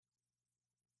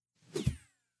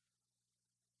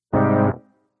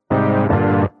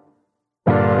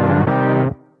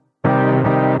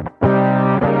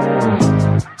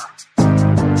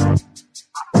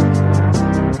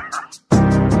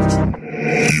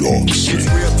It's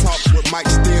real talk with Mike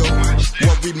Steele.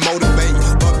 What we motivate,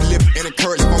 uplift, and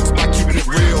encourage folks by keeping it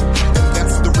real. And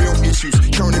that's the real issues.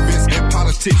 Current events and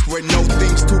politics where no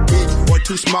thing's too big or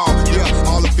too small. Yeah,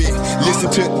 all of it. Listen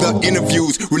to the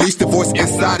interviews. Release the voice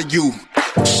inside of you.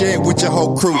 Share it with your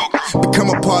whole crew. Become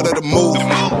a part of the move.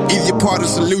 Either you're part of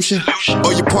the solution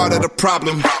or you're part of the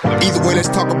problem. Either way, let's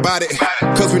talk about it,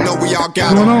 cause we know we all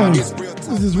got it.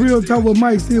 This is Real Talk with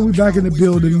Mike Steele. We back in the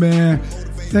building, man.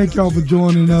 Thank y'all for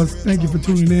joining us. Thank you for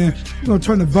tuning in. We're going to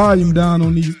turn the volume down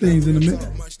on these things in a minute.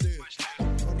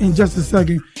 In just a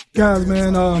second. Guys,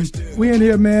 man, we in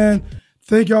here, man.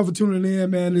 Thank y'all for tuning in,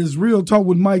 man. This is Real Talk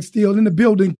with Mike Steele in the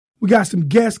building. We got some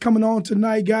guests coming on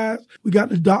tonight, guys. We got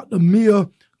the Dr. Mia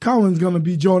Collins going to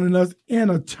be joining us,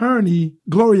 and attorney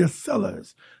Gloria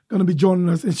Sellers going to be joining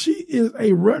us. And she is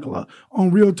a regular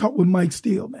on Real Talk with Mike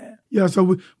Steele, man. Yeah, so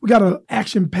we got an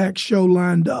action-packed show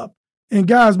lined up. And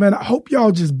guys, man, I hope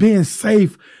y'all just being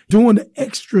safe, doing the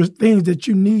extra things that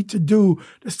you need to do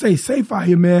to stay safe out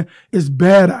here, man. It's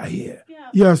bad out here.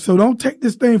 Yeah, so don't take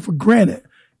this thing for granted.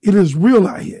 It is real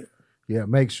out here. Yeah,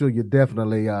 make sure you're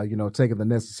definitely, taking the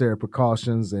necessary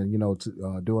precautions and,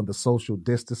 doing the social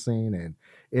distancing and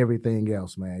everything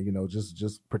else, man.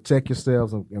 Just protect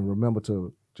yourselves and remember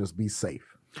to just be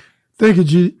safe. Thank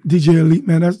you, DJ Elite,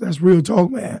 man. That's real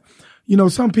talk, man.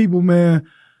 Some people, man,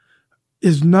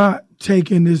 is not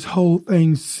taking this whole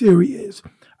thing serious.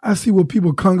 I see what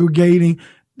people congregating,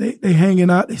 they hanging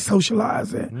out, they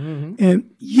socializing. Mm-hmm. And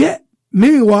yet,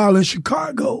 meanwhile, in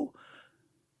Chicago,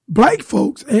 black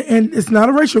folks, and it's not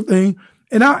a racial thing,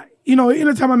 and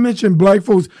anytime I mention black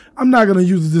folks, I'm not going to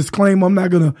use a disclaimer. I'm not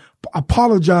going to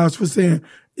apologize for saying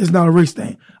it's not a race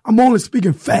thing. I'm only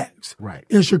speaking facts. Right.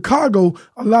 In Chicago,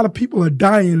 a lot of people are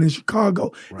dying in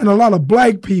Chicago, right. And a lot of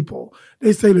black people.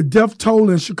 They say the death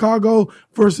toll in Chicago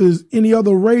versus any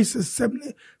other race is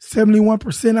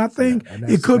 71%, I think. Yeah,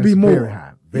 it could be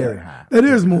more. Very high. That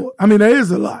is more. I mean, that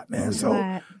is a lot, man.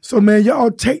 So, man,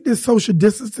 y'all take this social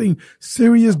distancing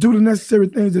serious, do the necessary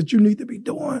things that you need to be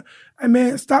doing. And,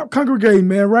 man, stop congregating,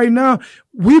 man. Right now,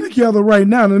 we together right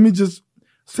now. Let me just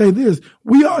say this.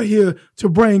 We are here to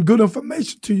bring good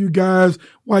information to you guys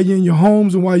while you're in your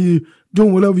homes and while you're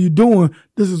doing whatever you're doing.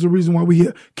 This is the reason why we're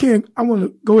here. Ken, I want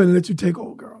to go ahead and let you take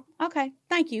over, girl. Okay.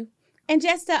 Thank you. And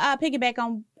just to piggyback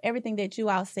on everything that you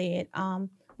all said,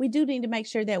 we do need to make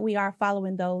sure that we are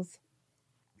following those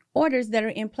orders that are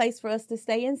in place for us to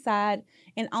stay inside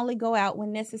and only go out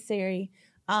when necessary.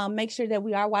 Make sure that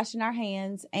we are washing our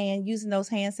hands and using those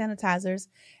hand sanitizers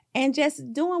and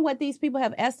just doing what these people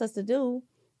have asked us to do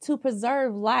to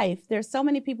preserve life. There's so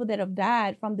many people that have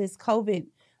died from this COVID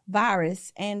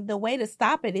virus, and the way to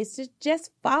stop it is to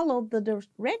just follow the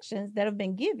directions that have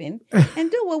been given and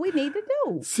do what we need to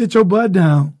do. Sit your butt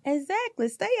down. Exactly.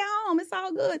 Stay at home. It's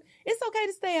all good. It's okay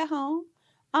to stay at home,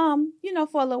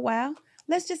 for a little while.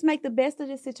 Let's just make the best of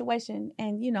this situation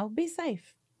and, be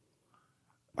safe.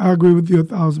 I agree with you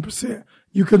 1,000%.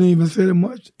 You couldn't even say it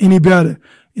much any better.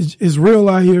 It's real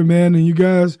out here, man. And you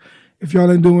guys, if y'all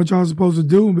ain't doing what y'all supposed to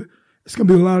do, it's going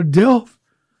to be a lot of death.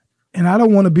 And I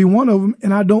don't want to be one of them,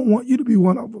 and I don't want you to be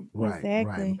one of them. Right,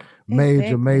 exactly.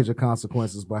 Right. Major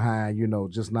consequences behind,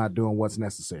 just not doing what's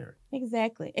necessary.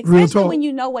 Exactly. Especially when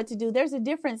you know what to do. There's a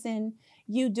difference in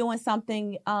you doing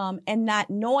something and not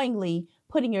knowingly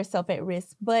putting yourself at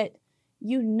risk, but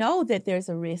you know that there's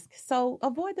a risk. So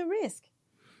avoid the risk.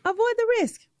 Avoid the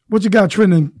risk. What you got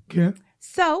trending, Ken?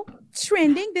 So,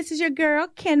 trending, this is your girl,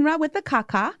 Kenra with the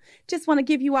Kaka. Just want to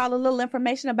give you all a little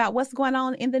information about what's going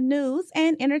on in the news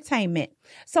and entertainment.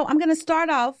 So, I'm going to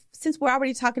start off, since we're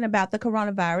already talking about the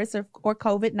coronavirus or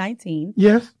COVID-19.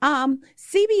 Yes.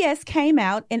 CBS came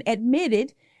out and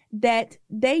admitted that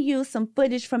they used some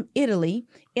footage from Italy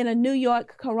in a New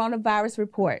York coronavirus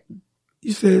report.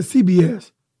 You said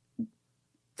CBS.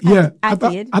 Yeah, I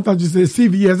did. I thought you said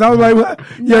CBS. I was like, what?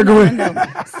 Yeah, go ahead. No.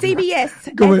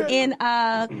 CBS. Go ahead.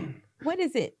 In, what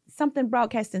is it? Something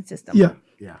broadcasting system. Yeah.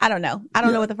 I don't know. I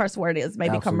don't know what the first word is.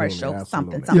 Maybe commercial,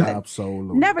 something. Yeah,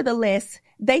 absolutely. Nevertheless,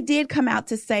 they did come out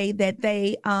to say that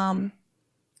they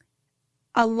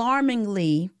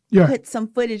alarmingly put some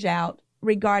footage out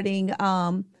regarding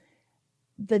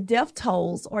the death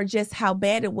tolls or just how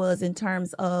bad it was in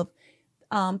terms of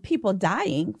people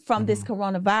dying from this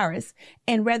coronavirus.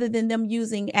 And rather than them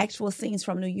using actual scenes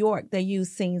from New York, they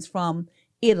used scenes from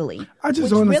Italy. I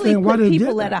just don't understand why they did that.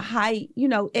 People at a high,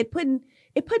 it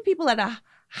put people at a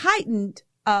heightened,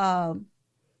 a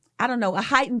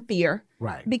heightened fear.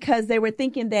 Right. Because they were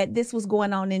thinking that this was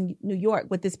going on in New York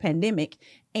with this pandemic.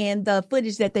 And the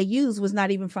footage that they used was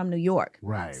not even from New York.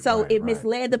 Right. So it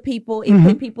misled the people. It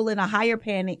put people in a higher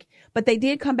panic. But they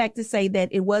did come back to say that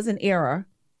it was an error.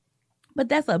 But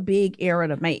that's a big error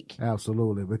to make.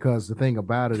 Absolutely, because the thing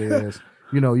about it is,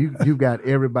 you've got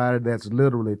everybody that's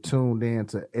literally tuned in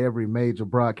to every major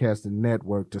broadcasting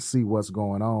network to see what's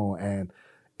going on, and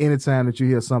anytime that you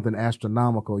hear something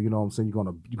astronomical, you know what I'm saying,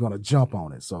 you're gonna jump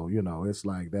on it. So it's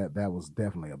like that was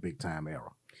definitely a big time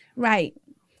error. Right.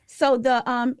 So the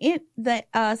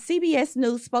CBS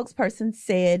News spokesperson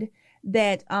said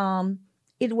that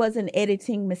it was an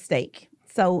editing mistake.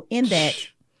 So in that,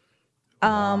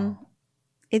 Wow.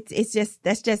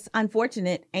 that's just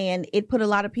unfortunate, and it put a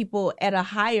lot of people at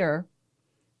a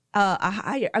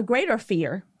greater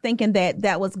fear, thinking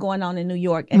that was going on in New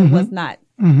York, and it was not.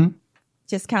 Mm-hmm.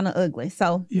 Just kind of ugly.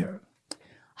 So Yeah.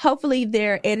 hopefully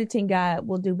their editing guy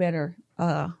will do better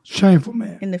Shameful,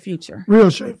 man. in the future. Real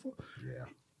shameful.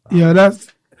 Yeah,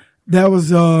 that was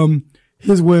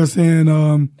his way of saying,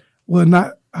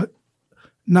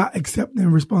 not accepting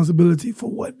responsibility for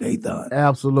what they done.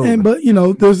 Absolutely. But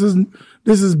this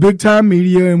is big time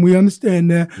media, and we understand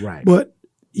that. Right. But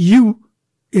you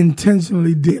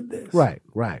intentionally did this. Right.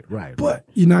 But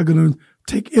you're not gonna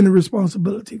take any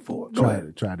responsibility for it. Go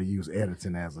ahead. Try to use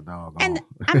editing as a dog. And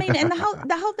I mean, and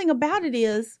the whole thing about it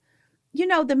is,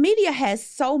 the media has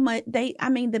so much.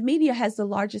 The media has the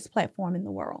largest platform in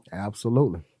the world.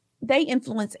 Absolutely. They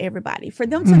influence everybody. For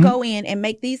them to go in and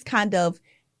make these kind of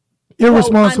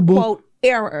Irresponsible quote, unquote,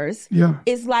 errors Yeah.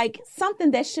 is like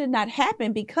something that should not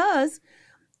happen because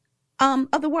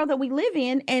of the world that we live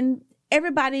in. And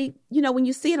everybody, when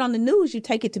you see it on the news, you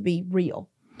take it to be real.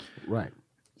 Right.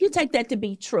 You take that to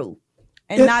be true,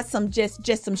 and not some just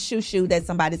some shoo that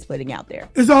somebody's putting out there.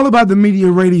 It's all about the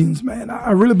media ratings, man.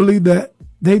 I really believe that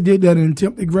they did that in an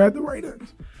attempt to grab the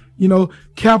ratings.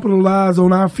 Capitalize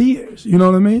on our fears. You know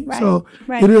what I mean? Right, So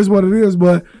right. it is what it is,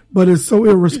 but it's so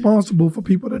irresponsible for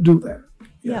people to do that.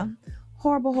 Yeah.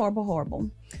 Horrible, horrible,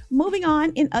 horrible. Moving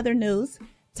on in other news,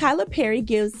 Tyler Perry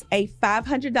gives a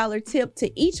 $500 tip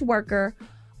to each worker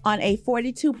on a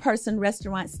 42-person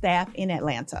restaurant staff in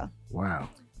Atlanta. Wow.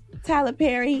 Tyler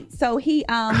Perry, so he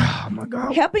Oh my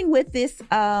God. helping with this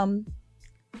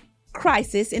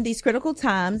crisis in these critical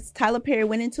times. Tyler Perry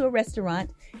went into a restaurant,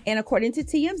 and according to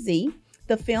TMZ,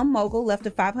 the film mogul left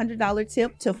a $500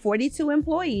 tip to 42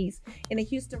 employees in a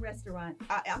Houston restaurant.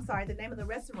 The name of the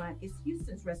restaurant is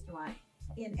Houston's Restaurant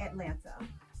in Atlanta.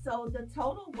 So the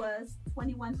total was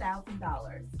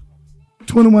 $21,000.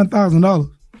 $21,000.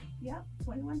 Yep,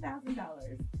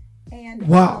 $21,000. And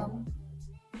Wow.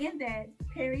 in that,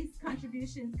 Perry's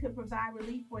contributions could provide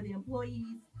relief for the employees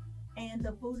and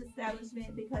the food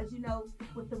establishment, because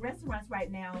with the restaurants right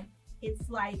now, it's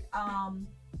like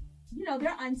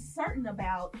they're uncertain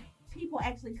about people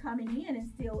actually coming in and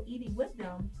still eating with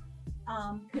them,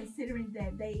 considering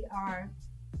that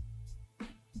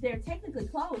they're technically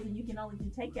closed and you can only do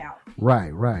takeout.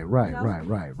 Right.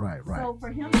 So for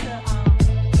him to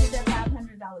give that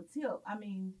 $500 tip,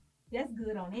 that's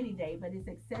good on any day, but it's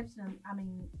exceptional.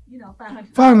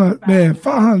 $500.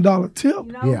 $500 tip.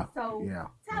 Yeah. So Yeah.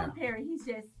 Tyler Perry, he's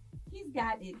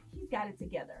got it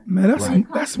together. Man, Right.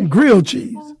 that's some grilled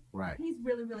cheese. Right. He's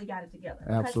really, really got it together.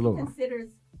 Absolutely. Because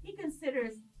he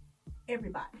considers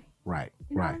everybody. Right.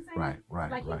 You know what I'm saying?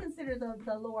 Right. Like he considers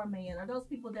the lower man, or those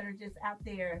people that are just out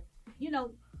there.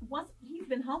 Once he's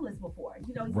been homeless before.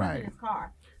 He's lived in his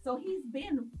car, so he's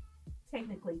been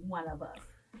technically one of us.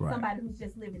 Right. Somebody who's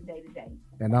just living day to day.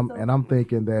 And I'm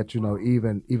thinking that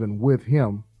even with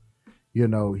him,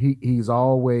 he's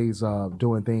always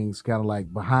doing things kind of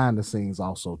like behind the scenes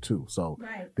also too. So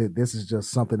Right. this is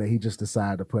just something that he just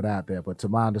decided to put out there. But to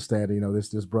my understanding,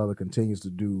 this brother continues to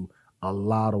do a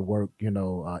lot of work,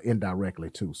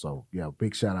 indirectly too. So yeah,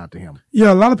 big shout out to him.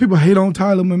 Yeah, a lot of people hate on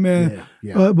Tyler, man.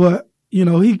 Yeah. But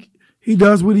he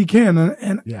does what he can,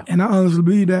 and I honestly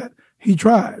believe that he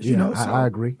tries. Yeah, So, I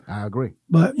agree.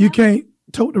 but you can't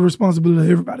tote the responsibility of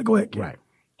everybody. Go ahead, Kim. Right.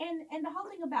 And the whole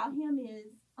thing about him is,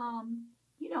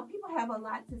 people have a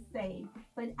lot to say,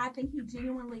 but I think he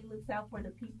genuinely looks out for the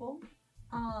people,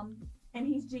 and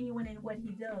he's genuine in what he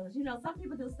does. Some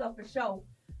people do stuff for show,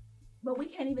 but we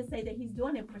can't even say that he's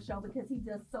doing it for show because he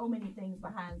does so many things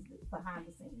behind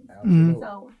the scenes. Absolutely.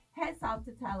 So hats off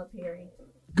to Tyler Perry.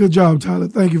 Good job, Tyler.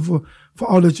 Thank you for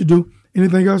all that you do.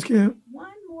 Anything else, Kim?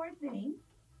 One more thing,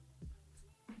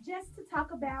 just to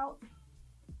talk about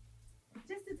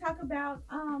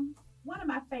one of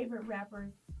my favorite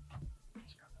rappers,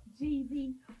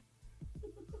 Jeezy.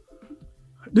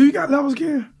 Do you got levels,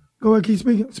 Kim? Go ahead, keep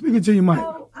speaking. Speaking to your mic.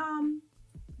 So,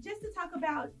 just to talk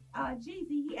about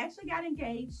Jeezy, he actually got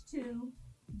engaged to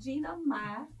Gina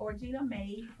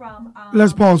May from.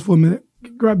 Let's pause for a minute.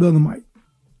 Grab the other mic.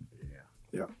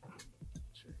 Yeah.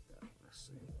 Check that. Let's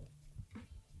see.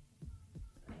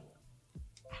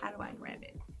 white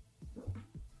rabbit.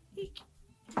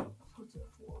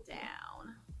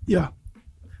 Down. Yeah.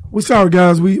 We're sorry,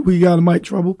 guys. We got a mic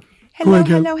trouble. Hello, ahead,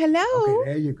 Kelly. hello. Okay,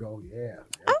 there you go. Yeah.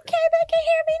 Okay, they can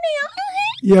hear me now.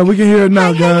 Yeah, we can hear it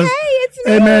now, Hey, guys. hey, it's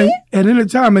me. Hey, man, at any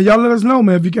time, man, y'all let us know,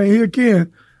 man. If you can't hear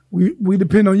Ken, we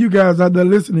depend on you guys out there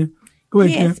listening. Go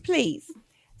ahead, Yes, Ken. please.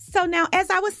 So now, as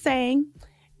I was saying,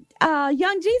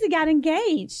 young Jeezy got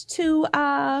engaged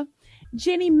to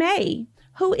Jenny May,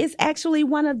 who is actually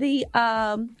one of the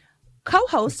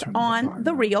co-hosts on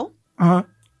The Real. Uh-huh.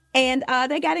 And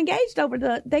they got engaged So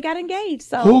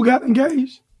Who got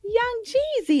engaged? young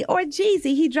Jeezy or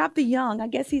Jeezy, he dropped the young. I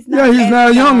guess he's not. Yeah, he's as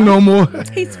not young no more.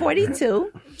 He's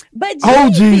 42. But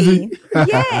Old Jeezy,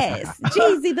 yes,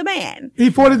 Jeezy the man. He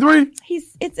 43?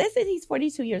 It says that he's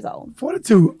 42 years old.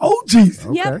 42. Oh, Jesus.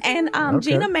 Okay. Yep, and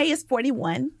Gina May is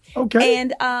 41. Okay.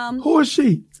 And Who is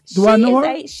she? Do I know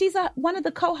her? She's one of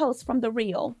the co-hosts from The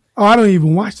Real. Oh, I don't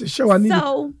even watch the show. I need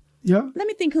So yeah. let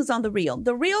me think who's on The Real.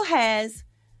 The Real has,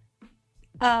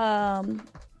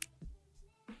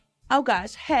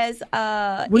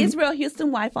 Israel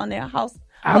Houston wife on there.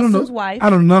 I don't know. Huston's wife. I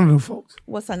don't know none of them folks.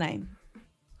 What's her name?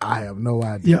 I have no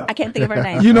idea. Yeah. I can't think of her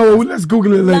name. You know what? Let's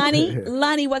Google it later.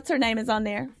 Lonnie, what's her name is on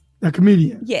there? A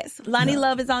comedian. Yes, Lonnie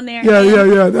Love is on there. Yeah,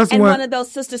 and, yeah. That's the and one. one of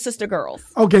those sister girls.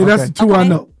 Okay, that's the two I Okay?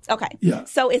 know. Okay. Yeah.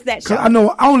 So it's that 'Cause show.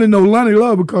 I only know Lonnie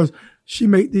Love because she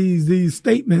make these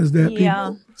statements that Yeah.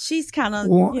 people. She's kind of,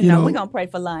 want, you you know, know, we're going to pray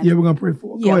for Lonnie. Yeah, we're gonna pray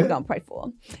for her. Go Yeah, we're ahead. going to pray for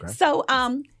him. So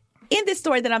in this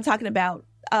story that I'm talking about,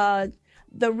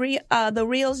 the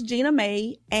Real's Gina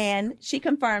May, and she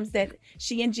confirms that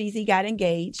she and Jeezy got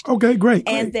engaged. Okay, great.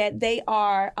 And that they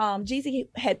are, Jeezy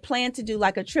had planned to do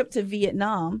like a trip to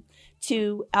Vietnam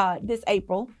to this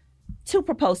April to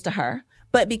propose to her.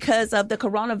 But because of the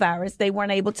coronavirus, they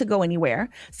weren't able to go anywhere.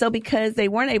 So because they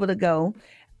weren't able to go,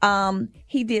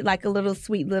 he did like a little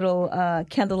sweet little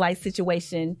candlelight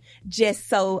situation just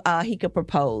so he could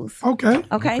propose. Okay.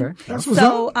 Okay. That's what's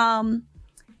So up.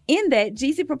 in that,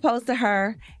 Jeezy proposed to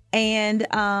her, and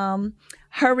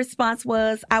her response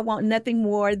was, "I want nothing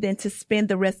more than to spend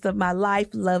the rest of my life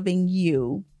loving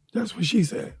you." That's what she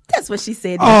said. That's what she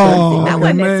said. Oh, That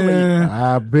wasn't that man.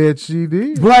 I bet she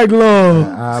did. Black love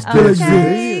I still bet exists. she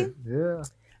did. Yeah.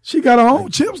 She got her own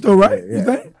chips though, right? You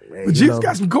think? Yeah, But you Jesus know,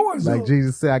 got some coins. Like though.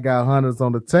 Jesus said, I got hundreds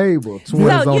on the table, 20s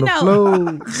So, on you the know,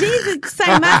 floor. Jesus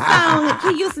sang my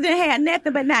song. He used to didn't have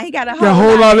nothing, but now he got a Got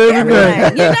whole lot of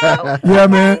everything. You know? Yeah,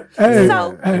 man. Hey,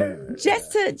 So, hey.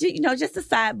 just a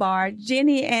sidebar,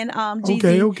 Jenny and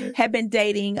Jeezy Okay. have been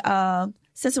dating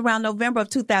since around November of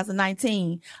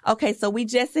 2019. Okay, so we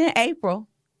just in April.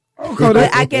 Okay,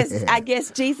 But I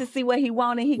guess Jesus see what he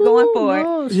wanted. He going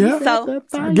for it. Yeah. So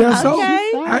I guess so.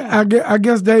 Okay. I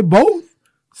guess they both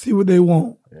see what they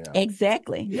want.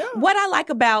 exactly. Yeah. What I like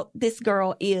about this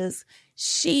girl is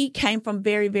she came from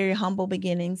very, very humble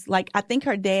beginnings. Like I think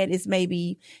her dad is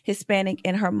maybe Hispanic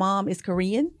and her mom is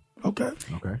Korean. Okay.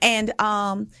 Okay. And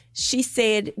she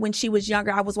said when she was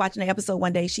younger, I was watching the episode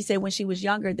one day, she said when she was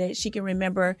younger that she can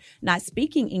remember not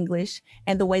speaking English.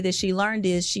 And the way that she learned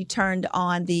is she turned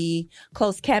on the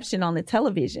closed caption on the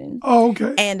television. Oh,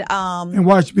 okay. And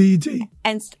watch BET.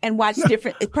 and watch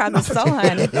different, it probably so,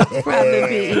 honey,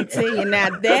 probably BET. And now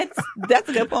that's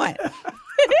a good point.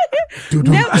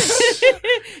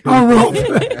 I'm wrong.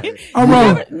 I'm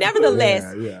wrong.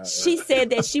 Nevertheless, she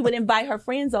said that she would invite her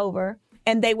friends over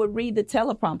and they would read the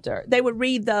teleprompter. They would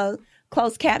read the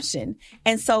closed caption.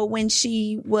 And so when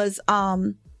she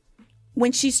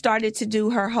started to do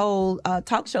her whole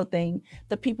talk show thing,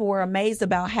 the people were amazed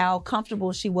about how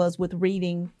comfortable she was with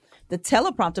reading the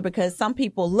teleprompter because some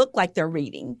people look like they're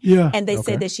reading. Yeah. And they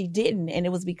said that she didn't. And it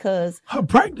was because Her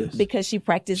practice. she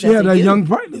practiced She as had a that youth. young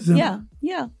practice. in her. Yeah,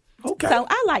 yeah. Okay. So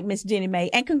I like Miss Jenny May,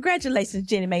 and congratulations,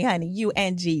 Jenny May, honey, you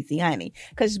and Jeezy, honey,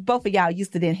 because both of y'all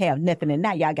used to didn't have nothing, and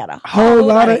now y'all got a whole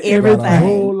lot of everything. A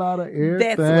whole lot of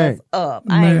everything. That's what's up.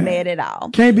 I Man. ain't mad at all.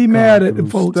 Can't be mad at the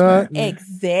folks. Man.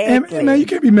 Exactly. And man, you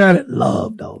can't be mad at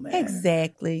love though, man.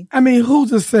 Exactly. I mean,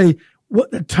 who's to say what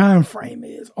the time frame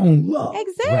is on love?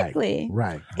 Exactly.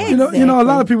 Right. You know, a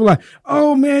lot of people are like,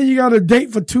 oh man, you got to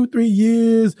date for 2-3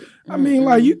 years. I mean,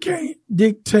 like you can't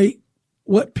dictate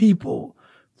what people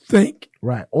think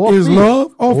Right. Or is feel.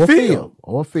 love or feel.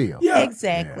 Or feel. Yeah.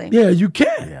 Exactly. Yeah, you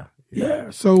can. Yeah.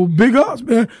 So big ups,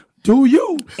 man. Do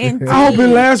you? Indeed. I hope it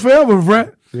lasts forever,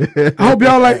 friend.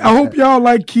 I hope y'all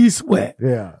like Keith Sweat.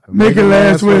 Yeah. Make it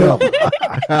last forever.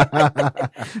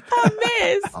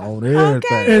 I miss. On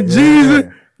everything. And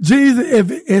Yeah. Jesus,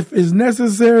 if it's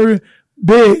necessary,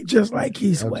 big, just like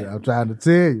Keith Sweat. I'm trying to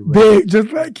tell you, man. Big, just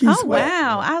like Keith Oh, Sweat.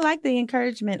 wow. I like the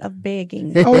encouragement of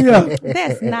begging. Oh, yeah.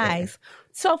 That's nice.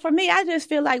 So for me, I just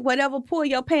feel like whatever, pull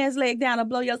your pants leg down or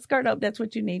blow your skirt up, that's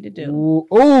what you need to do. Ooh,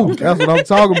 that's what I'm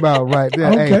talking about right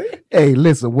there. Okay. Hey,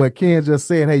 listen, what Ken just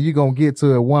said, hey, you're going to get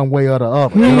to it one way or the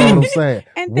other. You know what I'm saying?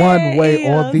 And One there way it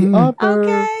or is. the other.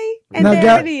 Okay. And Now, there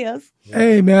God- it is.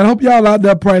 Hey, man, I hope y'all out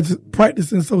there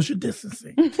practicing social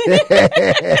distancing.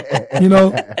 You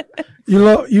know,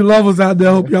 you lovers out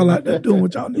there, hope y'all out there doing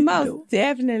what y'all need to Most do.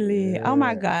 definitely. Oh,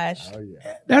 my gosh.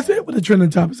 That's it for the trending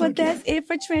topics. But Okay. that's it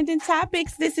for Trending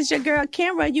Topics. This is your girl,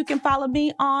 Kenra. You can follow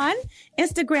me on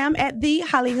Instagram at The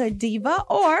Hollywood Diva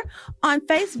or on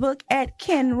Facebook at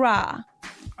Kenra.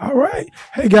 All right.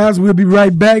 Hey, guys, we'll be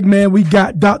right back, man. We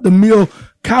got Dr. Mill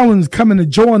Collins coming to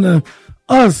join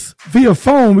us via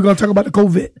phone. We're going to talk about the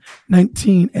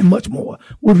COVID-19 and much more.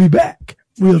 We'll be back.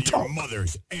 Real talk. Your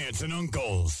mothers, aunts, and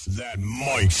uncles. That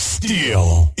Mike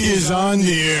Steele is on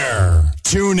the air.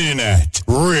 Tune in at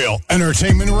Real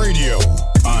Entertainment Radio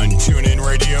on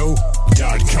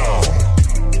TuneInRadio.com.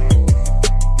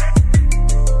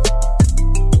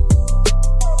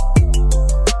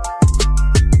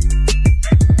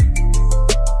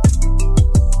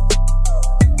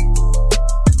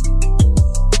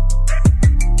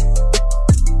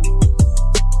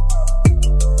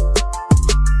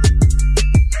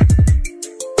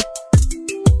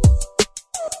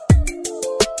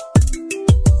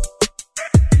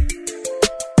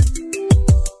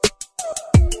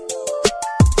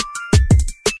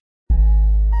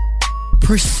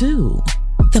 Pursue,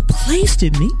 the place to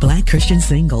meet Black Christian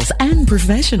singles and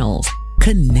professionals.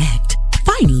 Connect,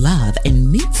 find love, and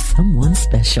meet someone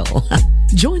special.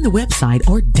 Join the website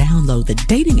or download the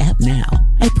dating app now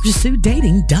at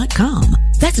PursueDating.com.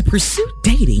 That's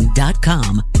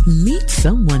PursueDating.com. Meet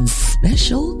someone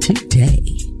special today.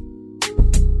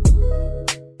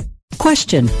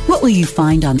 Question: what will you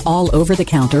find on all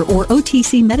over-the-counter or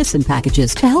OTC medicine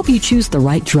packages to help you choose the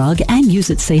right drug and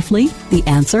use it safely? The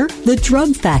answer: the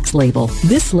Drug Facts label.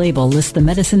 This label lists the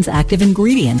medicine's active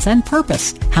ingredients and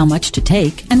purpose, how much to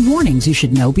take, and warnings you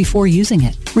should know before using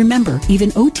it. Remember,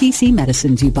 even OTC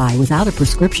medicines you buy without a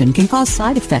prescription can cause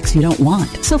side effects you don't want.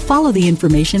 So follow the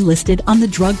information listed on the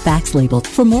Drug Facts label.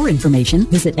 For more information,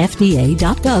 visit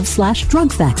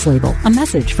fda.gov/Drug Facts label. A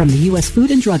message from the U.S.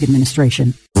 Food and Drug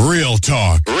Administration. Real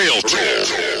Talk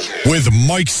with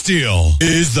Mike Steele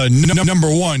is the number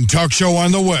one talk show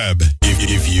on the web.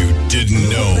 If you didn't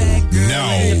know,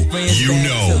 now you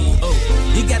know.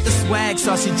 You got the swag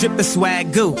sauce, you drippin'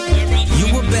 swag goo. You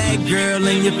a bad girl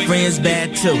and your friends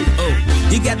bad too.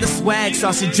 You got the swag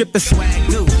sauce, you drippin' swag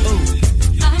goo.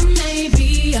 I may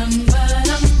be young, but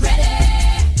I'm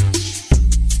ready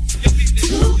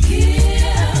to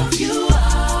give you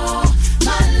all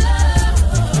my love.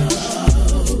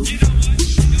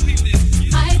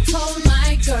 I told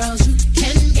my girls you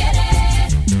can get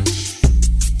it.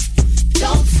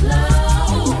 Don't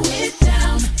slow it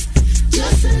down,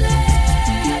 just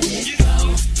let it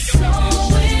go. So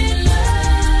in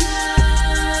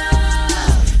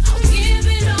love, I'll give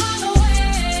it all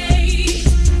away.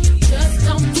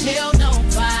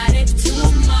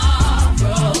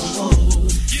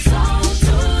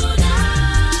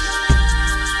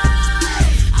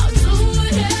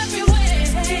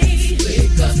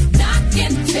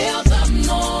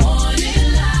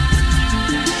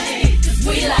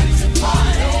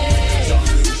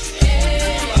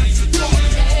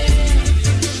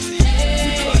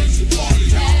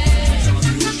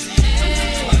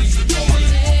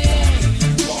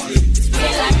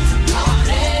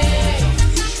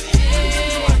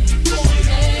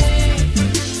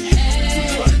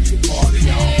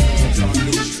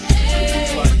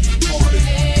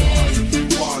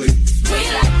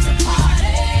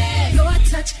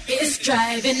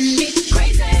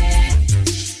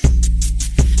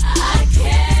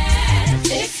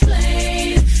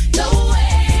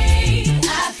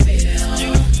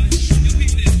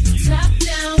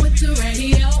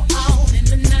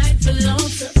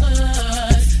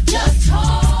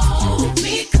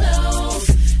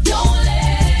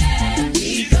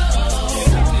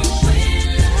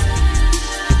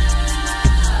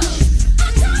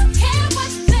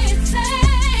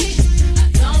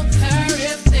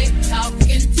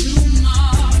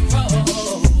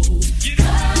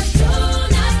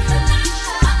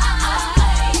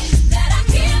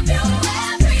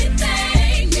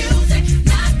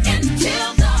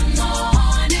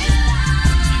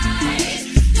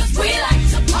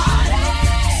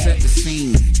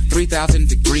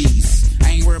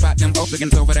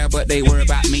 Openings over there, but they worry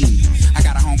about me. I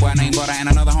got a homeboy named Butter and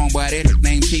another homeboy that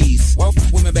named Cheese. Well,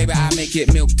 women, baby, I make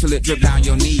it milk till it drip down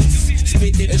your knees.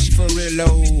 Spit this for real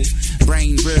low,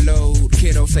 brain real low.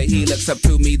 Kiddo say he looks up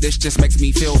to me, this just makes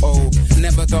me feel old.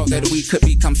 Never thought that we could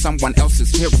become someone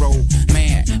else's hero.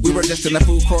 Man, we were just in the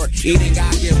food court eating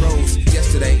our heroes.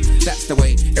 Yesterday, that's the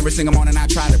way. Every single morning I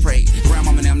try to pray.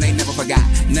 Grandmama and them, they never forgot.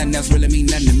 Nothing else really mean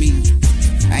nothing to me.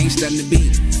 I ain't studying the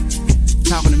beat.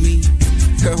 Talking to me.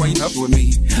 Girl, why you up with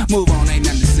me? Move on, ain't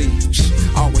nothing to see. Shh,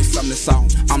 always something to saw.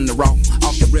 I'm the raw,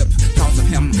 off the rip. Cause of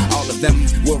him, all of them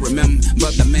will remember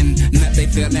the men that they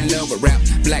fell in love with rap.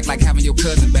 Black like having your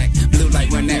cousin back. Blue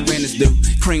like when that rent is due.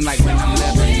 Cream like when I'm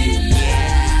loving you.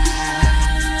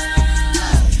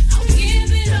 I'll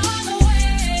give it all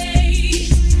away.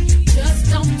 Just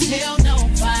don't tell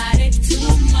nobody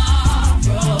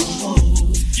tomorrow.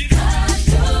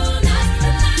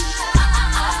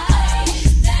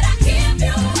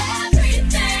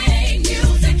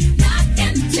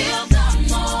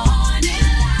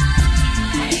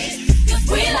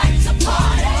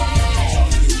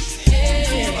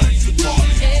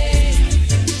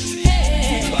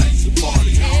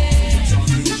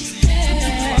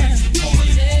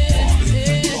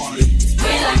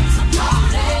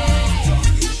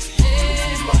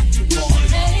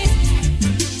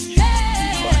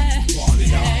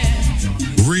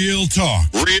 Real talk.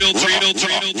 Real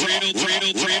talk.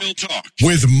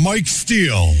 With Mike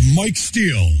Steele. Mike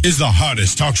Steele is the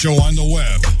hottest talk show on the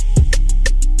web.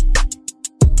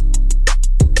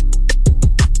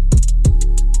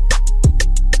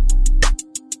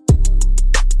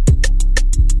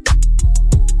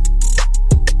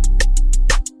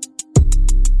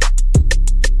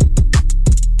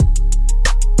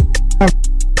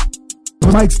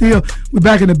 Mike Steele, we're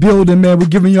back in the building, man. We're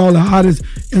giving y'all the hottest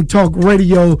in talk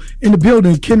radio in the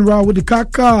building. Ken Rod with the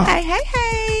Kaka.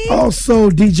 Hey. Also,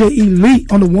 DJ Elite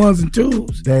on the ones and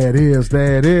twos. There it is.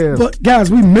 But,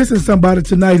 guys, we missing somebody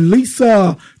tonight.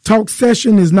 Lisa Talk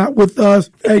Session is not with us.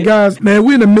 Hey, guys, man,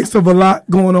 we're in the midst of a lot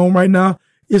going on right now.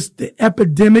 It's the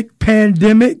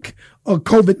pandemic of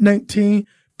COVID-19.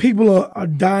 People are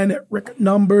dying at record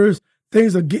numbers.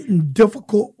 Things are getting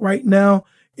difficult right now.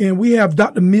 And we have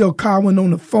Dr. Mia Cowan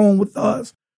on the phone with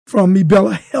us from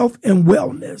Mibella Health and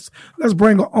Wellness. Let's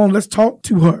bring her on. Let's talk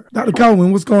to her. Dr.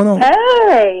 Cowan, what's going on?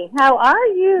 Hey, how are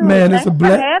you? Man, Thanks it's a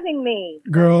blessing for having me.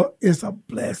 Girl, it's a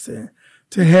blessing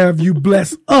to have you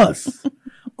bless us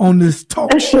on this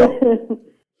talk show.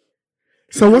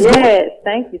 So what's going on? Yes,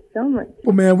 thank you so much.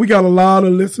 Well, man, we got a lot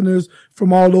of listeners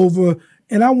from all over,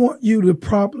 and I want you to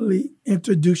properly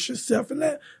introduce yourself and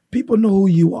let people know who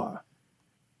you are.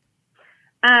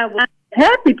 I was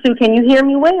happy to. Can you hear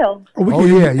me well? Oh,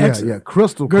 yeah.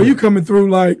 Crystal. Girl, you coming through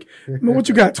like, man, what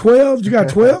you got, 12s? You got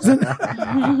 12s in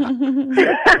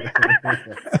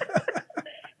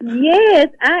Yes,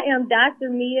 I am Dr.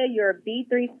 Mia, your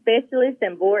B3 specialist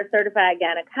and board certified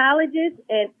gynecologist,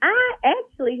 and I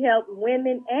actually help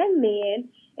women and men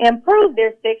improve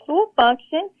their sexual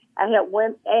function. I help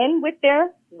women and with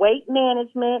their weight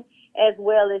management, as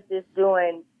well as just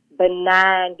doing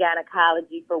benign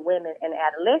gynecology for women and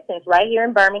adolescents right here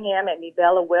in Birmingham at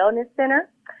Mibella Wellness Center.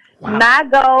 Wow. My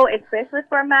goal, especially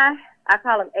for I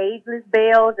call them ageless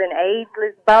belles and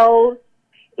ageless beaux,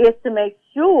 is to make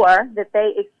sure that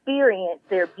they experience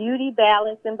their beauty,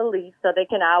 balance, and belief so they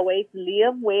can always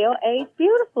live well, age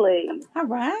beautifully. All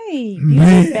right.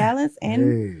 Beauty, balance,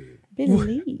 and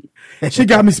belief. She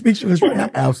got me speechless right now.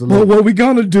 Absolutely. But what we're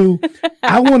going to do,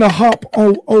 I want to hop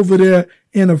over there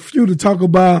in a few to talk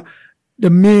about the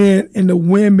men and the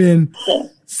women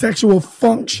sexual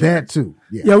function. That too.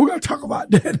 Yeah, we're going to talk about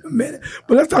that in a minute.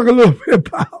 But let's talk a little bit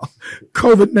about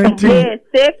COVID-19. Yes,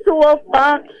 sexual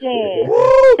function,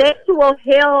 Woo! Sexual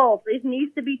health. It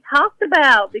needs to be talked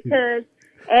about because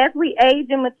as we age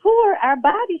and mature, our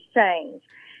bodies change.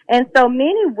 And so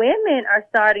many women are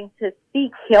starting to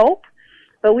seek help,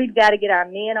 but we've got to get our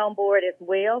men on board as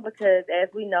well because as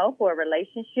we know, for a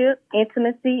relationship,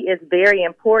 intimacy is very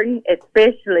important,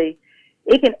 especially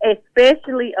it can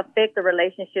especially affect the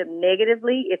relationship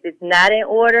negatively if it's not in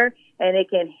order, and it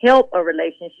can help a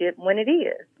relationship when it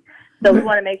is. So we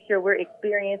want to make sure we're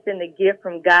experiencing the gift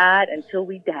from God until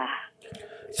we die.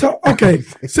 So, okay,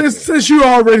 since you're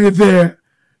already there,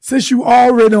 since you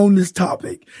already on this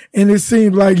topic, and it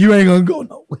seems like you ain't gonna go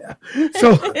nowhere.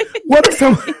 So, what are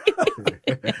some,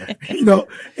 and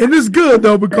it's good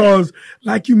though because,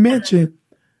 like you mentioned,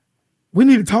 we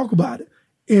need to talk about it.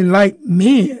 And like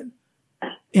men,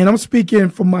 and I'm speaking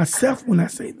for myself when I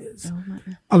say this,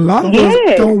 a lot of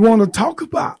us don't want to talk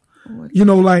about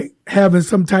like having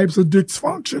some types of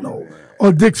dysfunction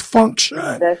or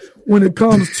dysfunction when it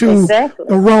comes to the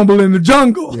rumble in the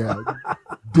jungle. Yeah.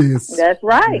 That's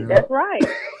right. Yeah. That's right.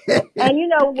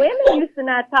 And, women used to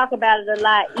not talk about it a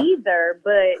lot either,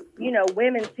 but,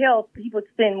 women's health, people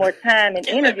spend more time and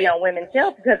energy on women's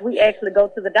health because we actually go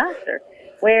to the doctor.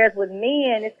 Whereas with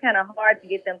men, it's kind of hard to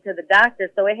get them to the doctor,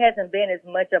 so it hasn't been as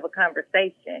much of a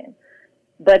conversation.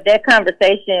 But that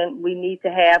conversation we need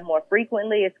to have more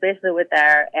frequently, especially with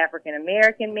our African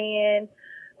American men,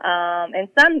 and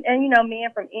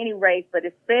men from any race. But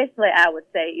especially, I would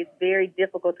say it's very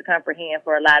difficult to comprehend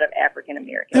for a lot of African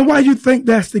Americans. And why do you think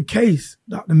that's the case,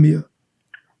 Dr. Mia?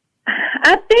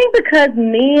 I think because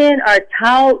men are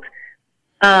taught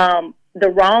the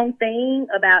wrong thing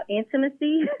about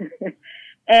intimacy.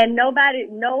 And no man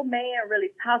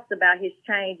really talks about his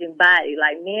changing body.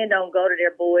 Like, men don't go to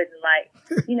their boys and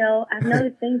I've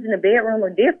noticed things in the bedroom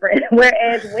are different.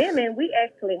 Whereas women, we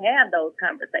actually have those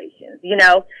conversations. We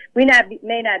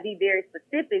may not be very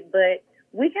specific, but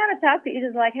we kind of talk to each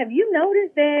other like, have you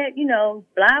noticed that,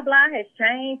 blah, blah has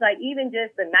changed? Like, even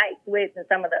just the night sweats and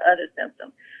some of the other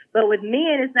symptoms. But with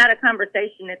men, it's not a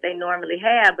conversation that they normally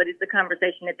have, but it's a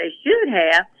conversation that they should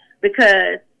have,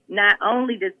 because not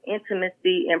only does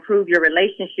intimacy improve your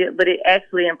relationship, but it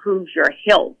actually improves your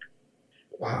health.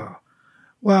 Wow.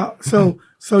 Wow. So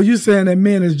you're saying that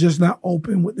men is just not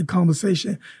open with the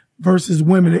conversation versus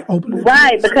women that open it.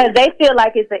 Right, because they feel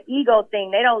like it's an ego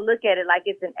thing. They don't look at it like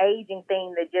it's an aging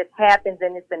thing that just happens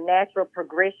and it's a natural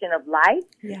progression of life.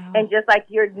 Yeah. And just like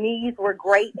your knees were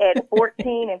great at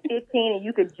 14 and 15 and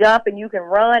you could jump and you can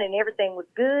run and everything was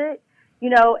good,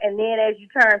 and then as you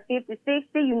turn 50, 60,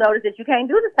 you notice that you can't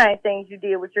do the same things you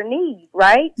did with your knees,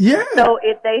 right? Yeah. So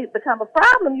if they become a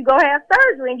problem, you go have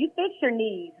surgery and you fix your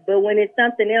knees. But when it's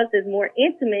something else that's more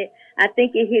intimate, I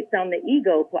think it hits on the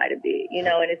ego quite a bit, and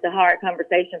it's a hard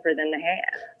conversation for them to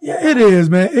have. Yeah, it is,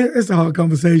 man. It's a hard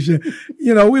conversation.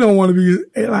 We don't want to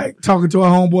be like talking to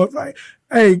our homeboys like,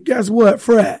 hey, guess what,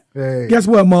 Fred? Hey. Guess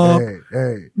what, Mom?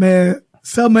 Hey. Man,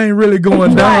 something ain't really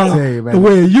going down the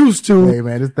way it used to. Hey,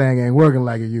 man, this thing ain't working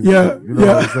like it used to. Yeah. What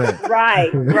I'm saying?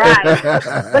 Right.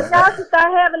 But y'all should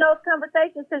start having those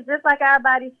conversations, because just like our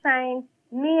bodies change,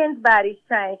 men's bodies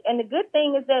change. And the good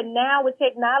thing is that now with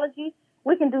technology,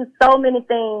 we can do so many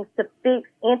things to fix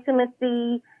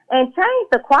intimacy and change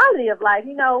the quality of life.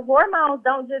 Hormones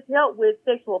don't just help with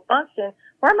sexual function.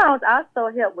 Hormones also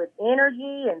help with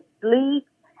energy and sleep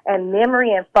and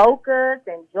memory and focus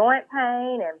and joint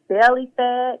pain and belly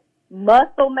fat,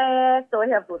 muscle mass. So it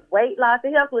helps with weight loss.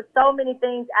 It helps with so many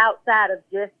things outside of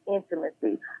just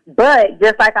intimacy. But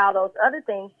just like all those other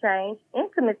things change,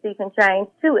 intimacy can change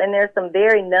too. And there's some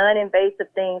very non-invasive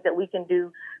things that we can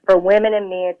do for women and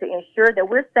men to ensure that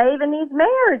we're saving these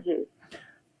marriages.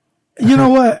 You know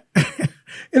what?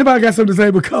 Anybody got something to say?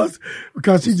 Because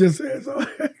she just said so.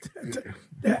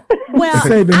 Well,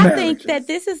 Saving I marriages. think that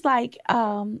this is I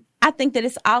think that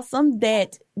it's awesome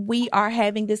that we are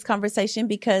having this conversation,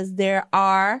 because there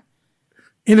are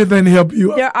anything to help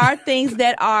you. There are things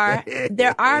that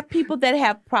there are people that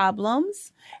have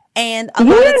problems, and a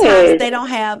lot of times they don't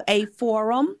have a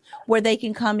forum where they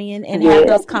can come in and have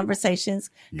those conversations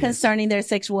concerning their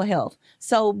sexual health.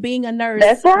 So being a nurse,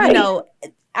 that's right.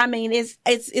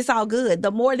 It's all good.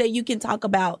 The more that you can talk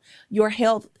about your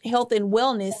health and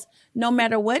wellness, no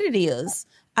matter what it is.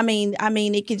 I mean,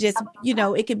 it could just,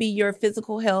 it could be your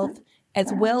physical health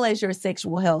as well as your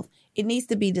sexual health. It needs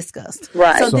to be discussed.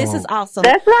 Right. So this is awesome.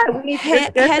 That's right. We need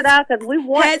to discuss it out, because we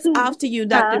want hats off to you,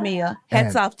 Dr. Mia.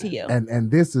 Hats off to you.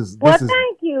 And this is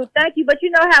thank you. But you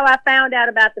know how I found out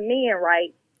about the men,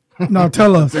 right? No,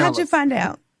 tell us. How'd you find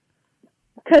out?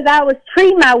 Because I was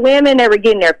treating my women, they were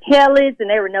getting their pellets, and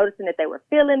they were noticing that they were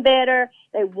feeling better.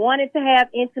 They wanted to have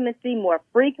intimacy more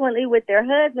frequently with their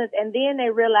husbands, and then they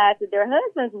realized that their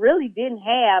husbands really didn't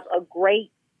have a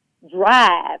great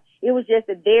drive. It was just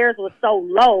that theirs was so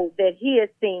low that his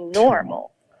seemed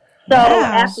normal. So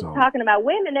after talking about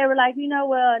women, they were like,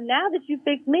 well, now that you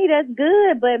fixed me, that's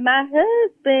good, but my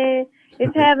husband is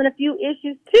having a few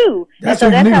issues too. That's how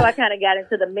I kind of got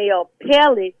into the male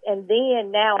pellets, and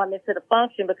then now I'm into the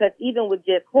function, because even with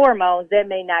just hormones, that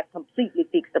may not completely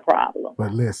fix the problem.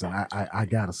 But listen, I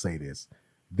gotta say this.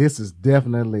 This is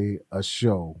definitely a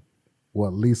show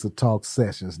where Lisa Talk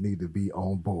Sessions need to be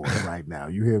on board right now.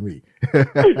 You hear me?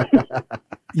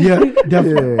 Yeah,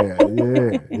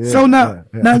 definitely. Yeah. So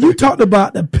now you talked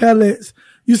about the pellets.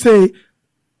 You say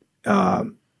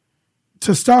testosterone.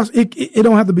 It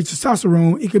don't have to be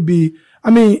testosterone. It could be.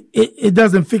 It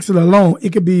doesn't fix it alone.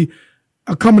 It could be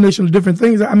a combination of different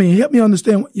things. Help me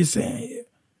understand what you're saying here.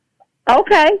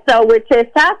 Okay, so with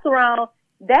testosterone,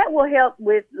 that will help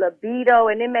with libido,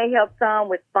 and it may help some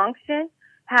with function.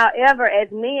 However, as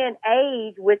men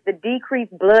age with the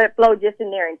decreased blood flow just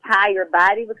in their entire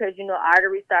body, because,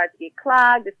 arteries start to get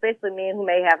clogged, especially men who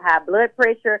may have high blood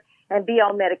pressure and be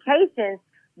on medications,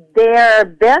 their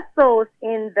vessels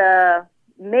in the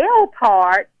male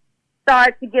part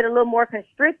start to get a little more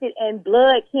constricted, and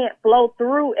blood can't flow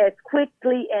through as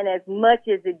quickly and as much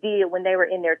as it did when they were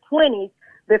in their 20s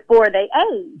before they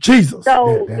age. Jesus.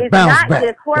 So That it's bounce not back.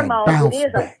 just hormones, That bounce it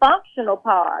is back. a functional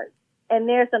part. And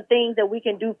there's some things that we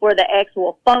can do for the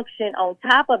actual function on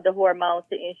top of the hormones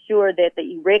to ensure that the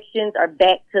erections are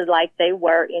back to like they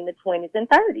were in the 20s and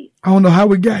 30s. I don't know how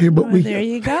we got here, but we There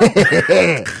you go.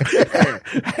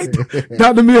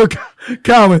 Dr. Mia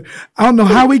Cowan, I don't know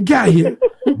how we got here,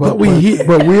 but we're here.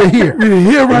 But we're here. We're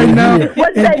here right now.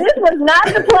 Well, say, this was not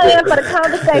the plan for the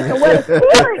conversation. Well, the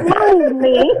spirit moved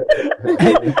me.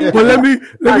 Well, let me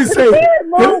The say, spirit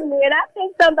moved me, and I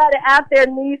think somebody out there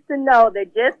needs to know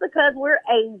that just because we're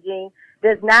aging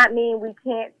does not mean we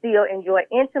can't still enjoy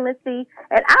intimacy.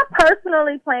 And I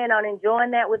personally plan on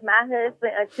enjoying that with my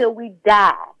husband until we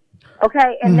die.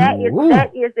 Okay, and that is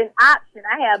an option.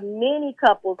 I have many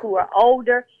couples who are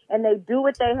older and they do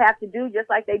what they have to do, just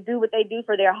like they do what they do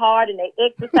for their heart, and they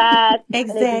exercise and they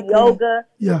do Exactly. yoga.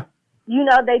 yeah.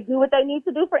 They do what they need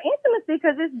to do for intimacy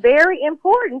because it's very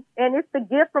important, and it's the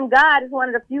gift from God. It's one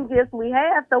of the few gifts we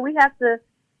have, so we have to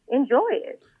enjoy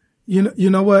it. You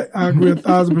know what? I agree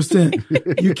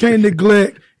 1,000%. You can't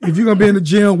neglect if you're gonna be in the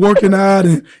gym working out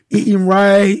and eating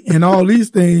right and all these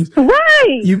things.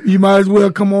 Right. You might as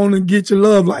well come on and get your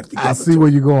love life together. I see where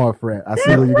you're going, Fred. I see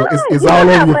where you're going. It's You all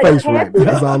know how over your much face right now.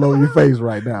 happier- It's all over your face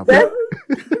right now. That's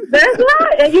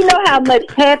right. And you know how much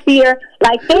happier,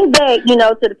 like think back,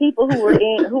 to the people who were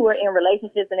in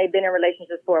relationships and they've been in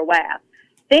relationships for a while.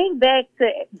 Think back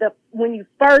to when you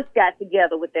first got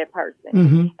together with that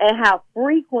person and how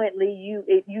frequently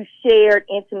you shared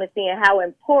intimacy and how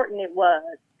important it was.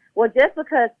 Well, just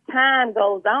because time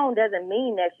goes on doesn't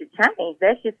mean that should change.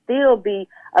 That should still be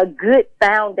a good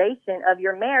foundation of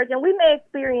your marriage. And we may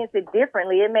experience it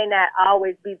differently. It may not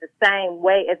always be the same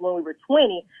way as when we were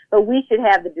 20, but we should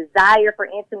have the desire for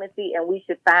intimacy, and we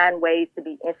should find ways to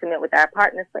be intimate with our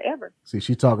partners forever. See,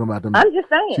 she talking about them. I'm just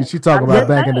saying. She talking I'm about just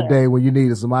back in the saying. day when you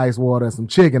needed some ice water and some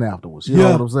chicken afterwards. You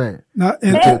know what I'm saying? Not,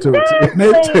 and Exactly. To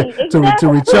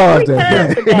recharge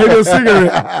that. Exactly. maybe a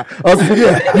cigarette.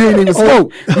 Yeah, you ain't even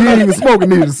smoke. You ain't even smoke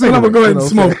and needed a Well, cigarette. I'm gonna go ahead and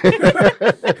you know what smoke.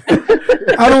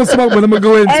 I don't smoke, but I'm gonna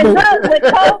go ahead and And smoke. look, with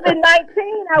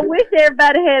COVID-19, I wish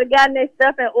everybody had gotten their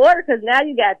stuff in order because now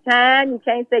you got time. You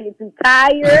can't say you're too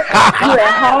tired. You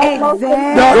at home most of the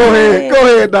time.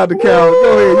 Go ahead, Dr. Carol.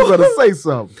 Go ahead. You better say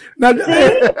something. Now,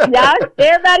 Y'all,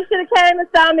 everybody should have came and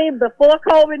saw me before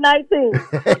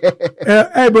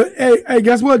COVID-19. hey,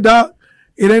 guess what, Doc?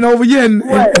 It ain't over yet, and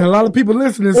a lot of people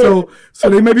listening, so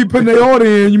they may be putting their order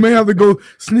in. You may have to go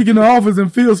sneak in the office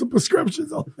and fill some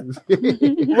prescriptions. Right.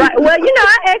 Well,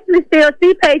 I actually still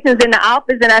see patients in the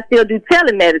office, and I still do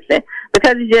telemedicine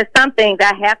because it's just some things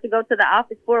I have to go to the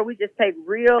office for. We just take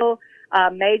real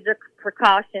major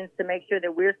precautions to make sure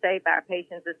that we're safe, our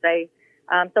patients are safe.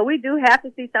 So we do have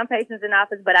to see some patients in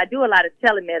office, but I do a lot of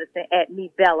telemedicine at Me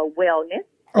Bella Wellness.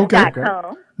 Okay.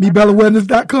 .com.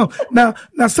 MeBellaWellness.com. Now,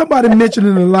 somebody mentioned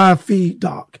in the live feed,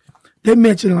 Doc, they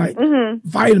mentioned like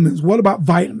vitamins. What about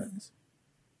vitamins?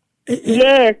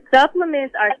 Yes,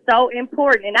 supplements are so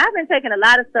important. And I've been taking a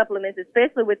lot of supplements,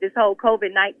 especially with this whole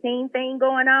COVID-19 thing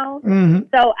going on.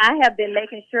 So I have been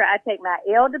making sure I take my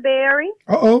elderberry,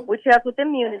 which helps with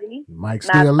immunity. Mike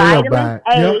My still live vitamin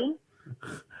by. A,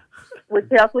 which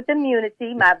helps with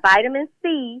immunity. My vitamin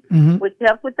C, which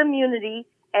helps with immunity,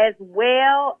 as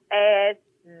well as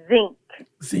zinc,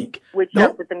 which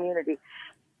helps with immunity.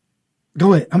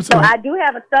 Go ahead. I'm So sorry. I do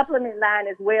have a supplement line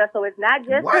as well. So it's not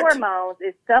just hormones.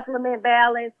 It's supplement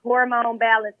balance, hormone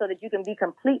balance, so that you can be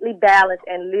completely balanced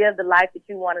and live the life that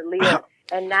you want to live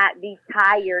and not be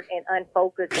tired and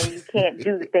unfocused and you can't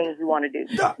do the things you want to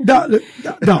do. Doc,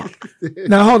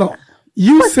 now hold on.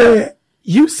 You said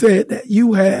that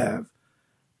you have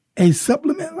a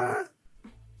supplement line?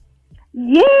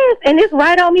 Yes, and it's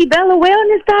right on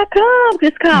MeBellaWellness.com.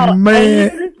 It's called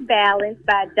Ageless Balance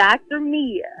by Dr.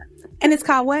 Mia. And it's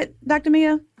called what, Dr.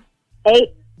 Mia?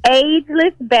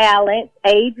 Ageless Balance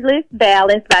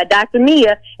by Dr.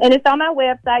 Mia. And it's on my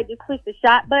website. Just click the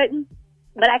shop button.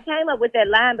 But I came up with that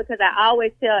line because I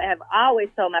have always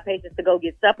told my patients to go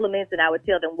get supplements, and I would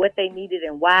tell them what they needed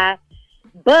and why.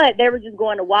 But they were just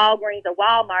going to Walgreens or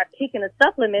Walmart picking a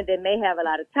supplement that may have a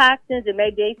lot of toxins. It may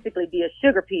basically be a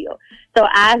sugar pill. So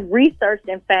I researched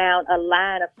and found a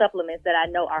line of supplements that I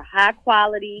know are high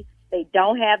quality, They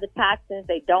don't have the toxins.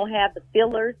 They don't have the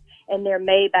fillers. And they're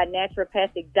made by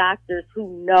naturopathic doctors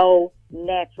who know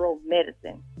natural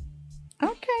medicine.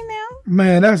 Okay, now.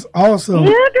 Man, that's awesome.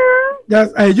 Yeah, girl.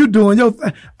 That's hey, you doing your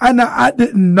thing. I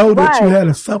didn't know that you had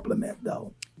a supplement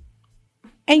though.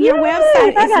 And your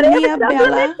website is Mia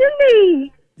Bella.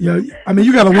 Yeah, I mean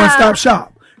you got a one-stop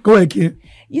shop. Go ahead, Ken.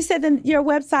 You said your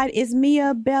website is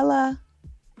miabella.com.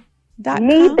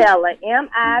 Me Bella,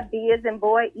 M-I-B as in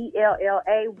boy,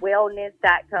 E-L-L-A,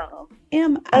 wellness.com.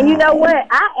 And you know what?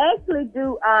 I actually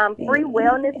do free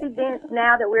wellness events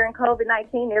now that we're in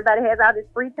COVID-19. Everybody has all this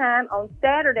free time on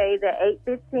Saturdays at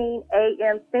 8:15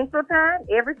 a.m. Central Time,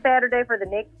 every Saturday for the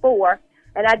next 4.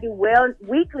 And I do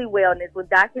weekly wellness with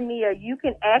Dr. Mia. You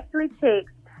can actually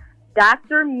text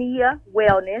Dr. Mia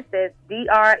Wellness, that's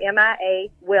D-R-M-I-A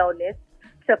Wellness,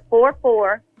 to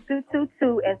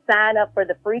 44222 and sign up for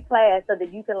the free class so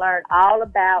that you can learn all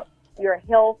about your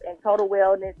health and total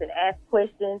wellness and ask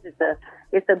questions.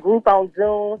 It's a group on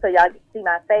Zoom, so y'all can see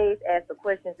my face, ask the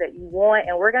questions that you want,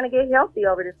 and we're going to get healthy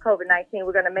over this COVID-19.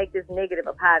 We're going to make this negative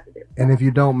a positive. And if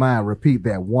you don't mind, repeat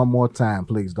that one more time,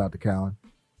 please, Dr. Cowan.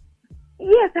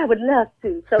 Yes, I would love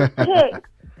to. So text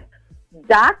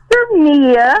Dr.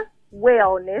 Mia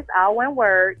Wellness, all one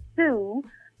word, to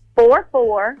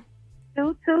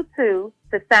 44222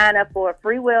 to sign up for a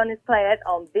free wellness class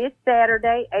on this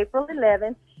Saturday, April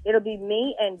 11th. It'll be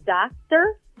me and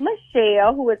Dr.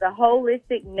 Michelle, who is a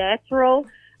holistic natural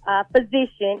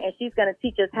physician, and she's going to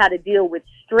teach us how to deal with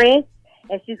stress,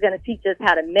 and she's going to teach us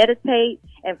how to meditate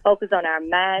and focus on our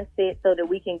mindset so that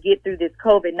we can get through this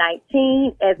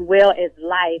COVID-19 as well as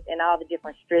life and all the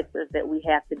different stressors that we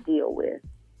have to deal with.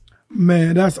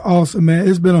 Man, that's awesome, man.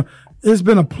 It's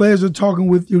been a pleasure talking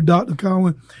with you, Dr.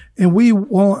 Cowan, and we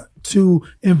want to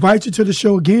invite you to the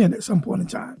show again at some point in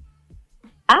time.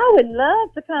 I would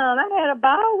love to come. I had a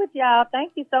ball with y'all.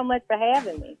 Thank you so much for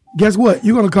having me. Guess what?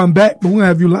 You're going to come back, but we're going to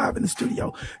have you live in the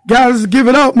studio. Guys, let's give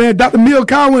it up, man. Dr. Mia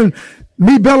Cowan,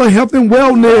 Me Bella Health and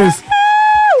Wellness.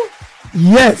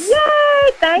 Yes.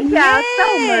 Yay. Thank y'all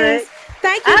so much.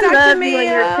 Thank you, I Dr. love Mia. you and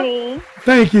your team.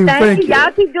 Thank you. Thank you.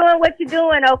 Y'all keep doing what you're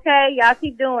doing, okay? Y'all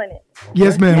keep doing it.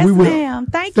 Yes, ma'am. Yes, we will. ma'am.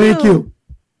 Thank you.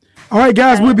 All right,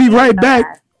 guys. We'll be right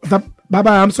back.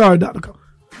 Bye-bye. I'm sorry, Dr. Cowan.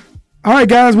 All right,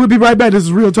 guys, we'll be right back. This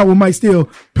is Real Talk with Mike Steele.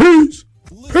 Peace.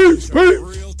 Peace.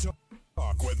 Real Talk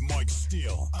with Mike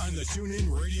Steele on the TuneIn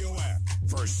Radio app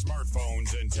for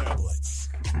smartphones and tablets.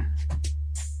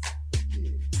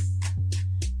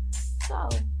 So.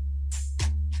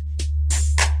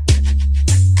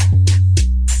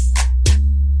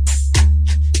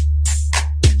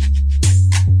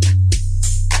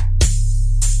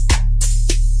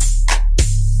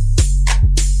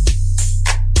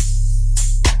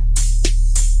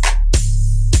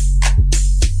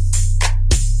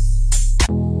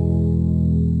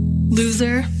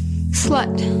 Loser.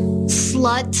 Slut.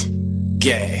 Slut.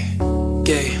 Gay.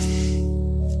 Gay.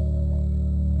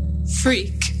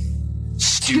 Freak.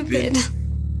 Stupid.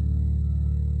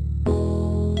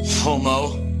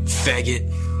 Homo. Faggot.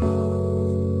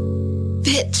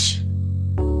 Bitch.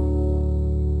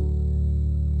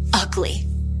 Ugly.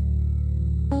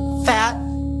 Fat.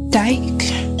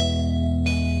 Dyke.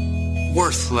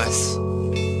 Worthless.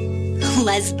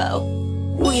 Lesbo.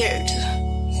 Weird.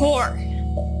 Whore.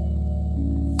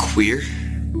 Queer.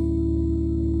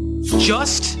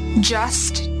 Just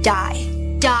die.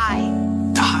 Die.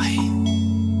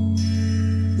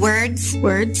 Words.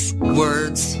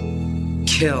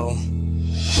 Kill.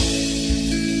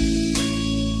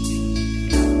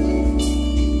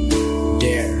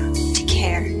 Dare. To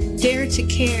care. Dare to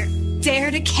care.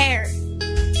 Dare to care.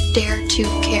 Dare to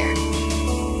care.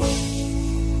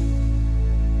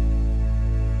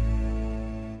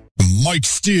 Mike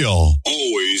Steele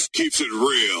always keeps it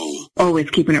real. Always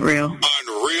keeping it real.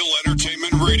 On Real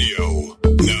Entertainment Radio.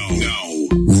 Now,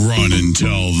 run and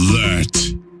tell that.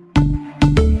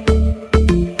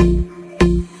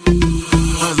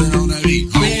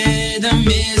 Rhythm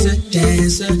is a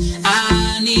dancer.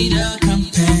 I need a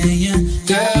companion.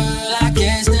 Girl, I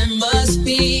guess that must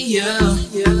be you.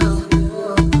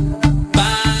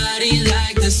 Body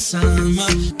like the summer.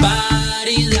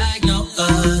 Body like no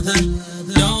other.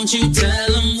 Don't you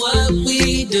tell them what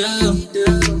we do.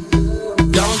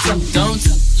 Don't tell them, don't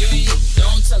tell them. You ain't,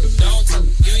 don't tell them, don't tell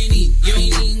them. You ain't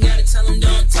even gotta tell them,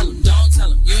 don't tell them, don't tell them.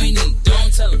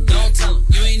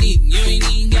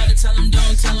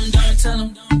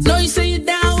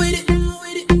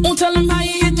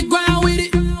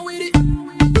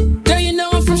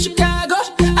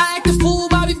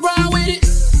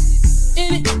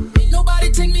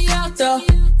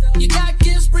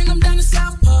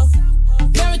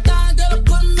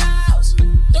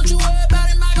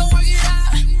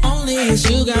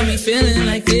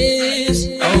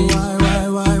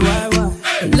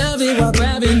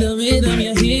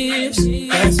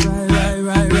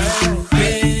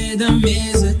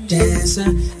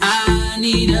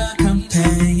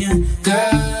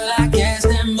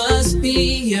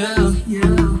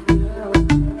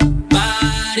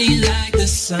 Body like the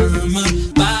summer,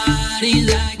 body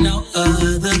like no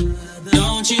other.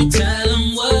 Don't you tell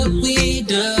them what we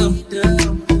do. Don't tell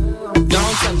them,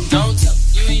 don't tell them.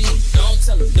 You ain't need, don't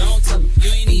tell them, don't tell them.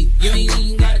 You ain't need, you ain't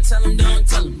even gotta tell them, don't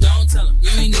tell them, don't tell them. You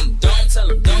ain't need, don't tell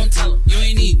them, don't tell them. You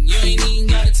ain't even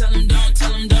gotta tell them, don't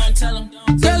tell them, don't tell them.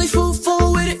 Girl, he fool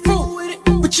with it,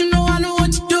 but you know I know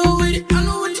what to do with it. I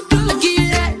know what to do. I give you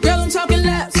that, girl, I'm talking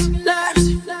laps. Let's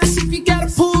see if you got a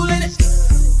pool in it.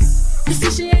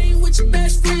 If she ain't with your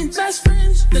best friends,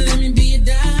 then let me be your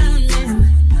diamond.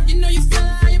 You know you feel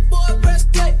how your boy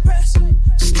breastplate.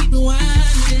 Just keep it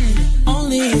winding.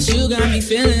 Only it's you got me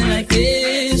feeling like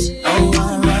this. Oh,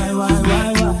 why?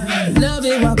 Love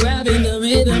it while grabbing the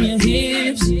rhythm, your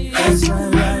hips. That's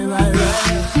right.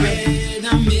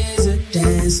 Rhythm is a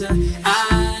dancer.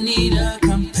 I need a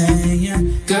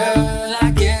companion. Girl, I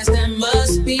guess that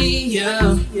must be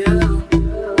you.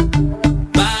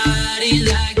 Body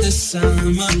like the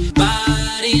summer,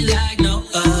 body like no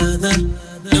other.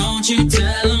 Don't you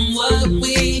tell them what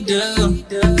we do. Don't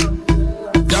tell them,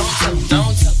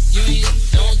 don't tell them. You ain't need,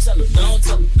 don't tell them, don't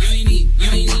tell them. You ain't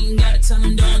even gotta tell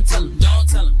them, don't tell them, don't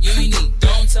tell them. You ain't need,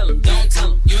 don't tell them, don't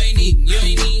tell them. You ain't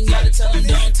even gotta tell them,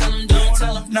 don't tell them, don't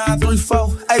tell them.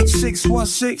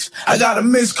 934-8616. I got a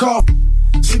missed call.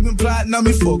 She been plotting on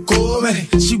me for a good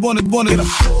minute. She wanna get a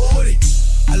 40.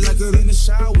 I like her in the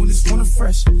shower when it's morning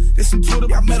fresh. There's some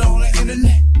Twitter, I met her on the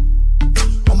internet.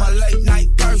 On my late night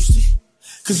thirsty.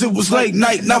 Cause it was late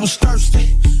night and I was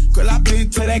thirsty. Girl, I been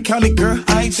to that county, girl,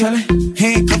 I ain't tellin'.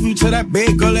 Handcuff you to that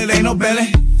bed, girl, it ain't no belly.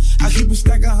 I keep a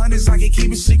stack of hundreds, I can keep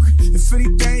it secret. If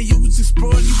anything, you was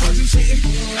exploring, you wasn't cheating.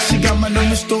 She got my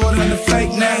number stored under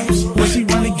fake names. When she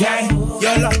run the game,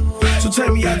 YOLO. So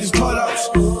take me out these pull-ups.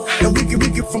 And we can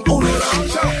from Uno to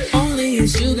Ocho. Only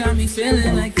it's you got me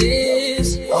feeling like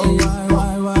this. Oh, why?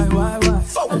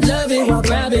 I love it while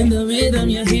grabbing the rhythm,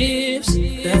 your hips.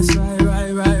 That's right.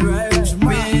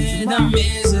 Rhythm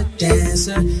is a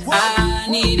dancer. I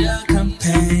need a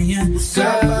companion.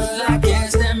 Girl, I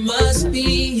guess that must be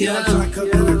you.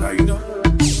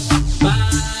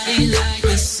 Body like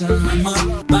the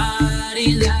summer,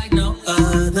 body like no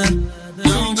other.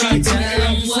 Don't you tell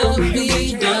them what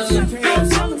we do.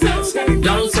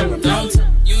 Don't tell them, don't tell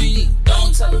them. You ain't need,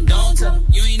 don't tell them, don't tell them.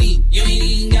 You ain't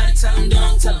even gotta tell them,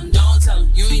 don't tell them, don't tell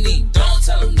them. You ain't need, don't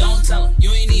tell them, don't tell them.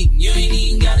 You ain't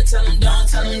even gotta tell them, don't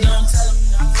tell them, don't tell them.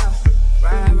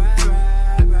 Right.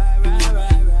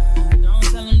 Don't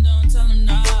tell them,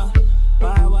 no.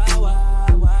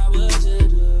 Why would you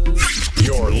do?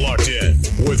 You're locked in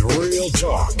with Real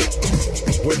Talk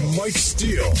with Mike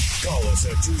Steele. Call us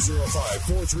at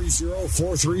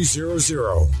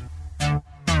 205-430-4300.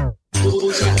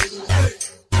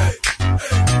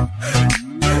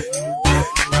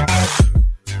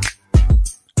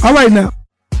 All right, now.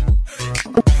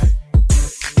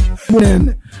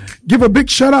 And give a big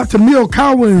shout out to Mia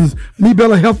Cowens, Me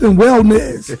Bella Health and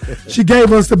Wellness. She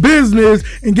gave us the business.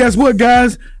 And guess what,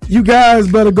 guys? You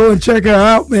guys better go and check her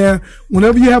out, man.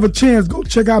 Whenever you have a chance, go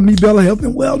check out Me Bella Health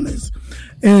and Wellness.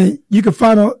 And you can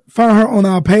find her on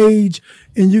our page,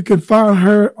 and you can find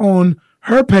her on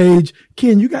her page.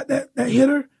 Ken, you got that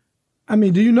hitter? I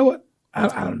mean, do you know it? I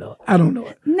don't know. I don't know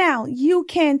it. Now, you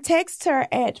can text her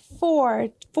at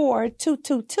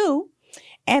 44222,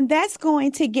 and that's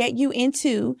going to get you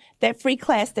into that free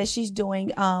class that she's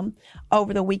doing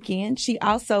over the weekend. She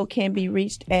also can be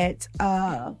reached at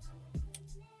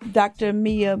Dr.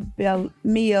 Mia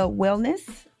Wellness.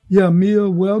 Yeah, Mia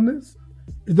Wellness.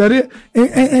 Is that it?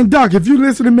 And Doc, if you're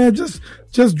listening, man, just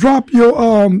drop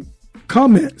your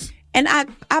comments. And I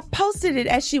posted it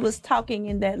as she was talking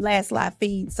in that last live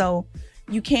feed, so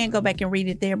you can go back and read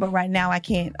it there. But right now I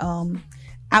can't.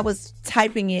 I was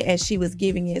typing it as she was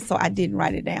giving it, so I didn't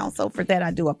write it down. So for that,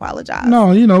 I do apologize. No,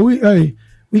 we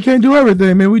can't do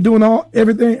everything, man. We doing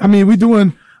everything. I mean, we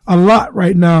doing a lot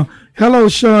right now. Hello,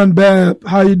 Sean Babb.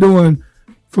 How you doing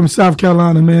from South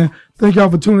Carolina, man? Thank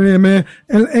y'all for tuning in, man.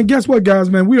 And guess what, guys,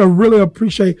 man? We really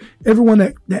appreciate everyone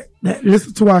that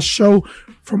listens to our show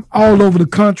from all over the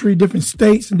country, different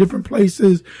states and different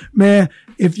places. Man,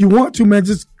 if you want to, man,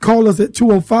 just call us at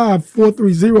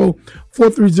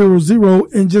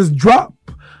 205-430-4300 and just drop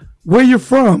where you're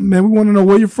from, man. We want to know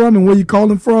where you're from and where you're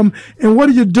calling from and what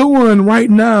are you doing right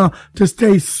now to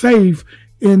stay safe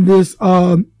in this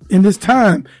time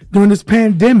during this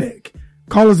pandemic.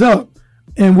 Call us up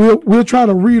and we'll try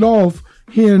to read off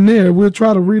here and there. We'll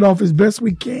try to read off as best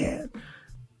we can,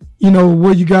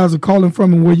 where you guys are calling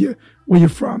from and where you're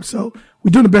from. So we're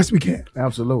doing the best we can.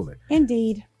 Absolutely.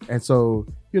 Indeed. And so,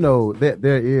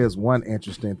 there is one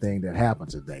interesting thing that happened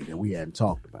today that we hadn't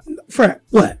talked about. Fred,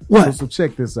 what? So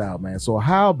check this out, man. So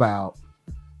how about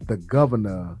the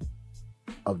governor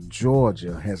of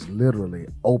Georgia has literally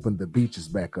opened the beaches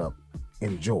back up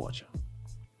in Georgia.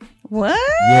 What?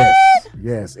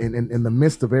 Yes. In the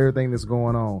midst of everything that's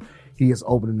going on, he is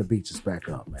opening the beaches back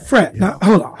up, man. Fred, now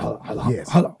hold on. Yes.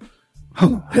 Hold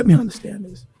on. Let me understand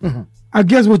this. I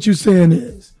guess what you're saying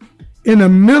is, in the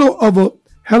middle of a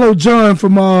hello, John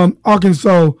from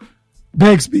Arkansas,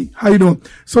 Bixby, how you doing?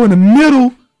 So in the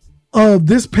middle of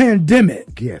this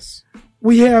pandemic, yes,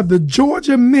 we have the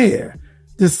Georgia mayor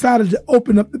decided to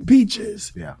open up the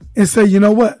beaches, yeah, and say, you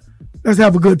know what, let's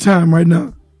have a good time right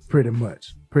now. Pretty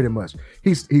much.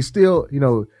 He's still,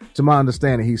 to my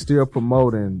understanding, he's still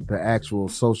promoting the actual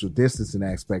social distancing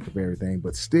aspect of everything.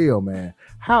 But still, man,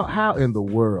 how in the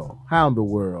world,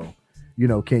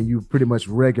 can you pretty much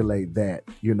regulate that,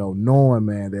 knowing,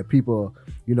 man, that people,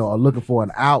 are looking for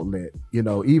an outlet,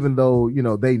 even though,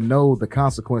 they know the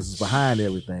consequences behind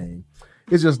everything.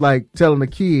 It's just like telling a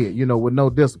kid, with no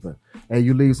discipline, and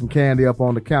you leave some candy up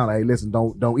on the counter. Hey, listen,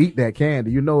 don't eat that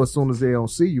candy. As soon as they don't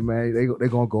see you, man, they're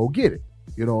going to go get it.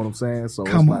 You know what I'm saying? So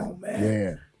come on,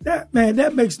 man. Yeah.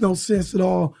 That makes no sense at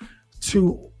all.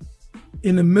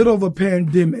 In the middle of a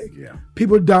pandemic,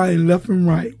 people dying left and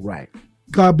right. Right.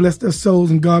 God bless their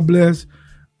souls, and God bless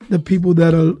the people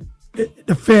that are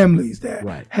the families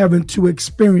that having to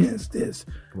experience this.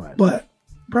 Right. But,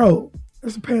 bro,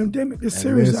 it's a pandemic. It's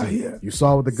serious out here. You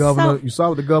saw what the governor. You saw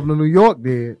what the governor of New York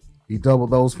did. He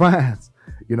doubled those fines.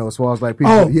 As far as like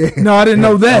people. Oh, no, I didn't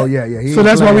know that. Oh, yeah. So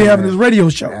that's why we having this radio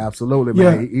show. Absolutely,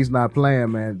 man. He's not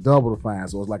playing, man. Double the fine.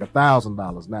 So it's like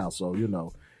 $1,000 now. So,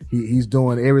 he's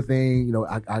doing everything.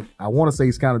 I want to say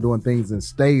he's kind of doing things in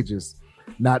stages,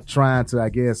 not trying to, I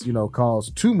guess, cause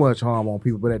too much harm on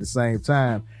people. But at the same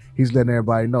time, he's letting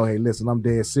everybody know, hey, listen, I'm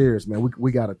dead serious, man.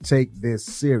 We got to take this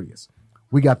serious.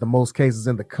 We got the most cases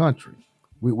in the country.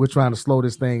 We're trying to slow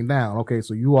this thing down. Okay,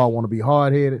 so you all want to be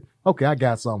hard-headed? Okay, I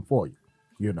got something for you.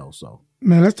 So.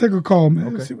 Man, let's take a call, man.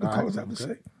 Okay. Let's see what the callers have to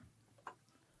say.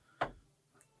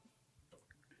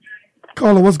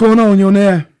 Caller, what's going on? You on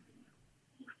there?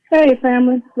 Hey,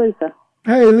 family. Lisa.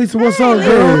 Hey, Lisa, what's up,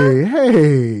 girl?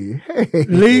 Hey.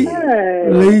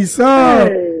 Lisa.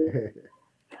 Hey.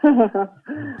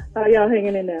 How y'all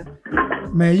hanging in there?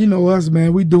 Man, you know us,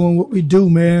 man. We doing what we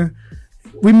do, man.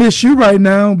 We miss you right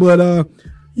now, but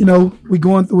we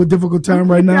going through a difficult time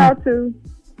right now. Y'all too.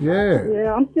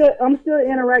 Yeah. I'm still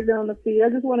interacting on the feed. I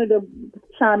just wanted to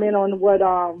chime in on what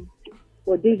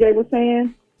DJ was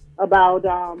saying about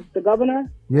the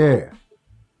governor. Yeah.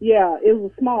 Yeah, it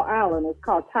was a small island. It's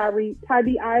called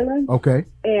Tybee Island. Okay.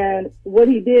 And what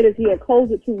he did is he had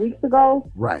closed it 2 weeks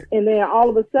ago. Right. And then all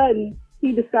of a sudden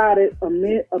he decided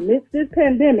amidst this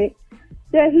pandemic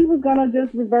that he was gonna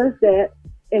just reverse that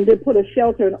and then put a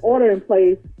shelter and order in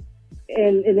place.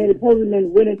 And then the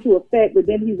postman went into effect, but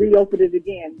then he reopened it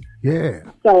again. Yeah.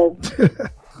 So,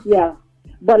 yeah.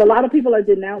 But a lot of people are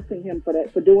denouncing him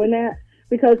for doing that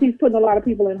because he's putting a lot of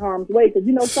people in harm's way.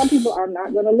 Because, some people are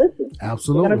not going to listen.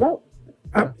 Absolutely. They're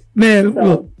going to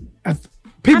go. Look,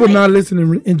 people not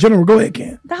listening in general. Go ahead,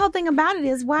 Ken. The whole thing about it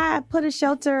is why put a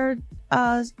shelter,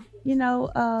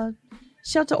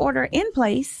 shelter order in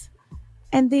place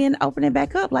and then open it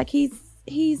back up. Like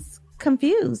he's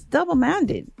confused,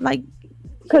 double-minded. Like,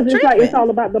 because it's all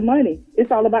about the money.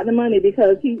 It's all about the money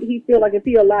because he feel like if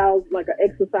he allows like an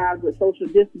exercise with social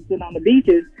distancing on the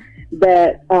beaches,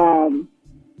 that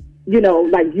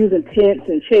like using tents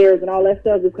and chairs and all that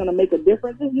stuff is going to make a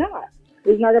difference. It's not.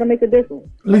 It's not going to make a difference.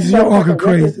 Lisa, your uncle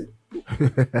crazy.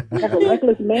 Like a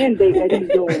reckless mandate that he's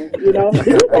doing. Did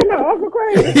you say my uncle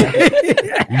crazy?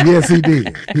 Yes, he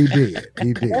did. He did.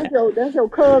 That's your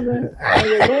cousin on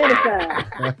your dad's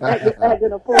side.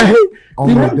 Acting a fool. On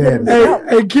your dad's side.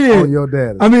 Hey, kid. On your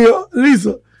dad's side. I mean,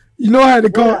 Lisa, I had to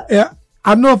call. Yeah.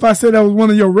 I know if I said that was one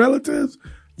of your relatives,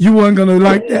 you weren't going to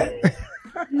like that.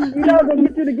 Going to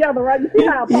get you together, right? You see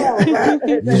how I pause, right?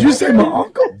 Did you say my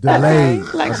uncle?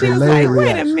 Delayed. Like she was like,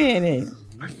 wait a minute.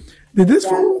 Did this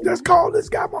fool just call this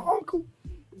guy my uncle?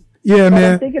 Yeah, but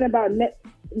man. I'm thinking about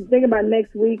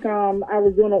next week. I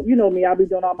was doing, me, I'll be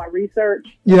doing all my research.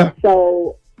 Yeah.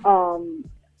 So,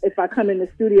 if I come in the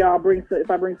studio,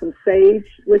 if I bring some sage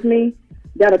with me,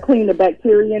 that'll clean the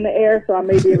bacteria in the air. So I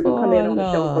may be able to come in on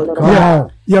the show for a little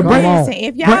while. Listen,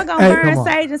 if y'all gonna burn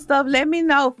sage and stuff, let me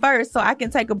know first so I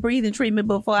can take a breathing treatment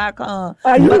before I come.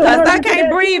 Because I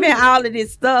can't breathe in all of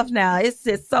this stuff now. It's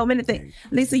just so many things.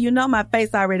 Lisa, my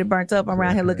face already burnt up. I'm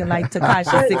around here looking like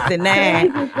Tekashi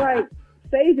 69.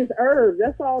 Sage is herbs.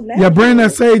 That's all natural. Yeah, bring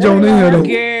that sage on in here, though.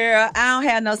 Girl, I don't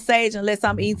have no sage unless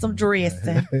I'm eating some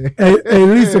dressing. Hey,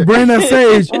 Lisa, bring that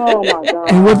sage. Oh, my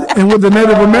God. And what the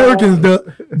Native Americans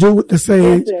do with the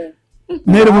sage.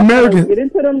 Native Americans. Get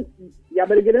into them. Y'all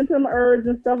better get into them herbs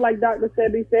and stuff like Dr.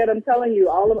 Sebi said. I'm telling you,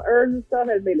 all them herbs and stuff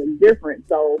has made a difference.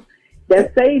 So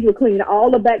that sage will clean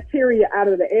all the bacteria out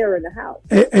of the air in the house.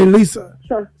 Hey Lisa.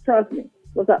 Trust me.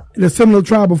 What's up? In the Seminole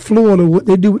tribe of Florida, what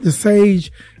they do with the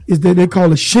sage is that they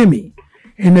call a shimmy.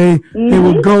 And they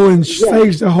would go and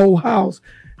sage the whole house.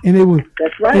 And they would,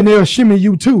 that's right. And they'll shimmy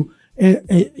you too.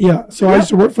 And yeah, so I used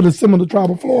to work for the Seminole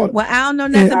tribe of Florida. Well, I don't know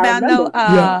nothing about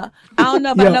I don't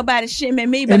know about nobody shimming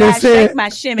me, but And I they said- shake my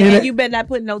shimmy, and and it- you better not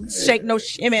put no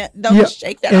shimmy. Don't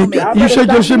shake that on me. You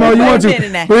shake your shimmy all you want to. Wait a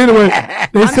minute now. But anyway,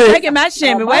 they I'm said, shaking my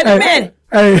shimmy. Wait a minute.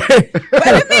 Hey, Wait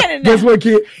a minute now. guess what,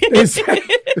 kid? They said,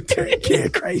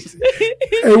 kid crazy.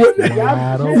 Hey, what? Let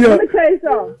me tell you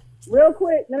something. Real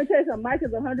quick, let me tell you something. Mike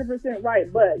is 100%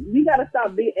 right, but we got to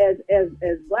stop being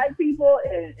as black people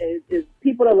and as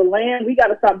people of the land. We got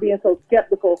to stop being so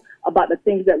skeptical about the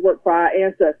things that work for our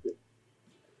ancestors.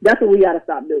 That's what we got to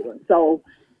stop doing. So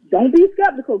don't be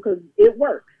skeptical because it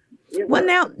works. Well,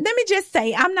 now, let me just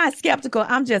say, I'm not skeptical.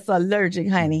 I'm just allergic,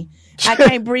 honey. I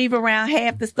can't breathe around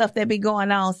half the stuff that be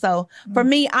going on. So for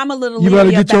me, I'm a little You better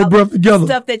leery get your about breath together.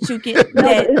 stuff that you get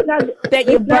that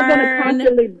you burn.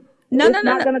 It's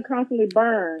not going to constantly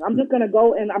burn. I'm just going to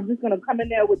go and I'm just going to come in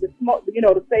there with the smoke,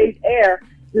 the sage air,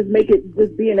 just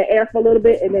be in the air for a little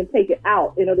bit and then take it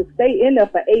out. And it'll stay in there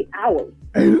for 8 hours.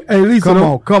 Hey,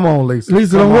 Lisa. Come on, Lisa.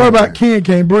 Lisa, don't worry about Ken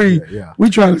can't breathe. Yeah. We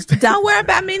trying to stay. Don't worry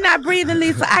about me not breathing,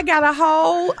 Lisa. I got a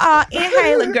whole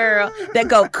inhaler, girl, that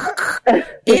go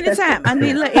anytime I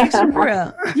need a little extra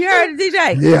breath. You heard it,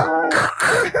 DJ?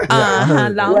 Yeah.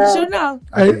 Long as you know.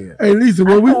 Hey, Lisa,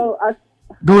 what we...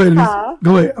 Go ahead, Lisa.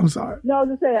 Go ahead. I'm sorry. No, I was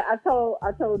just saying, I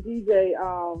told DJ,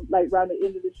 like around the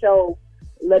end of the show,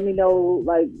 let me know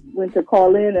like when to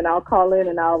call in, and I'll call in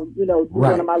and I'll, do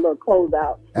one of my little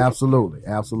closeouts. Absolutely.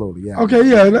 Yeah. Okay,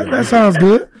 yeah, that sounds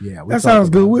good. Yeah, that sounds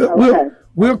good.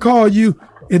 We'll call you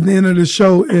at the end of the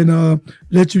show and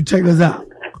let you take us out.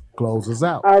 Close us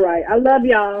out. All right. I love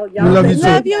y'all. We love you too.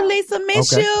 Love you, Lisa.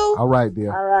 Miss Okay. you. All right,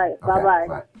 dear. All right. Okay,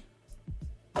 Bye-bye.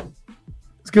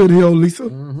 It's good to hear, Lisa.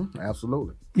 Mm-hmm.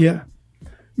 Absolutely. Yeah.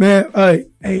 Man,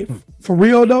 hey, for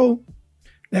real though,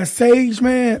 that sage,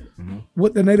 man,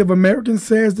 what the Native American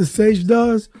says the sage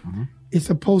does, it's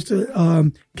supposed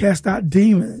to cast out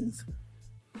demons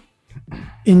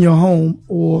in your home,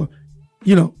 or,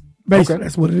 basically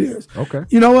that's what it is. Okay.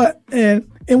 You know what? And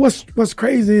what's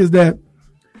crazy is that,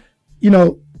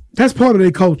 that's part of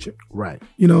their culture. Right.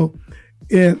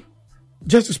 And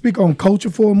just to speak on culture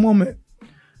for a moment,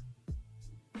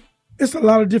 it's a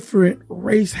lot of different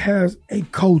race has a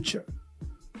culture.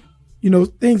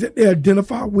 Things that they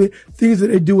identify with, things that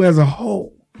they do as a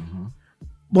whole.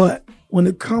 But when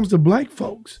it comes to black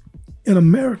folks in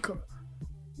America,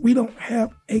 we don't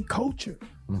have a culture.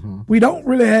 We don't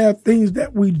really have things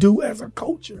that we do as a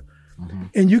culture.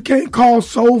 And you can't call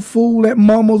soul food at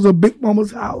mama's or big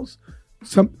mama's house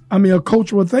a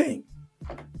cultural thing.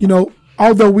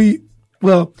 Although we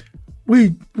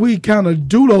kind of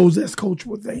do those as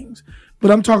cultural things,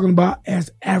 but I'm talking about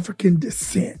as African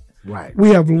descent. Right. We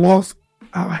have lost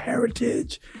our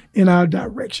heritage and our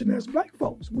direction as black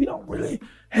folks. We don't really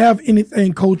have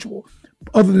anything cultural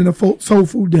other than a soul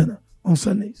food dinner on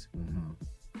Sundays.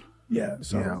 Yeah.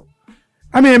 So,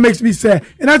 it makes me sad.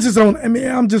 And I'm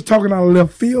just talking out of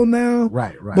left field now.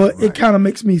 Right. But it kind of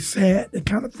makes me sad to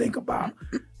kind of think about,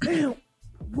 damn,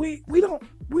 we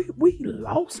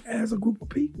lost as a group of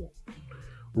people.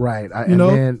 Right.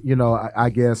 I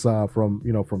guess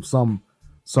from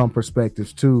some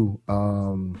perspectives too,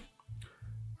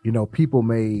 people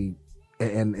may,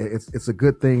 and it's a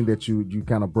good thing that you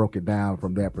kind of broke it down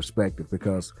from that perspective,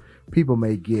 because people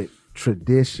may get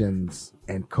traditions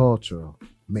and culture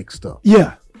mixed up.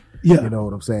 Yeah. You know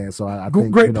what I'm saying? So I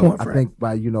think, great point, I think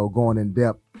by, going in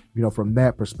depth, from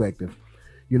that perspective,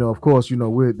 of course,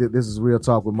 this is Real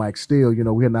Talk with Mike Steele.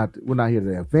 We're not here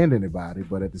to offend anybody,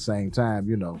 but at the same time,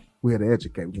 we're here to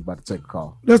educate. We're about to take a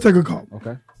call. Let's take a call.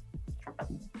 Okay.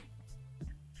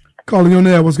 Calling you on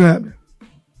there. What's going to happen?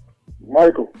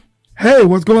 Michael. Hey,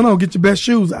 what's going on? Get your best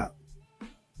shoes out.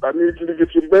 I need you to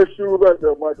get your best shoes out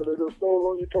there, Michael. They just stole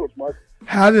on your toes, Michael.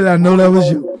 How did I know that was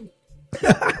you?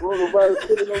 Everybody,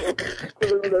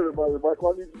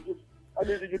 Michael. I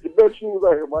need to get your best shoes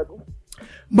out here, Michael.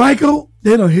 Michael,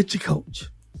 they don't hit you, coach.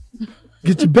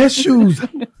 Get your best shoes,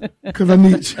 because I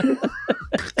need you.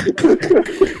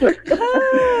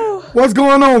 What's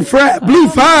going on, Frat? Blue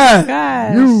 5.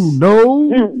 Gosh. You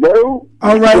know.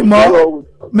 All right, Mark.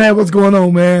 Man, what's going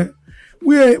on, man?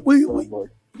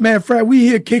 Man, Frat, we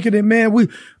here kicking it, man.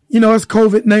 It's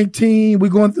COVID-19.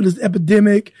 We're going through this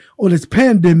epidemic, or this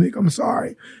pandemic, I'm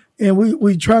sorry. And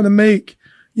we trying to make,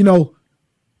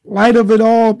 light of it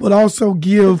all, but also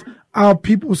give our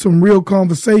people some real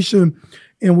conversation.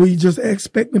 And we just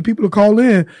expecting people to call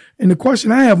in. And the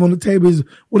question I have on the table is,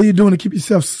 what are you doing to keep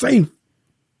yourself safe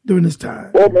during this time?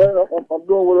 Well, man, I'm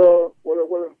doing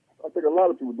what I think a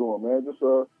lot of people doing, man. Just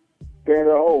staying at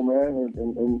home, man,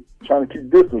 and trying to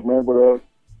keep distance, man. But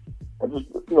I just,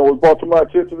 it was brought to my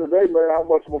attention today, man, how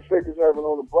much of an effect it's having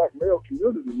on the black male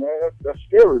community, man. That's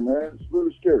scary, man. It's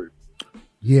really scary.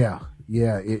 Yeah,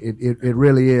 it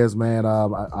really is, man.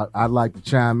 I'd like to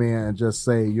chime in and just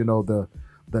say,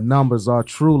 the numbers are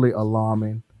truly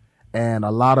alarming, and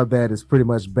a lot of that is pretty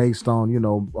much based on,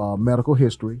 medical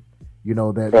history. Things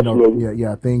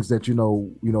that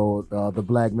the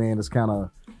black man is kind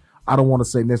of, I don't want to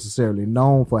say necessarily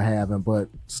known for having, but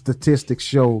statistics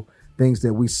show things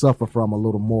that we suffer from a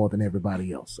little more than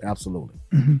everybody else. Absolutely.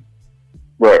 Mm-hmm.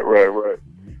 Right.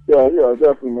 Yeah,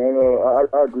 definitely, man.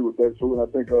 I agree with that too, and I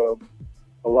think a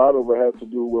lot of it has to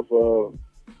do with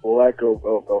lack of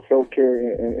health care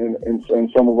in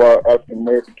some of our African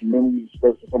American communities,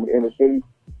 especially some of the inner cities.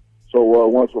 So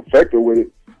once we're affected with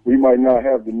it, we might not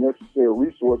have the necessary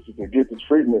resources to get the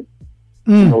treatment,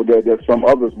 that some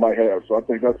others might have. So I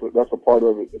think that's a part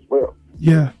of it as well.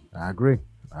 Yeah, I agree.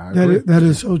 That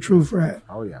is so true, Fred.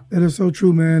 Oh yeah, that is so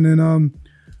true, man. And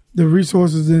the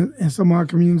resources in some of our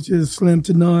communities is slim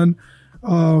to none.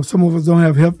 Some of us don't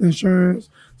have health insurance.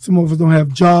 Some of us don't have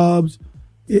jobs.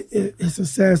 It's a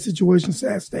sad situation,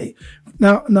 sad state.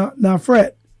 Now,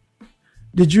 Fred,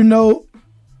 did you know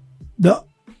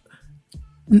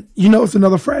it's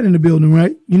another Fred in the building,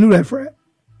 right? You knew that, Fred?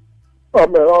 Oh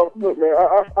man, look, man,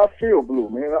 I feel blue,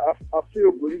 man. I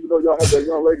feel blue, even though y'all have that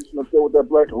young lady sitting up there with that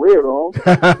black and red on.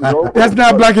 That's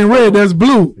not black and red. That's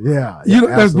blue. Yeah,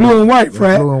 that's blue and white,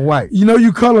 Fred. Blue and white.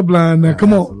 You colorblind now. Yeah,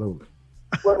 come on. Absolutely.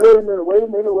 Wait a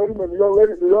minute.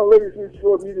 The young lady she's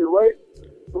short media, right?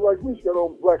 Look like me, she got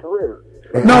on black and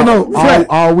red. No, Fred.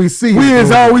 All we see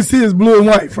is blue and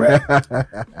white, Fred.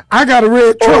 I got a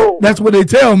red truck. That's what they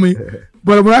tell me.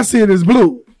 But when I see it, it's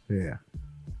blue. Yeah.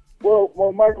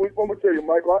 Well, Michael, I'm gonna tell you,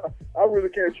 Michael, I really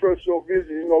can't trust your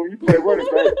vision. You play running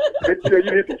back. They tell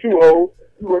you hit the 2 hole,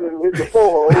 you run and hit the 4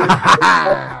 hole.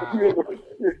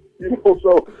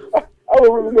 So I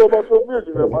don't really know about your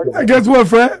vision, there, Michael. Guess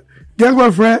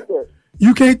what, Fred?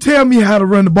 You can't tell me how to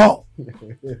run the ball.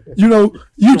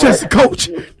 You just a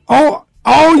coach. All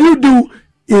you do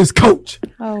is coach.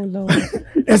 Oh Lord,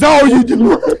 that's all you do.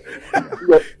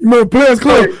 You remember Players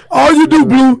Club? All you do,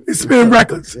 Blue, is spin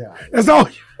records. That's all.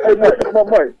 Hey, Mike, come on,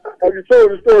 Mike. Have you told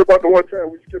the story about the one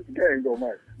time we skipped the game, though,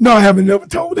 Mike? No, I haven't never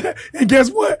told that. And guess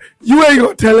what? You ain't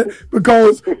going to tell it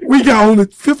because we got only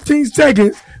 15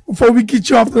 seconds before we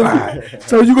get you off the line.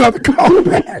 So you're going to have to call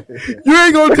back. You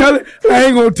ain't going to tell it. I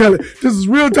ain't going to tell it. This is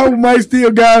Real Talk with Mike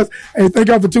Steele, guys. Hey, thank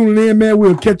y'all for tuning in, man.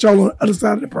 We'll catch y'all on the other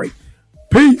side of the break.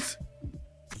 Peace.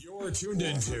 You're tuned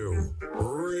into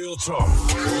Real Talk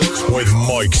with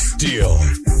Mike Steele.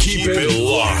 Keep it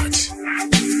locked.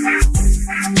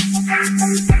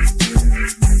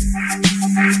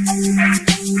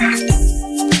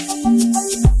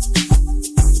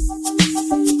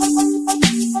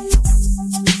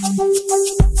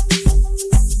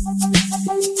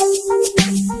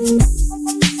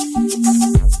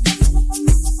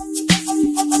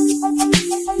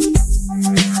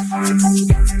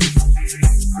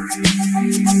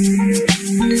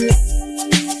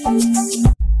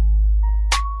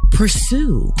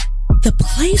 Pursue, the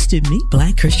place to meet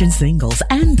Black Christian singles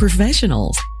and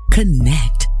professionals.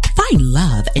 Connect, find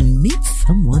love, and meet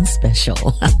someone special.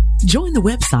 Join the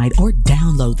website or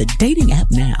download the dating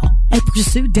app now at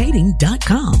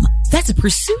PursueDating.com. That's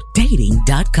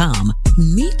PursueDating.com.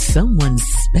 Meet someone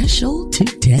special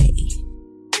today.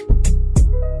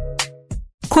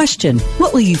 Question: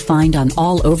 what will you find on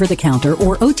all over-the-counter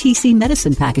or OTC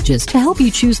medicine packages to help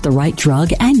you choose the right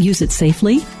drug and use it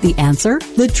safely? The answer: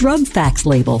 the Drug Facts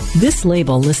label. This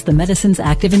label lists the medicine's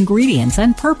active ingredients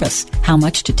and purpose, how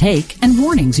much to take, and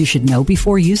warnings you should know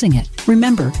before using it.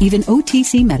 Remember, even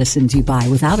OTC medicines you buy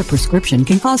without a prescription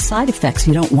can cause side effects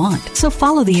you don't want. So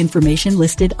follow the information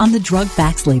listed on the Drug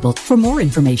Facts label. For more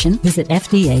information, visit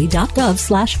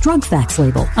fda.gov/Drug Facts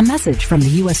label. A message from the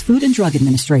U.S. Food and Drug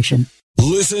Administration.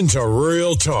 Listen to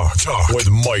Real Talk with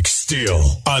Mike Steele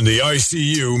on the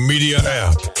ICU Media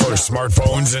app for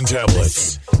smartphones and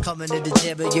tablets. Coming to the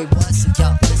jam of your once and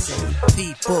y'all listen.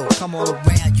 People, come on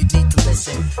around, you need to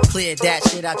listen. Clear that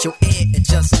shit out your ear and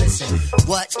just listen.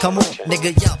 What? Come on,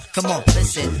 nigga, yo, come on,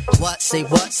 listen. What? Say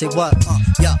what? Say what?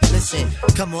 Yo, listen.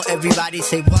 Come on, everybody,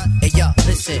 say what? Hey, yo,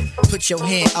 listen. Put your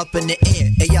hand up in the air.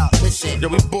 Hey, yo, listen. Yo,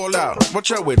 we ball out.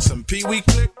 Watch out with some Pee Wee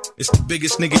click. It's the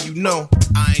biggest nigga you know.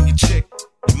 I ain't your chick.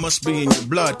 Your must be in your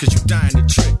blood cause you dying to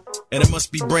trick. And it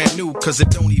must be brand new cause it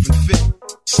don't even fit.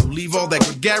 So leave all that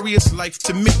gregarious life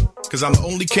to me, cause I'm the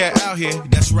only cat out here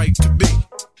that's right to be.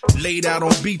 Laid out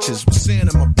on beaches with sand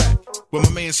on my back, with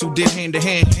my mans who did hand to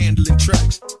hand handling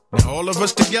tracks. Now all of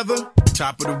us together,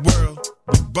 top of the world.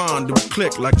 We bond and we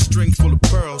click like a string full of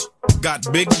pearls.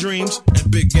 Got big dreams and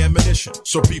big ammunition.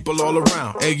 So people all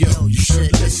around, hey yo, you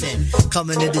should listen.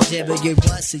 Coming to the gym and get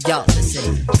what? So y'all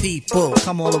listen. People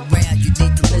come all around, you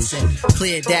need to listen.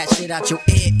 Clear that shit out your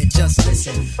ear and just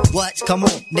listen. What? Come on,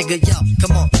 nigga, yo,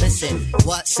 come on, listen.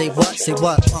 What? Say what? Say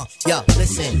what? Yo,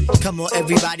 listen. Come on,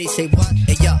 everybody, say what?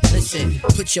 Hey, yo, listen.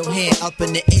 Put your hand up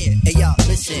in the air. Hey, yo,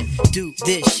 listen. Do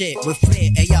this shit with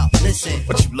flair. Hey, yo, listen.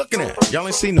 What you looking at? Y'all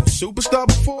ain't seen no superstar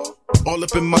before? All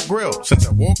up in my grill since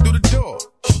I walked through the door.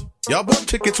 Y'all bought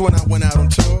tickets when I went out on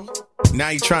tour. Now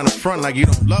you trying to front like you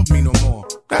don't love me no more.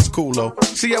 That's cool though.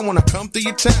 See, I wanna come through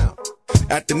your town.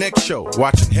 At the next show,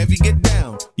 watching Heavy get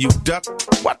down. You duck,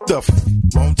 what the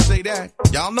won't say that.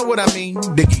 Y'all know what I mean.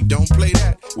 Diggy, don't play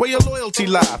that. Where your loyalty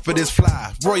lie for this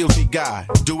fly royalty guy?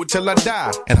 Do it till I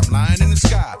die, and I'm lying in the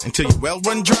sky until your well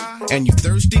run dry and you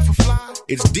thirsty for fly.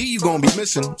 It's D you gonna be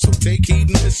missing, so take heed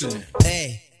and listen.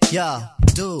 Hey, yo,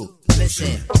 dude,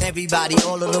 listen. Everybody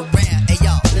all around, hey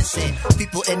yo, listen.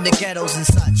 People in the ghettos and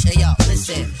such, hey yo,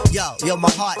 listen. Yo, my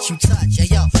heart you touch, hey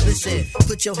yo, listen.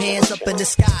 Put your hands up in the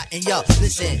sky, and yo,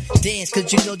 listen. Dance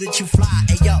cause you know that you fly,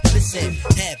 hey yo, listen.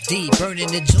 Have D burning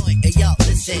the joint, hey yo,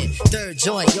 listen. Third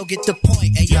joint, yo, get the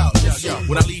point, hey yo, listen.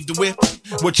 When I leave the whip,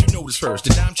 what you notice first?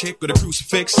 The dime chick or the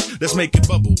crucifix? Let's make it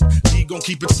bubble. D gon'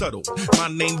 keep it subtle. My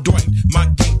name Dwight, my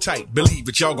game tight. Believe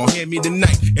it, y'all gon' hear me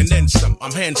tonight. And then some,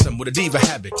 I'm handsome with a diva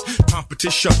habit.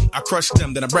 Competition, I crush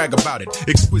them, then I brag about it.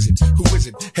 Exquisite, who is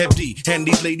it? Hev D, and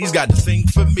these ladies got the thing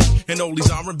for me. And all these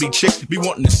R&B chicks be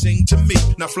wanting to sing to me.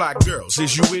 Now fly girls,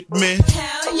 is you with me?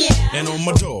 Hell yeah. And on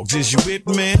my dogs, is you with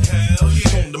me? Hell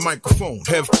yeah. On the microphone,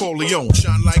 Hev Corleone,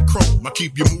 shine like chrome. I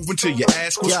keep you moving till your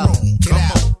ask what's wrong. Check it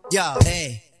out. Yo,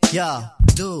 hey, yo,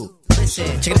 dude,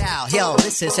 listen, check it out. Yo,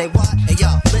 listen, say what? Hey, yo,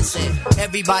 listen.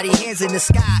 Everybody hands in the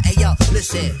sky. Hey, yo,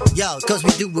 listen. Yo, cause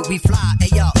we do what we fly. Hey,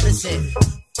 yo, listen.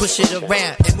 Push it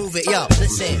around and move it, yo,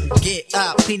 listen. Get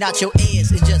up, clean out your ears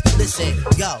and just listen.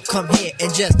 Yo, come here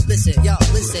and just listen. Yo,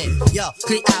 listen. Yo,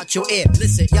 clean out your ear.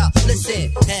 Listen, yo, listen.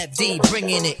 Have D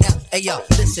bringing it. Hey, yo,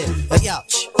 listen. Yo,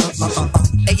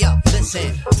 hey, yo,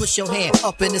 listen. Push your hand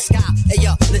up in the sky. Hey,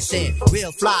 yo, listen.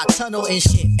 Real fly tunnel and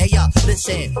shit. Hey, yo,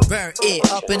 listen. Burn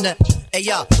it up in the. Hey,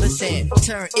 yo, listen.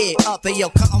 Turn it up. Hey, yo,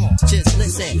 come on. Just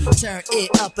listen. Turn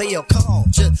it up. Hey, yo, come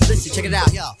on. Just listen. Check it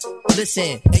out, yo.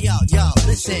 Listen. Hey, yo,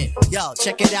 listen. Yo,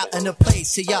 check it out in the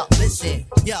place. Hey, yo, listen.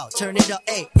 Yo, turn it up.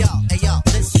 Hey, yo,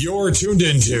 listen. You're tuned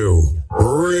into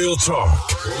Real Talk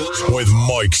with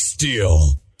Mike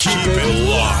Steele. Keep it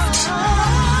locked.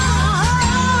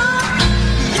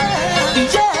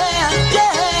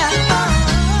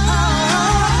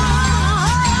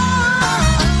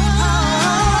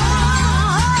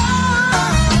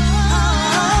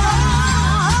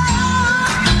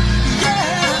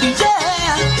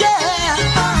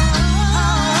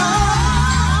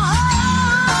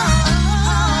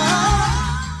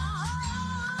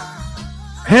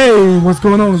 Hey, what's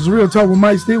going on? It's Real Talk with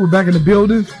Mike Steele. We're back in the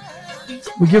building.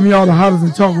 We're giving you all the hottest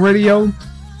in talk radio.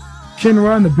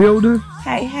 Kenra in the building.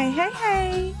 Hey, hey, hey,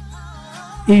 hey.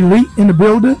 Elite in the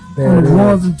building. There On it the is.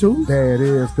 ones and twos. There it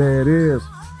is. There it is.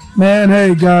 Man,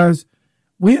 hey, guys.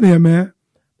 We in here, man.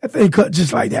 That thing cut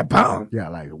just like that pound. Yeah,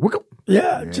 like wickup.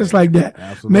 Yeah, just like that.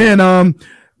 Absolutely.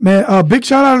 Man, big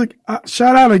shout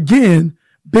out again.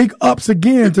 Big ups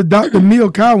again to Dr.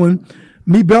 Neil Cowan.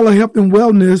 Me Bella Health and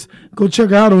Wellness. Go check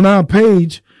her out on our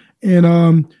page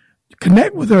and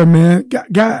connect with her, man.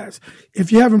 Guys,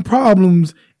 if you're having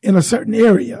problems in a certain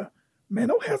area, man,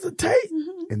 don't hesitate.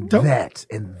 In that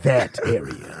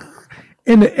area.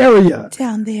 In the area.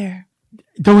 Down there.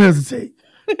 Don't hesitate.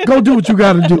 Go do what you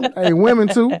got to do. Hey, women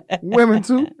too. Women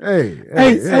too. Hey.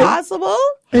 It's possible.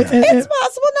 It's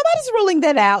possible. Nobody's ruling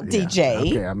that out, DJ.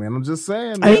 Okay, I mean, I'm just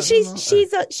saying. I mean,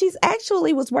 she's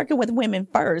actually was working with women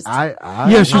first.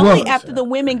 Yeah, she Only was. after the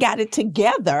women got it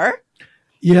together.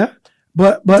 Yeah,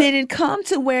 but did it come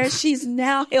to where she's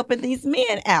now helping these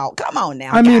men out? Come on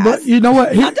now. I mean, guys. but you know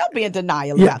what? Now, don't be in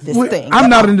denial about this thing. I'm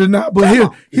not in denial, but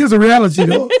here's the reality,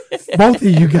 though. Both of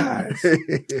you guys,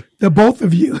 the both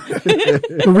of you,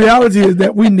 the reality is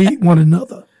that we need one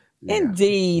another.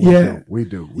 Indeed. Yeah, we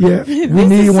do. Yeah, we This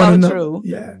need is one so another. true.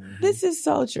 Yeah, this is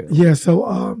so true. yeah.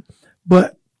 So,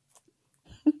 but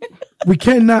we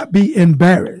cannot be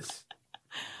embarrassed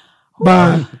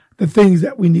by the things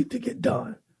that we need to get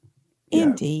done.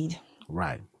 Indeed.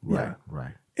 Right.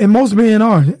 And most men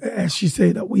are, as she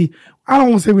said, that I don't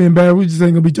want to say we're embarrassed. We just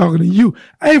ain't going to be talking to you.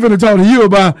 I ain't going to talk to you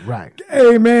about,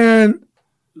 hey, man,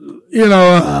 you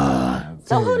know.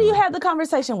 So who do you have the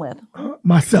conversation with?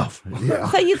 Myself.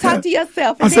 So you talk to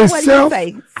yourself. And I then say, what self. do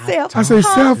you say? Self. I say,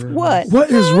 self. What?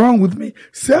 What is wrong with me?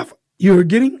 Self, you're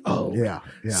getting old. Yeah.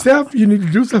 Self, you need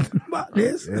to do something about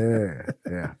this.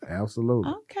 Yeah,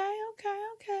 absolutely. Okay.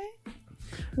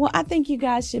 Well, I think you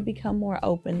guys should become more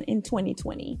open in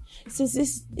 2020. Since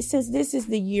this is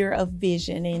the year of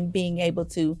vision and being able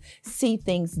to see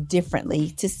things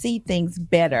differently, to see things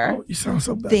better. Oh, you sound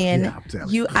so bad. Then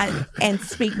and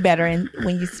speak better and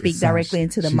when you speak directly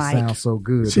into the she mic. Sounds so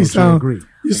good. You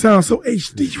sound so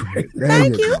HD right now.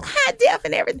 Thank you. High def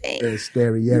and everything. It's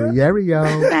stereo.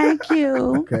 Thank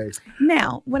you. Okay.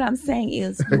 Now, what I'm saying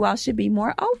is you all should be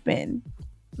more open.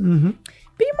 Mm-hmm.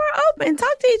 Be more open.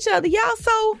 Talk to each other. Y'all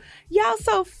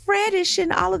so freddish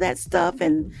and all of that stuff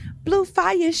and blue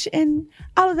fire-ish and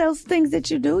all of those things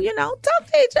that you do. You know, talk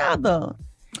to each other.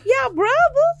 Y'all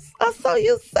brothers, or so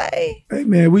you say. Hey,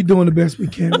 man, we doing the best we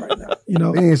can right now. You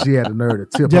know. And she had the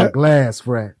nerve to tip her glass,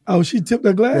 Fred. Oh, she tipped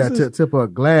her glasses? Yeah, tip her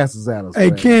glasses at us.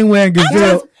 Hey, Ken wearing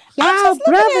gazelle. Y'all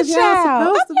brothers,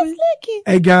 y'all supposed to be.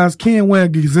 Hey, guys, Ken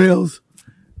wearing gazelles.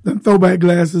 Them throwback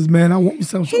glasses, man. I want me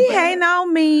some. He ain't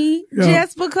on me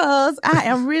just because I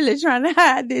am really trying to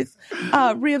hide this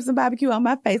ribs and barbecue on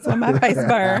my face when my face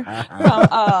burn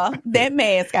from that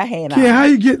mask I had on. Yeah, how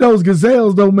you get those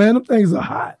gazelles though, man? Them things are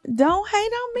hot. Don't hate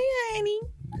on me, Annie.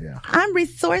 Yeah. I'm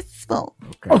resourceful.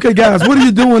 Okay, guys, what are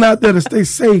you doing out there to stay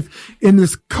safe in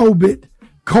this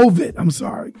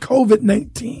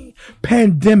COVID-19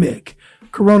 pandemic?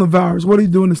 Coronavirus. What are you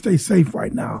doing to stay safe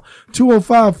right now?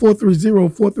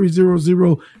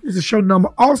 205-430-4300 is the show number.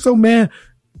 Also, man,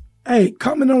 hey,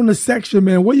 comment on the section,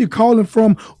 man. Where you calling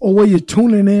from or where you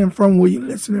tuning in from, where you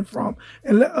listening from,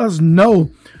 and let us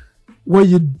know where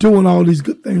you're doing all these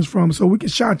good things from so we can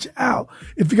shout you out.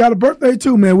 If you got a birthday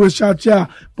too, man, we'll shout you out.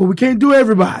 But we can't do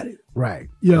everybody. Right.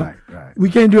 Yeah. Right. We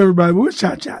can't do everybody, but we'll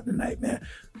shout you out tonight, man.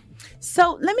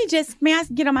 So may I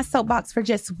get on my soapbox for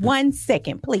just 1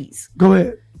 second, please? Go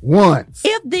ahead. Once.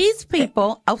 If these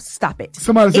people, stop it.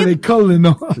 Somebody said they coloring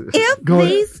on.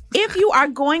 If you are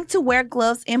going to wear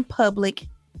gloves in public,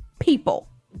 people,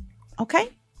 okay?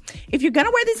 If you're going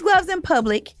to wear these gloves in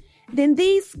public, then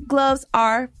these gloves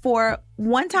are for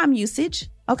one-time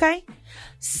usage, okay?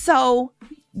 So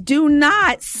do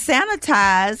not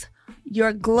sanitize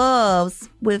your gloves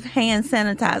with hand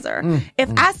sanitizer.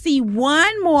 If I see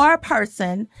one more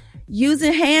person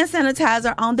using hand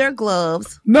sanitizer on their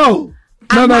gloves, No.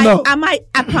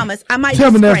 I promise, I might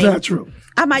Tell just me that's scream. not true.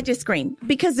 I might just scream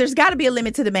because there's got to be a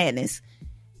limit to the madness.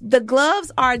 The gloves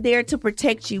are there to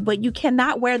protect you, but you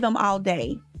cannot wear them all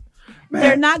day. Man.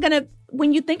 They're not going to,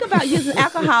 when you think about using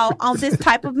alcohol on this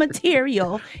type of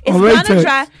material, it's On going latex. to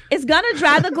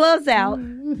dry the gloves out.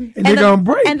 And they're going to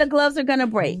break. And the gloves are going to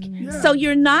break. So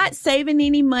you're not saving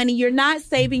any money. You're not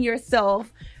saving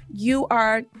yourself. You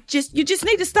just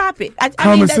need to stop it.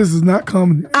 Common sense is not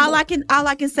common. All I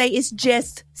can say is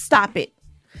just stop it,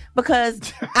 because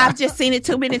I've just seen it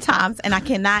too many times and I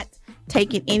cannot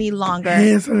take it any longer.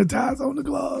 Hand sanitize on the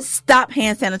gloves. Stop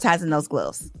hand sanitizing those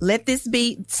gloves.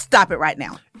 Stop it right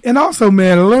now. And also,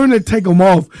 man, learn to take them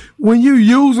off. When you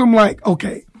use them, like,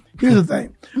 okay, here's the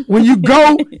thing. When you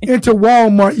go into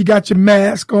Walmart, you got your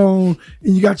mask on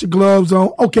and you got your gloves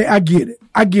on. Okay, I get it.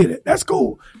 That's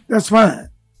cool. That's fine.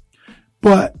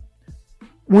 But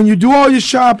when you do all your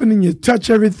shopping and you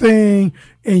touch everything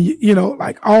and you know,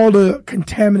 like all the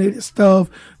contaminated stuff,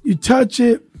 you touch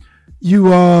it,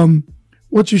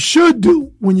 what you should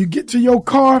do when you get to your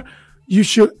car, you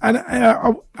should,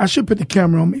 I should put the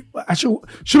camera on me, but I should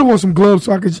have worn some gloves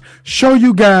so I could show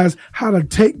you guys how to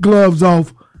take gloves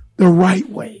off the right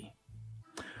way.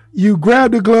 You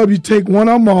grab the glove, you take one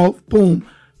of them off, boom,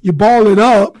 you ball it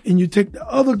up and you take the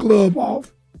other glove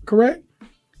off, correct?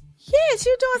 Yes,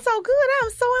 you're doing so good. I'm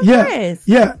so impressed.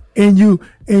 Yeah. And you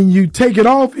take it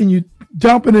off and you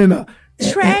dump it in a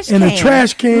trash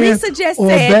can. Lisa just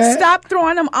said, stop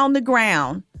throwing them on the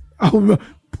ground. Oh,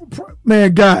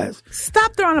 man, guys.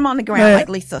 Stop throwing them on the ground, like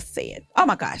Lisa said. Oh,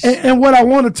 my gosh. And what I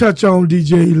want to touch on,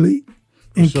 DJ Elite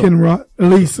and Kenrod,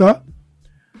 Lisa,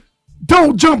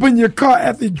 don't jump in your car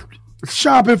after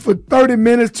shopping for 30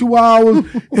 minutes, 2 hours,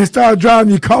 and start driving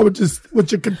your car with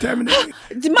your contaminated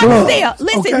gloves.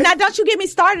 Listen, now don't you get me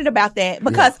started about that,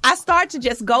 because I started to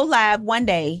just go live one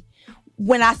day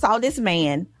when I saw this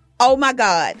man. Oh my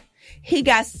God. He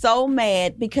got so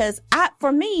mad because I'm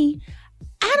a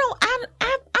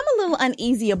little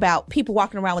uneasy about people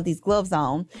walking around with these gloves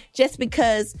on just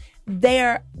because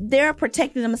they're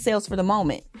protecting themselves for the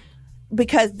moment.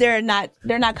 because they're not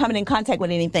coming in contact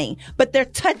with anything, but they're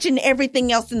touching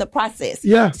everything else in the process.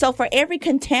 Yeah. So for every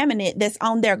contaminant that's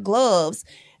on their gloves,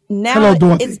 Hello, now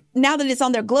Dorothy. now that it's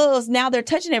on their gloves, now they're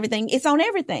touching everything. It's on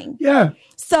everything. Yeah.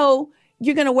 So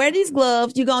you're going to wear these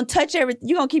gloves. You're going to touch everything.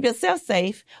 You're going to keep yourself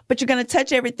safe, but you're going to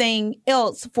touch everything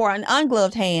else for an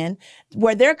ungloved hand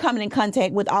where they're coming in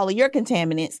contact with all of your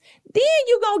contaminants. Then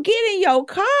you're going to get in your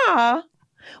car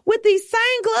with these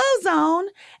same gloves on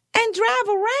and drive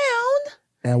around.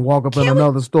 And walk up in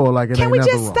another store like it Can ain't we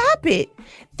nothing just wrong. stop it?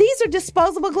 These are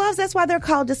disposable gloves. That's why they're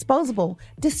called disposable.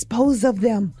 Dispose of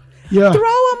them. Yeah. Throw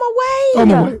them away. Throw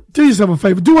 'em away. Do yourself a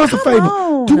favor. Do us a favor.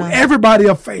 on. Do everybody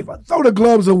a favor. Throw the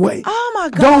gloves away. Oh my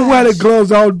God. Don't wear the gloves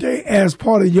all day as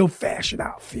part of your fashion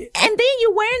outfit. And then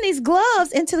you're wearing these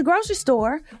gloves into the grocery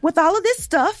store with all of this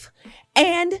stuff,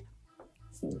 and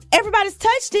everybody's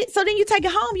touched it. So then you take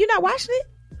it home. You're not washing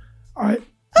it. All right.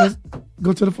 Let's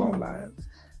go to the phone lines.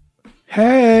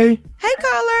 Hey. Hey,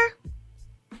 caller.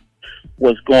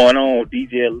 What's going on,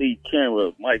 DJ Elite,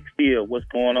 Kenra, Mike Steele? What's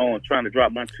going on? Trying to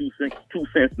drop my 2 cents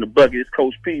in the bucket. It's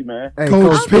Coach P, man. Hey,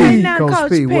 Coach P. Okay, now, Coach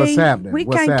P, what's happening? We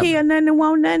What's can't happening? kill nothing and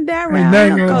want nothing down Ain't around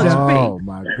nothing here, gonna Coach P. Oh,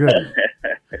 my goodness.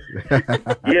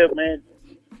 Yeah, man.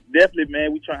 Definitely,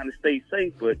 man. We trying to stay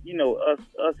safe, but you know, us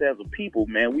as a people,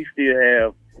 man, we still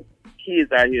have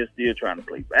kids out here still trying to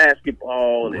play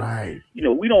basketball, and Right. you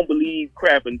know, we don't believe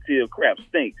crap until crap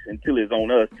stinks, until it's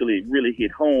on us, till it really hit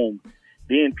home.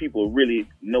 Then people really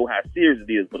know how serious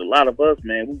it is. But a lot of us,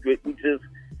 man,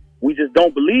 we just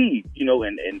don't believe, you know,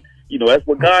 and you know, that's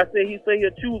what God said. He said he'll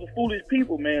choose the foolish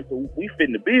people, man. So we fit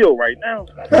the bill right now.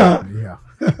 Yeah.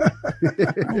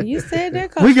 You said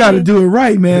that, Coach We got to P. do it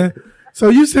right, man. So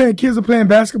you saying kids are playing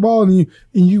basketball and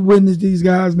you witness these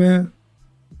guys, man?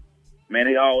 Man,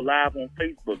 they all live on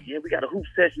Facebook. Yeah, we got a hoop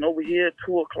session over here at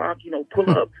 2 o'clock, you know, pull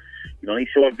up. You know, they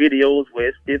showing videos where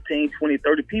it's 15, 20,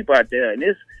 30 people out there, and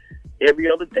it's every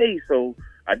other day. So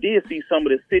I did see some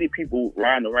of the city people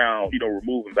riding around, you know,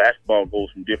 removing basketball goals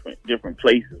from different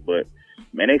places. But,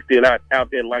 man, they still out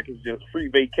there like it's just free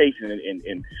vacation,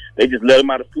 and they just let them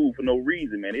out of school for no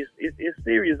reason, man. It's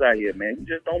serious out here, man. You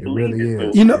just don't believe really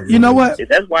it. is. So You know what?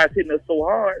 that's why it's hitting us so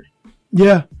hard.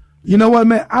 Yeah. You know what,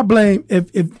 man? I blame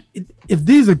if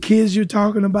these are kids you're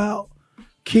talking about,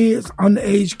 kids,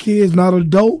 underage kids, not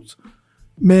adults,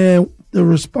 man, the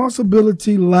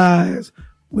responsibility lies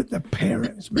with the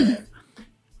parents, man.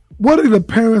 What are the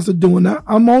parents are doing now?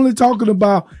 I'm only talking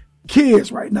about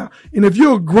kids right now. And if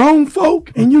you're a grown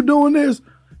folk and you're doing this,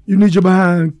 you need your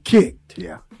behind kicked.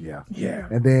 Yeah. Yeah.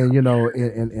 And then, you know,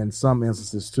 in some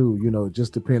instances too, you know,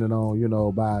 just depending on, you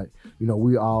know, by, you know,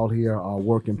 we all here are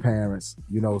working parents.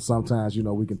 You know, sometimes, you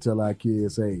know, we can tell our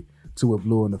kids, hey, to it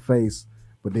blue in the face.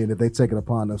 But then if they take it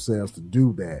upon themselves to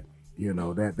do that, you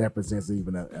know, that presents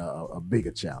even a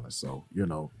bigger challenge. So, you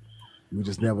know, we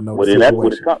just never know. Well, the then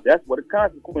situation. that's where the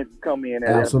consequences come in as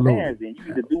Absolutely. parents. And you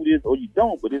either do this or you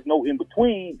don't, but there's no in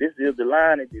between. This is the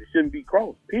line that it shouldn't be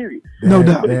crossed. Period. No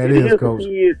doubt. But That it is, is Coach.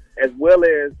 kids as well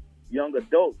as young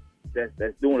adults that's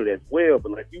doing it as well.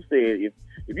 But like you said, if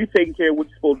you're taking care of what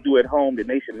you're supposed to do at home, then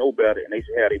they should know better and they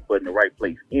should have their butt in the right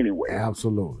place anyway.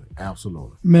 Absolutely.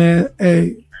 Man,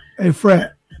 hey,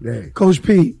 Frat, Hey. Coach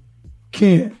P,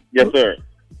 Ken. Yes, sir.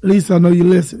 Lisa, I know you're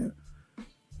listening.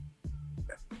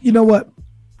 You know what?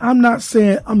 I'm not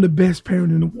saying I'm the best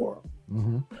parent in the world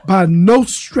by no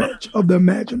stretch of the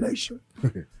imagination.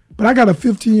 But I got a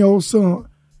 15-year-old son.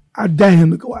 I dare him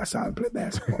to go outside and play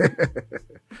basketball.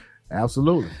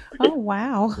 Absolutely. Oh,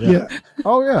 wow. Yeah.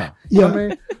 Oh yeah. Yeah. I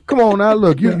mean, come on now.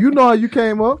 Look, you know how you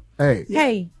came up. Hey.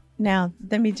 Hey, now,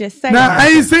 let me just say. Now, I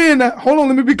ain't saying that. Hold on,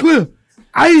 let me be clear.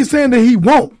 I ain't saying that he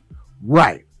won't.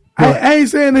 Right. I ain't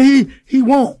saying that he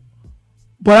won't.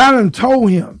 But I done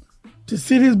told him to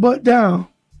sit his butt down.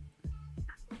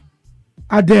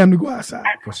 I dare him to go outside.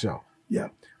 For sure. Yeah.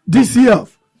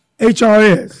 DCF,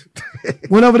 HRS,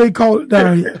 whatever they call it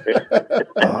down here.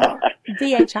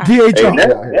 DHR.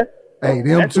 DHR. Hey,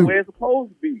 them That's the too. way it's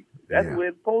supposed to be. That's the way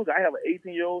it's supposed to. I have an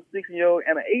 18-year-old, 16-year-old,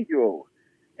 and an 8-year-old.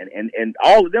 And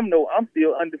all of them know I'm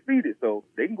still undefeated, so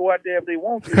they can go out there if they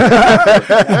want to.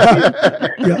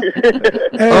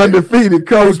 Hey, Undefeated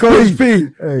Coach P. P.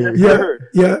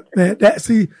 Yeah, man.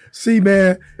 See,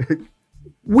 man.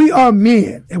 We are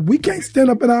men, and we can't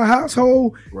stand up in our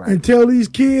household and tell these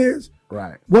kids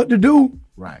Right. what to do.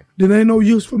 Right. Then ain't no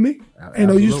use for me. Ain't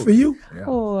no use for you.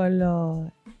 Oh,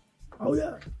 Lord. Oh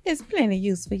yeah. It's plenty of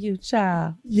use for you,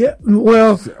 child. Yeah.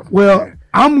 Well,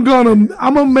 I'm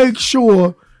gonna make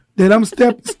sure that I'm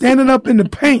standing up in the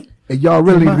paint And y'all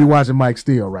really need to be watching Mike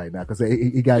Steele right now because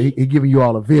he giving you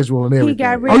all a visual and everything. He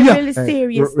got really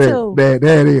serious too. There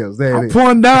it is. I'm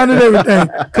pouring down and everything.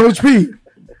 Coach P,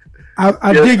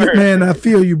 I dig it, man. I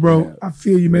feel you, bro. I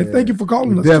feel you, man. Thank you for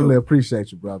calling us. Definitely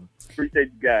appreciate you, brother.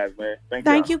 Appreciate you guys, man.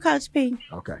 Thank you, Coach P.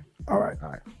 Okay. All right.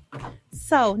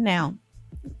 So now,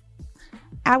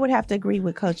 I would have to agree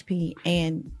with Coach P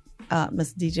and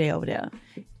Mr. DJ over there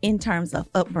in terms of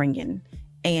upbringing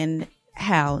and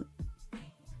how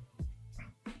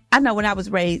I know when I was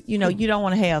raised, you don't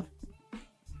want to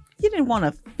you didn't want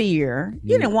to fear.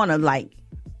 You didn't want to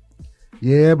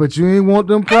Yeah, but you ain't want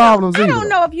them problems either.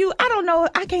 I don't know.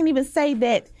 I can't even say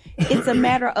that it's a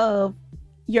matter of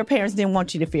your parents didn't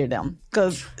want you to fear them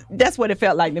because that's what it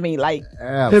felt like to me. Like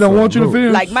they don't want you to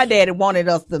fear. Like my daddy wanted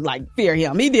us to fear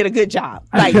him. He did a good job.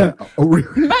 Like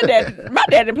my dad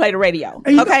didn't play the radio.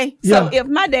 Okay, so if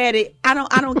my daddy, I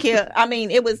don't care. I mean,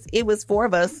 it was 4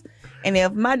 of us, and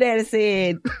if my daddy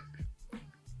said,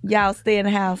 "Y'all stay in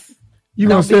the house," you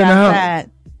gonna stay in the house.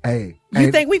 Hey,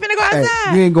 you think we finna go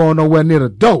outside? You ain't going nowhere near the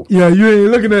door. Yeah, you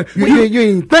ain't looking at. You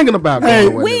ain't thinking about going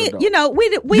nowhere near the door.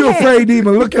 We you're afraid to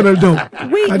even look at the door.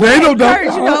 There ain't no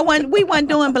door. When we wasn't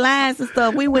doing blinds and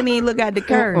stuff, we wouldn't even look at the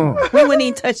curtain. We wouldn't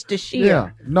even touch the sheet.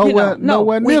 Yeah, nowhere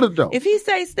near the door. If he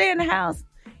say stay in the house,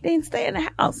 then stay in the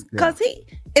house because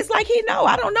it's like he know.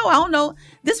 I don't know.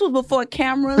 This was before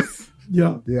cameras.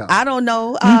 Yeah. I don't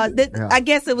know. I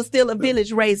guess it was still a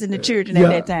village raising the children at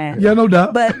that time. Yeah, no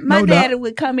doubt. But my daddy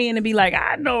would come in and be like,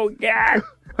 I know, God.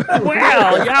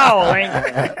 Well, y'all ain't.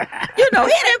 He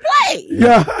didn't play.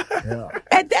 Yeah.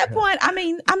 At that point, I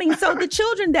mean, so the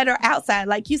children that are outside,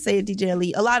 like you said, DJ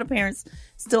Lee, a lot of parents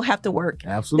still have to work.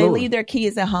 Absolutely. They leave their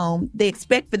kids at home. They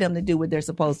expect for them to do what they're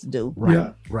supposed to do.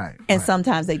 Right. And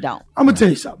sometimes they don't. I'm going to tell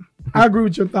you something. I agree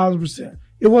with you 1,000%.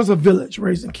 It was a village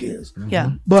raising kids.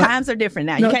 Yeah. But times are different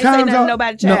now. You can't say nothing to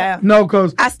nobody, child. No,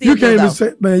 because you can't even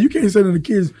say, man, you can't say to the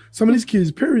kids, some of these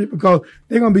kids, period, because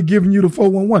they're going to be giving you the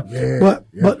 411. But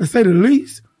to say the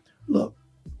least, look,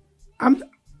 I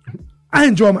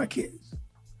enjoy my kids.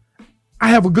 I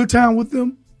have a good time with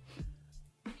them.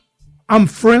 I'm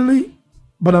friendly,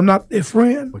 but I'm not their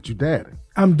friend. But you daddy.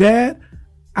 I'm dad.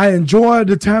 I enjoy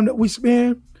the time that we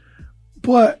spend,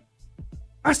 but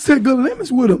I set good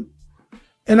limits with them.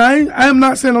 And I am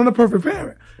not saying I'm the perfect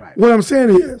parent. Right. What I'm saying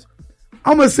is,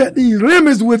 I'm going to set these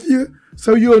limits with you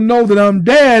so you'll know that I'm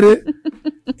daddy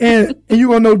and you're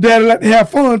going to know daddy like to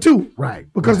have fun too.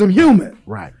 Right. Because I'm human.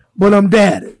 Right. But I'm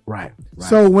daddy. Right.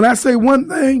 So when I say one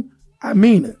thing, I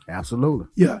mean it. Absolutely.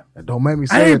 Yeah. And don't make me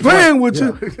say I ain't it playing twice.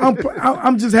 with you.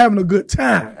 I'm just having a good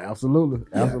time. Absolutely.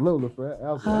 Absolutely, Fred.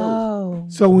 Absolutely. Oh.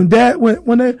 So when they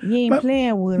you ain't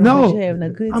playing with them, no, but you're having a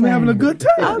good time. I'm having a good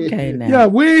time. Okay, now. Yeah,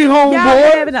 we ain't homeboy.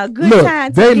 Y'all having a good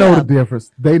time. They know the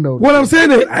difference. They know. What I'm saying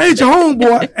is, I ain't your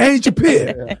homeboy, I ain't your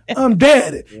peer. I'm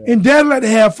daddy. And daddy like to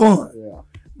have fun.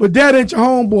 But daddy ain't your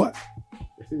homeboy.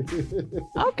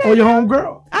 Okay. Or your homegirl.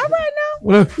 All right now.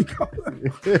 Whatever you call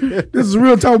it. This is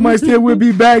Real Talk Mike Steele. We'll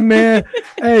be back, man.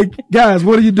 Hey, guys,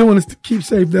 what are you doing to keep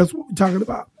safe? That's what we're talking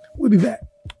about. We'll be back.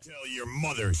 Tell your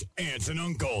mothers, aunts, and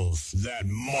uncles that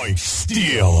Mike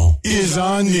Steele is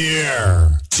on the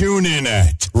air. Tune in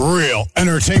at Real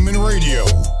Entertainment Radio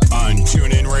on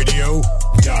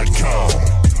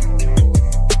TuneInRadio.com.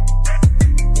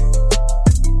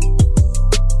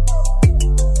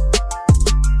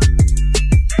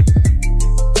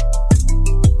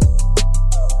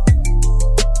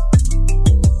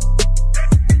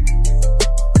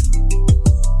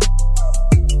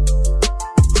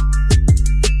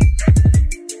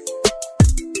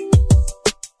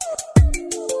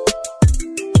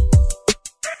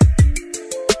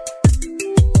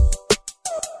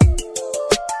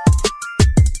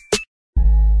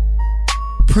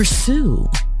 Pursue,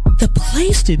 the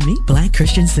place to meet Black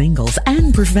Christian singles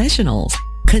and professionals.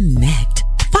 Connect,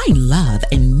 find love,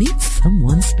 and meet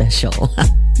someone special.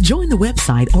 Join the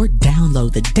website or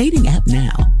download the dating app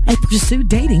now at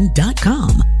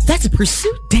PursueDating.com. That's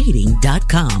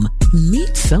PursueDating.com.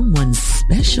 Meet someone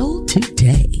special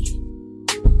today.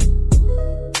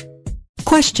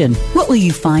 Question: what will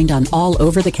you find on all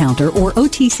over-the-counter or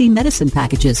OTC medicine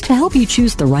packages to help you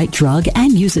choose the right drug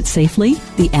and use it safely?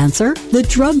 The answer: the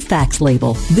Drug Facts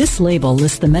label. This label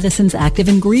lists the medicine's active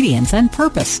ingredients and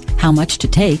purpose, how much to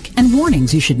take, and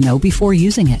warnings you should know before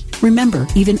using it. Remember,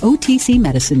 even OTC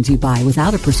medicines you buy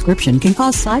without a prescription can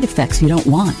cause side effects you don't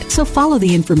want. So follow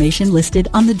the information listed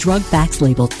on the Drug Facts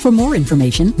label. For more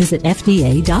information, visit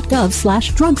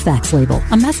fda.gov/Drug Facts label.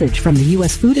 A message from the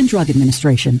U.S. Food and Drug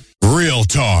Administration. Real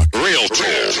Talk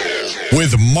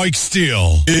with Mike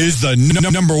Steele is the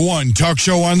number one talk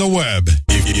show on the web.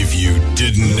 If you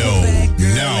didn't know,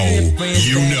 now friends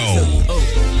you bad know. too. Oh,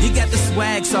 you got the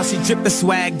swag, saucy drippin'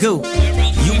 swag goo.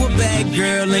 You a bad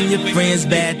girl and your friends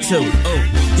bad too. Oh,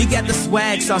 you got the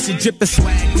swag, saucy drippin'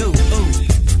 swag goo. Oh.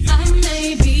 I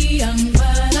may be young,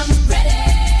 but I'm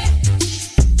ready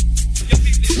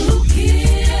to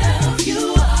give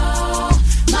you all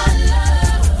my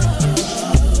love.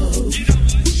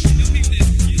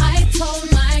 I told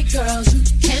my girls you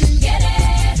can get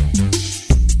it.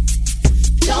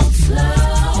 Don't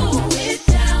slow it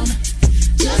down,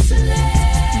 just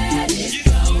let it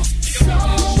go. So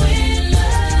in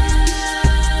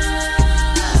love,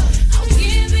 I'll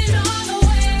give it all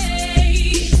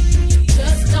away.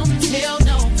 Just don't tell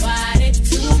nobody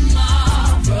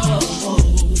tomorrow.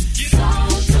 So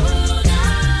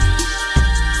tonight,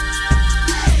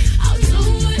 I'll do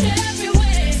it every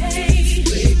way.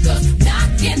 Wake up,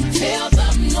 knock until the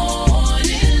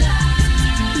morning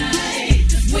light.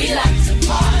 'Cause we like to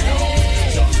party.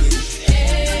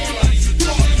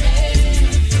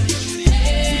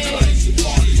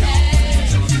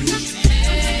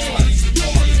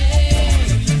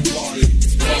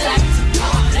 We like to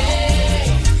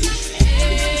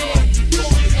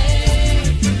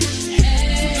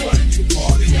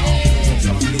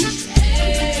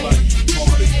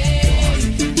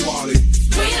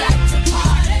We like to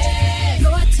party.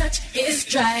 Your touch is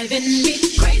driving me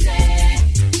crazy.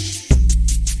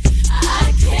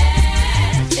 I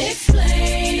can't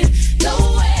explain the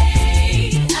way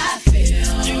I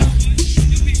feel.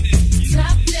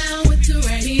 Top down with the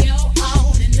radio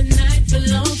on, and the night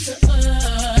belongs to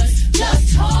us. Just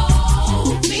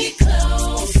hold me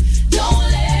close, don't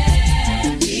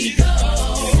let me go.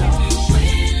 So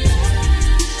in love,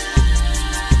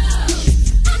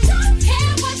 I don't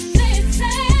care what they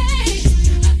say.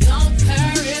 I don't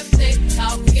care if they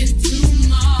talking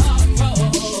tomorrow.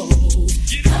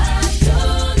 'Cause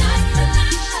tonight's the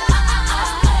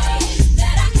night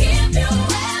that I give you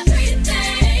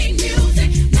everything.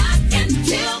 Music knock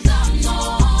until the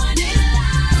morning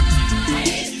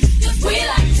light. 'Cause we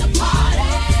like to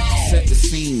party. Set the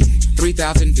scene,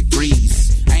 3,000 degrees.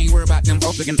 I ain't worried about them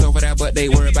Oplicans over there, but they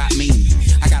worry about me.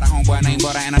 I got a homeboy named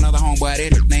Butter and another homeboy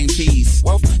that named Cheese.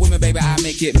 Well, with me, baby, I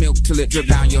make it milk till it drip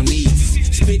down your knees.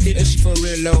 Spit it for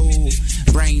real low,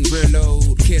 brain real low.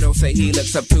 Kiddo say he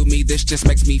looks up to me, this just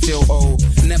makes me feel old.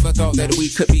 Never thought that we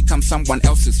could become someone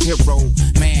else's hero.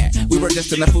 Man, we were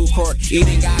just in the food court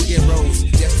eating our heroes.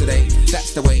 Yesterday,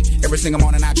 that's the way. Every single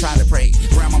morning I try to pray.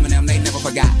 Grandmama and them, they never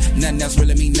forgot. Nothing else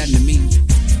really mean nothing to me.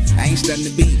 I ain't studying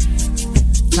the beat.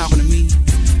 Talking to me.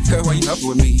 Girl, why you up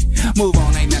with me? Move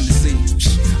on, ain't nothing to see.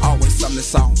 Shh, always something to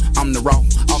song. I'm the raw,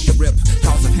 off the rip.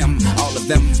 Cause of him, all of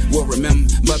them will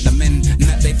remember. But the men,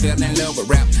 nut, they fell in love with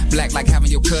rap. Black like having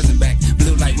your cousin back.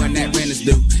 Blue like when that rent is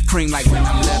due. Cream like when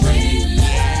I'm loving you.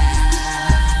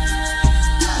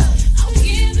 I'll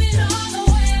give it all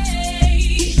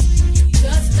away.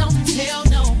 Just don't tell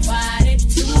nobody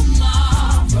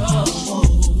tomorrow.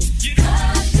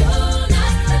 'Cause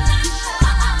tonight's the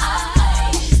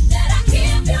night that I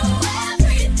give you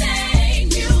everything.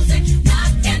 Music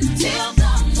knock until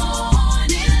the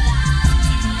morning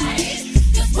light.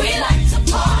 'Cause we like to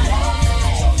party.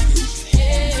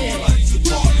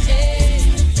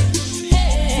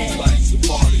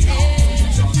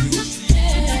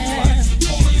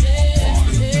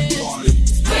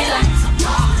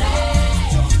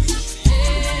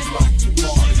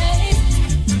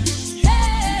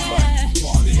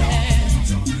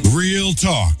 Real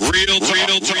talk. Real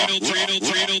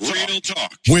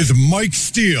talk. With Mike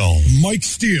Steele. Mike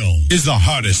Steele is the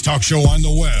hottest talk show on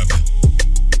the web.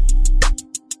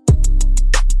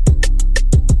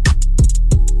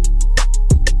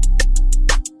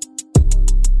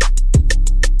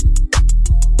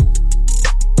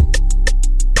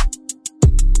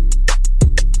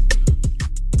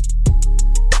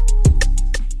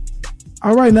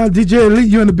 All right, now DJ Elite,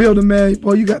 you in the building, man.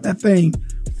 Boy, you got that thing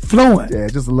flowing. Yeah,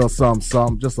 just a little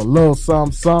something. Just a little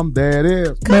something. There it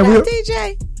is. Come on,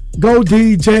 DJ. Go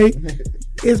DJ.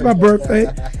 It's my birthday.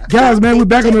 Guys, man, we're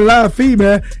back on the live feed,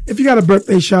 man. If you got a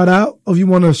birthday shout out, or if you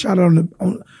want to shout out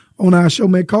on our show,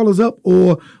 man, call us up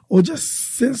or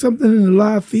just send something in the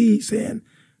live feed saying,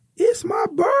 it's my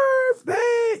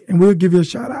birthday, and we'll give you a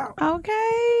shout out.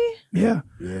 Okay. Yeah.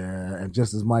 Yeah, and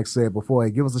just as Mike said before,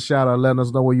 hey, give us a shout out, letting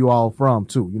us know where you all from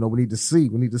too. You know, we need to see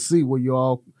where you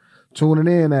all tuning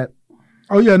in at.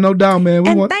 Oh yeah, no doubt, man.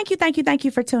 Thank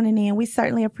you for tuning in. We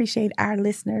certainly appreciate our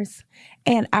listeners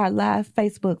and our live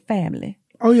Facebook family.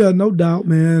 Oh yeah, no doubt,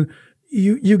 man.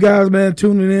 You guys, man,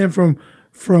 tuning in from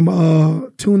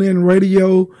TuneIn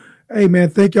Radio. Hey man,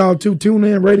 thank y'all too.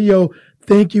 TuneIn Radio.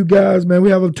 Thank you guys, man. We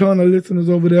have a ton of listeners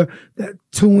over there that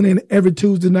tune in every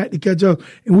Tuesday night to catch up.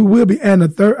 And we will be adding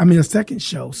a second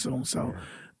show soon. So,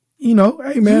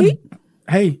 hey, man.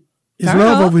 Hey, it's Turn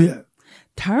love up. over here.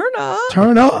 Turn up.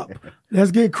 Turn up.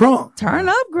 Let's get crunk. Turn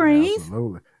up, Greens.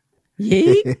 Absolutely.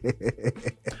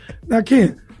 Yeet. Now,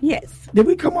 Ken. Yes. Did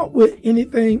we come up with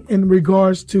anything in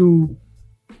regards to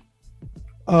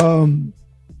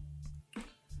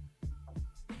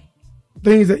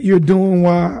things that you're doing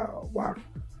while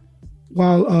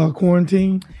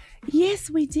quarantine? Yes,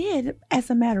 we did. As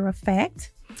a matter of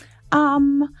fact,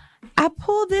 I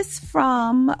pulled this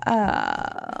from.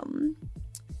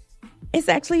 It's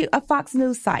actually a Fox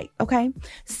News site. Okay,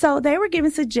 so they were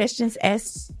giving suggestions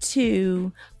as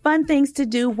to fun things to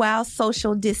do while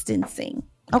social distancing.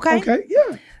 Okay. Okay.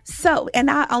 Yeah. So, and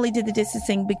I only did the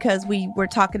distancing because we were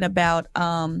talking about,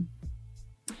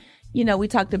 we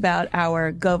talked about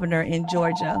our governor in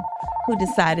Georgia who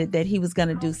decided that he was going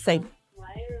to do safe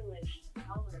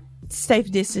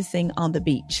distancing on the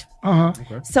beach.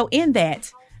 Okay. So in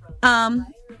that,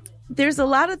 there's a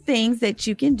lot of things that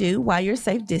you can do while you're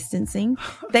safe distancing.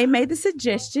 They made the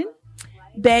suggestion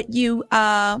that you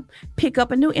pick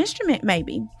up a new instrument,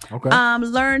 maybe. Okay.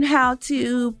 Learn how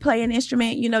to play an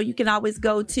instrument. You can always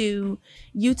go to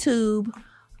YouTube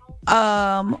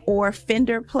or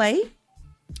Fender Play.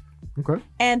 Okay.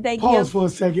 And they Pause give. for a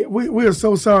second. We are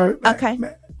so sorry. Okay.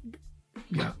 Man,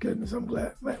 yeah, goodness, I'm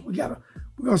glad. Man, we're gonna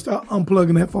start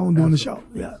unplugging that phone during the show.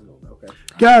 Yeah. Okay.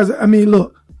 Guys,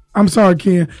 look, I'm sorry,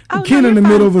 Ken. Oh, Ken no, in the you're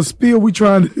middle fine. of a spiel. We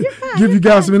trying to give you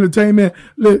guys some entertainment.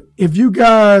 Look, if you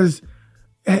guys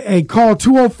call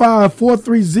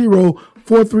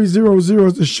 205-430-4300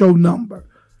 is the show number.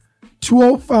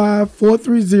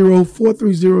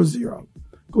 205-430-4300.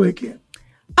 Go ahead, Ken.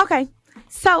 Okay.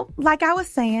 So, like I was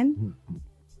saying,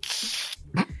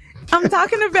 I'm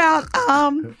talking about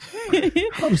I'm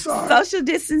sorry. social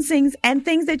distancing and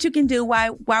things that you can do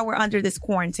while we're under this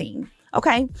quarantine.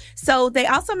 Okay. So they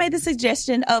also made the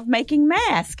suggestion of making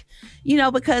masks,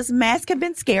 because masks have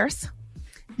been scarce.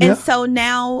 Yeah. And so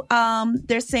now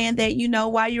they're saying that,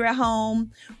 while you're at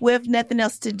home with nothing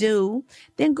else to do,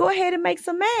 then go ahead and make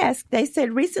some masks. They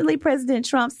said recently President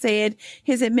Trump said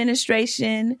his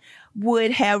administration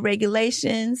would have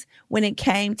regulations when it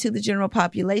came to the general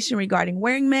population regarding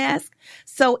wearing masks.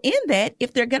 So in that,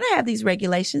 if they're going to have these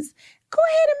regulations, go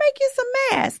ahead and make you some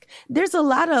masks. There's a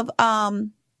lot of,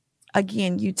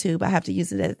 again, YouTube, I have to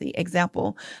use it as the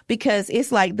example because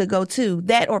it's like the go-to,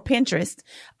 that or Pinterest.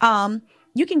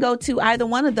 You can go to either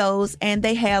one of those and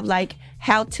they have like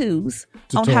how-tos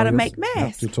on how to make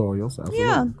masks. Tutorials. Absolutely.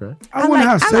 Yeah. Okay. I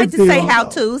like to say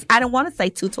how-tos. I don't want to say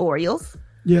tutorials.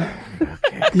 Yeah.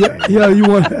 Yeah, you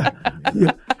want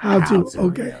how to.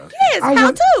 Okay. Yes,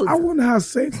 how-tos. I wonder how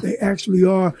safe they actually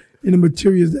are in the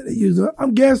materials that they use.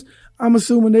 I'm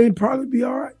assuming they'd probably be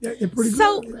all right. They're pretty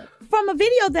So good. from a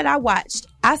video that I watched,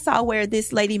 I saw where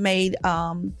this lady made,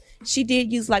 she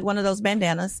did use like one of those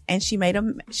bandanas and she made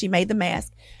the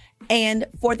mask. And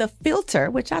for the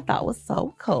filter, which I thought was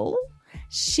so cool,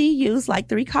 she used like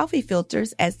 3 coffee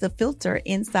filters as the filter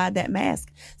inside that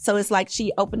mask. So it's like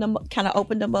she opened them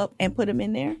up and put them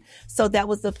in there. So that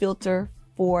was the filter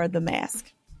for the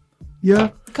mask. Yeah.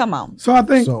 Come on. So I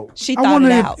think she I thought wonder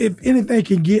it out. if anything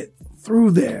can get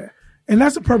through there. And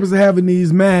that's the purpose of having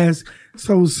these masks,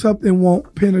 so something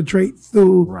won't penetrate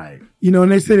through. Right.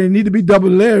 And they say they need to be double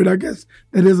layered. I guess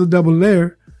that is a double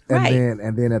layer.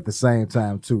 And then at the same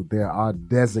time too, there are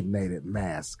designated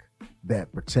masks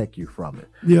that protect you from it.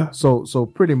 Yeah. So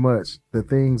pretty much the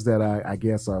things that I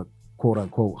guess are quote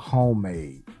unquote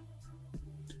homemade.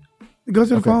 Go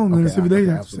to the phone and see what they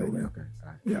have to say. Absolutely. Okay. All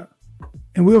right. Yeah.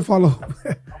 And we'll follow.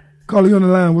 Call you on the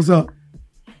line. What's up?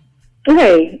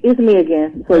 Hey, it's me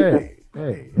again. Hey.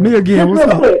 Me again. Just What's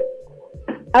real up? quick,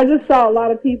 I just saw a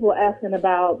lot of people asking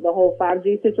about the whole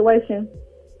 5G situation,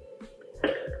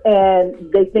 and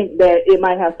they think that it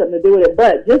might have something to do with it.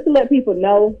 But just to let people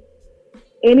know,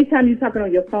 anytime you're talking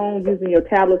on your phone, using your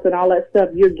tablets and all that stuff,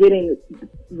 you're getting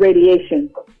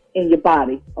radiation in your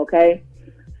body, okay?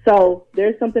 So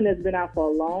there's something that's been out for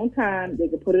a long time. They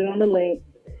can put it on the link.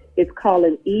 It's called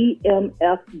an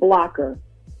EMF blocker,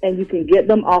 and you can get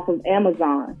them off of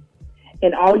Amazon.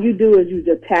 And all you do is you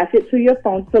just attach it to your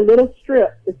phone. It's a little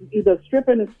strip. It's either a strip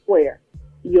and a square.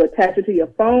 You attach it to your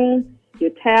phone,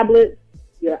 your tablet,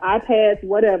 your iPads,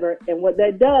 whatever. And what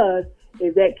that does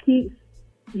is that keeps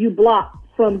you blocked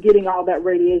from getting all that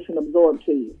radiation absorbed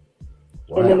to you.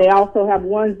 Wow. And then they also have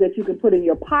ones that you can put in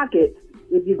your pocket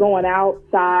if you're going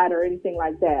outside or anything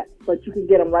like that. But you can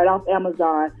get them right off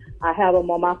Amazon. I have them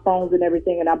on my phones and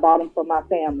everything, and I bought them for my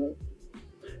family.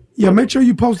 Yeah, make sure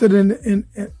you post it in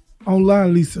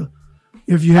online, Lisa,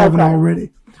 if you haven't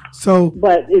already. So,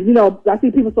 but if, you know, I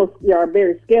see people are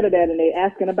very scared of that and they're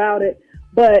asking about it.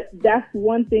 But that's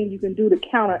one thing you can do to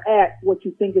counteract what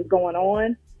you think is going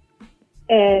on.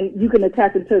 And you can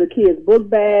attach them to the kids' book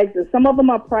bags. And some of them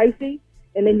are pricey.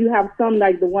 And then you have some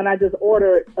like the one I just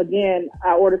ordered. Again,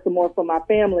 I ordered some more for my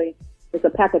family. It's a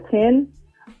pack of 10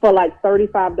 for like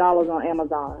 $35 on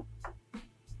Amazon.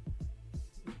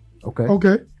 Okay.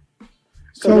 Okay.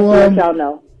 So So, let y'all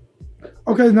know.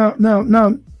 okay, now,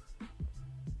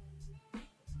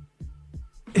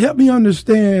 help me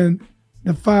understand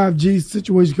the 5G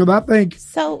situation, because I think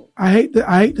I hate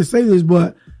to say this,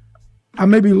 but I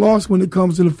may be lost when it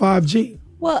comes to the 5G.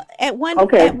 Well, at one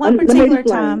let me particular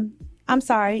explain. time, I'm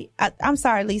sorry,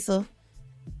 Lisa.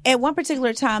 At one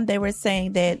particular time, they were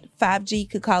saying that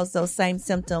 5G could cause those same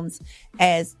symptoms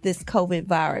as this COVID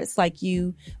virus. Like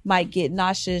you might get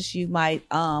nauseous, you might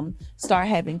start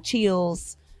having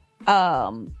chills,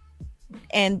 and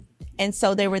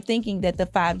so they were thinking that the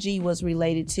 5G was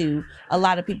related to a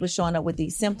lot of people showing up with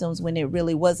these symptoms when it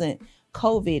really wasn't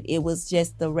COVID. It was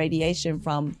just the radiation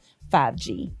from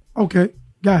 5G. Okay,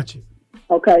 gotcha.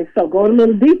 Okay, so going a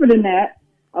little deeper than that.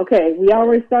 Okay, we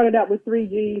already started out with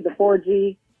 3G, the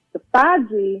 4G. The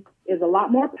 5G is a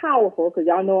lot more powerful because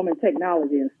y'all know I'm in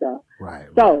technology and stuff. Right.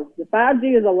 So the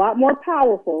 5G is a lot more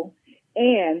powerful,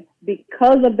 and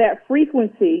because of that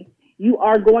frequency, you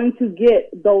are going to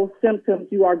get those symptoms.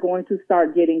 You are going to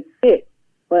start getting sick.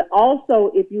 But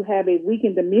also, if you have a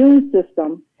weakened immune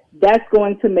system, that's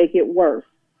going to make it worse,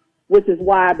 which is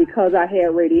why, because I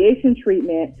had radiation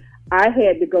treatment, I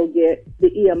had to go get the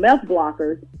EMF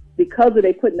blockers because of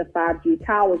they putting the 5G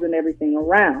towers and everything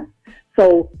around.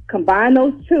 So combine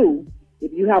those two.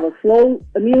 If you have a slow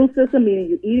immune system, meaning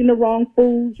you're eating the wrong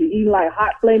foods, you're eating like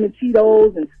hot flaming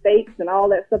Cheetos and steaks and all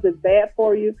that stuff that's bad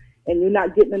for you, and you're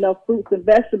not getting enough fruits and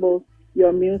vegetables, your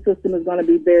immune system is going to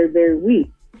be very, very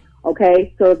weak.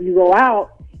 Okay, so if you go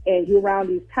out and you're around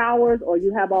these towers, or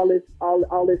you have all this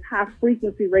high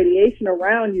frequency radiation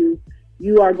around you,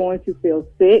 you are going to feel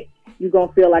sick. You're going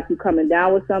to feel like you're coming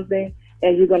down with something,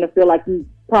 and you're going to feel like you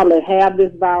probably have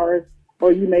this virus,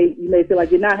 or you may feel like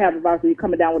you're not having the virus, or you're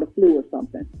coming down with a flu or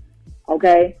something.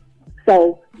 Okay,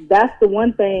 so that's the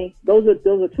one thing. Those are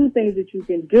two things that you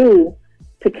can do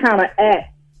to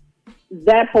counteract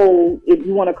that whole, if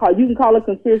you want to call, you can call it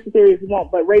conspiracy theory if you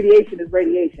want, but radiation is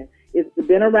radiation. It's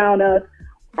been around us.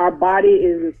 Our body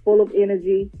is full of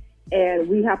energy, and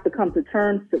we have to come to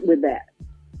terms with that.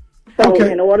 So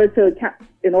in order to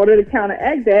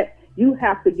counteract that, you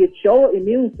have to get your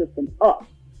immune system up,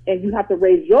 and you have to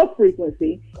raise your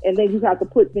frequency, and then you have to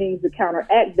put things to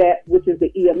counteract that, which is the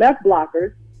EMF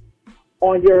blockers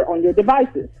on your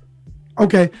devices.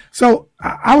 Okay, so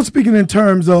I was speaking in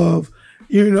terms of,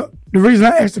 the reason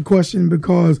I asked the question,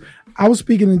 because I was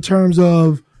speaking in terms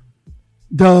of,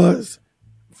 does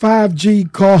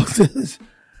 5G causes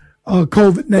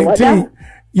COVID-19?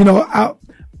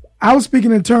 I was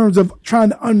speaking in terms of trying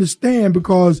to understand,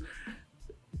 because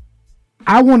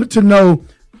I wanted to know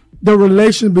the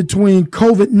relation between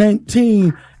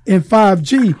COVID-19 and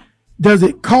 5G. Does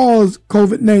it cause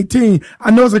COVID-19?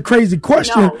 I know it's a crazy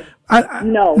question.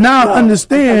 No. I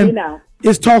understand.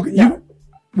 It's talking. No.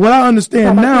 What I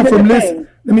understand now from listening.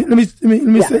 Let me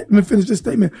finish this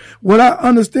statement. What I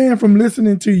understand from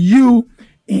listening to you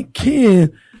and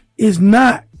Ken is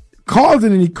not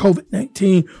causing any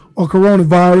COVID-19 or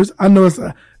coronavirus. I know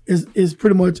it's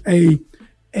pretty much a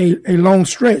long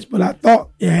stretch, but I thought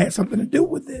it had something to do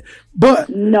with it. But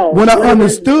what I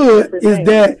understood is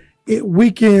that it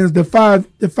weakens the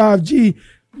 5G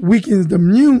weakens the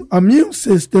immune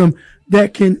system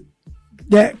that could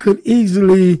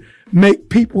easily make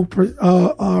people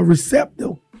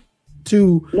receptive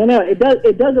to. No, it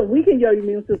doesn't weaken your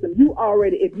immune system. If you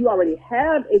already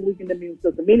have a weakened immune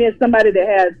system, meaning somebody that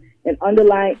has an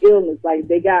underlying illness, like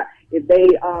have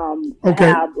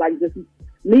like just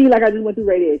me, like I just went through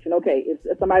radiation. Okay, if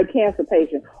somebody's a cancer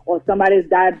patient, or somebody's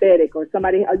diabetic, or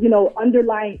somebody,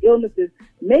 underlying illnesses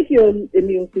make your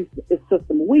immune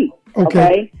system weak.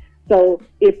 Okay? So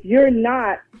if you're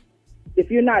not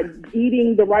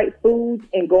eating the right foods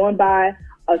and going by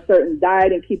a certain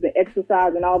diet and keeping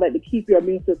exercise and all that to keep your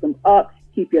immune system up,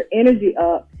 keep your energy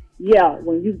up,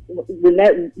 when you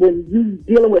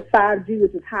dealing with 5G,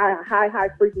 which is high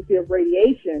frequency of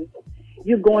radiation,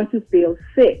 you're going to feel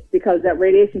sick because that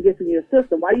radiation gets in your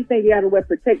system. Why do you think you have to wear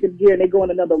protective gear and they go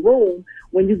in another room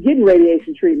when you're getting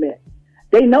radiation treatment?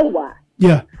 They know why.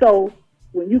 Yeah. So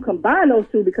when you combine those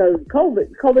two, because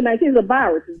COVID-19 is a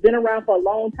virus, it's been around for a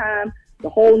long time, the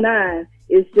whole nine.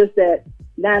 It's just that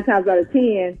 9 times out of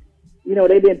 10, you know,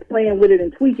 they've been playing with it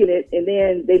and tweaking it, and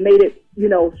then they made it, you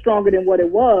know, stronger than what it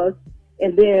was.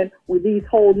 And then with these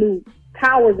whole new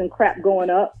towers and crap going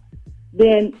up,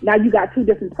 then now you got two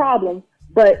different problems,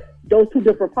 but those two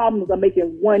different problems are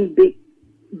making one big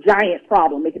giant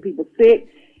problem, making people sick,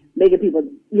 making people,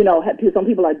 you know, some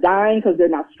people are dying because they're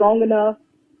not strong enough.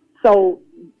 So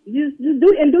just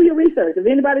do your research. If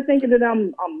anybody's thinking that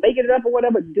I'm making it up or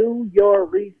whatever, do your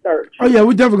research. Oh yeah,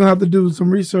 we're definitely gonna have to do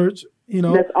some research. You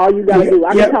know, that's all you gotta do.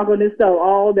 I can talk on this stuff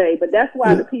all day, but that's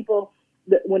why the people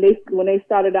when they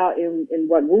started out in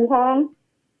Wuhan,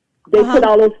 they put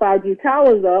all those 5G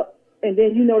towers up, and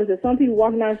then you notice that some people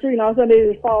walking down the street and all of a sudden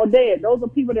they just fall dead. Those are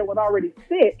people that were already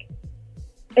sick,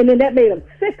 and then that made them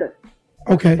sicker.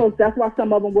 Okay. So that's why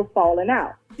some of them were falling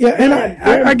out. Yeah, and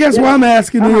I guess what I'm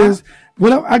asking is,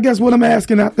 I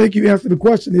think you answered the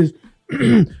question is,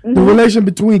 the relation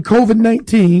between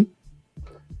COVID-19,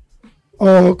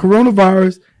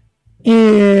 coronavirus,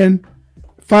 and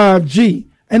 5G.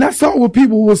 And I saw what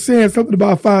people were saying something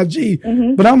about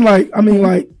 5G, but I'm like,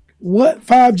 what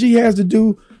 5G has to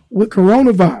do with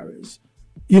coronavirus?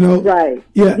 You know? Right.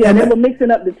 Yeah. And they were mixing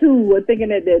up the two, thinking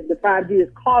that the 5G is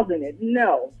causing it.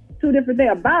 No. Two different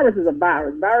things. A virus is a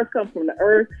virus. Virus comes from the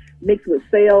earth, mixed with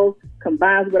cells,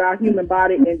 combines with our human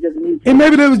body, and just mutates. And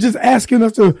maybe they was just asking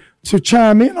us to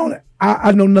chime in on it.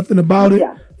 I know nothing about it.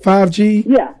 Yeah. 5G.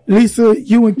 Yeah. Lisa,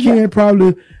 you and Ken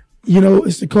probably, you know,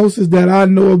 it's the closest that I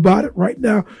know about it right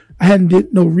now. I hadn't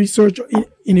did no research or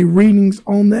any readings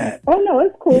on that. Oh no,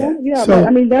 it's cool. Yeah, so, but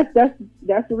I mean that's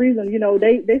the reason. You know,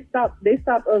 they stopped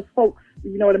us folks.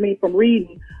 You know what I mean, from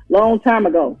reading long time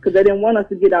ago because they didn't want us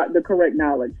to get out the correct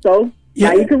knowledge. So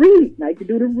now you can read. Now you can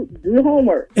do the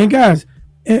homework. And guys,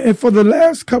 and for the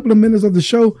last couple of minutes of the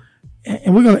show,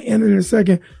 and we're gonna end it in a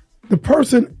second. The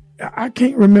person I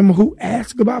can't remember who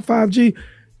asked about 5G.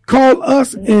 Call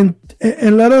us and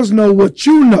let us know what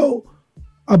you know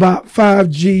about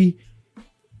 5G,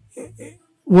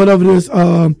 whatever this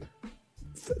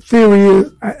theory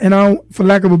is, and I don't, for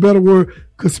lack of a better word,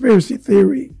 conspiracy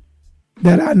theory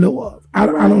that I know of. I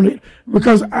don't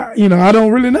because I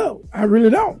don't really know. I really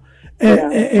don't.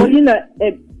 Well, you know,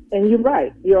 and you're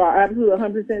right. You are absolutely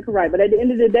 100% correct. But at the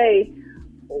end of the day,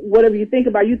 whatever you think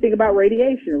about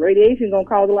radiation. Radiation is going to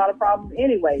cause a lot of problems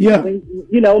anyway. Yeah. I mean,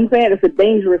 you know what I'm saying? It's a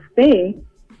dangerous thing.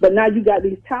 But now you got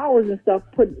these towers and stuff,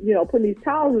 putting these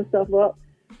towers and stuff up.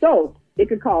 So it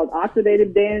could cause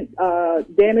oxidative damage.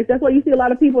 That's why you see a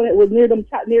lot of people that was near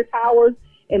towers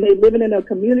and they living in a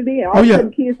community and all of a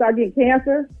sudden kids start getting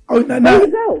cancer. Oh, there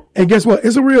you go. And guess what?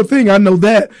 It's a real thing. I know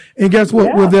that. And guess what?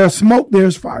 Yeah. Where there's smoke,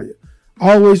 there's fire.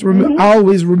 Always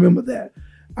remember that.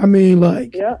 I mean,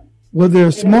 like, where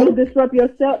there's smoke, it will disrupt your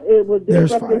cell. It will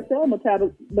disrupt your cell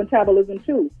metabolism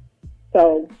too.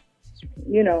 So,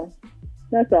 you know,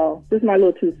 that's all. Just my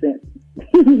little 2 cents.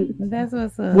 That's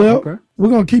what's up. Well, we're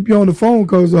gonna keep you on the phone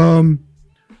because you're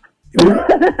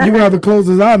gonna have to close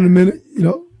us out in a minute. You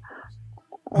know.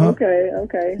 Okay.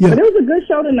 Yeah. But it was a good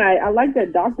show tonight. I like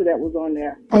that doctor that was on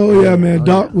there. Oh yeah, man.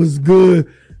 Doc was good.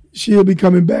 She'll be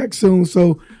coming back soon.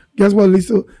 So guess what,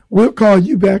 Lisa? We'll call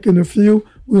you back in a few.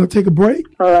 We're going to take a break.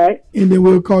 All right. And then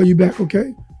we'll call you back,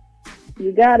 okay?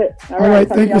 You got it. All right.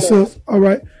 Thank you, sis. All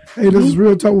right. Hey, this is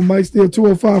Real Talk with Mike Steele,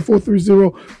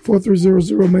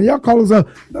 205-430-4300. Man, y'all call us up.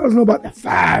 Let us know about the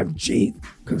 5G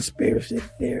conspiracy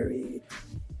theory.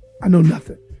 I know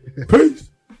nothing. Peace.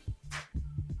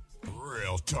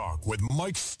 Real Talk with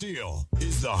Mike Steele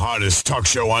is the hottest talk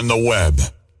show on the web.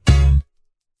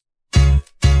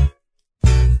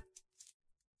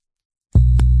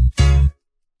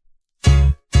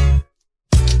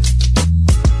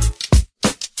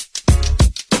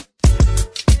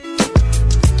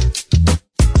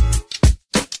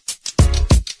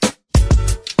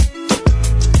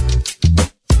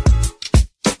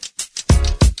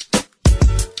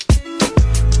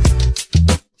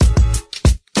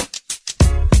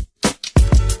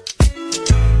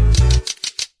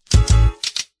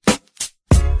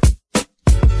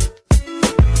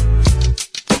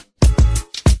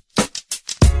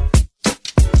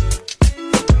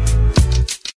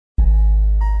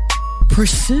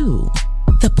 Pursue,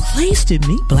 the place to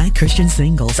meet Black Christian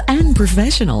singles and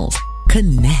professionals.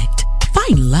 Connect,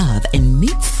 find love, and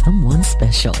meet someone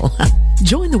special.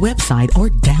 Join the website or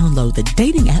download the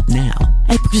dating app now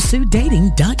at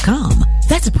PursueDating.com.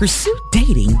 That's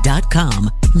PursueDating.com.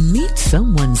 Meet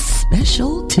someone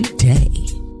special today.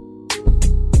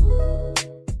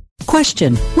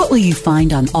 Question: what will you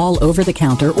find on all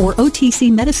over-the-counter or OTC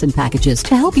medicine packages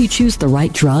to help you choose the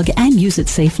right drug and use it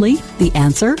safely? The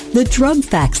answer: the drug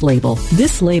facts label.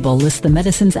 This label lists the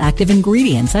medicine's active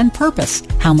ingredients and purpose,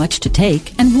 how much to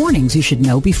take, and warnings you should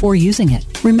know before using it.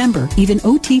 Remember, even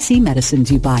OTC medicines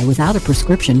you buy without a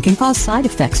prescription can cause side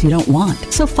effects you don't want.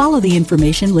 So follow the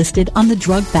information listed on the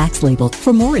drug facts label.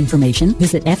 For more information,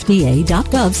 visit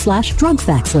fda.gov/drug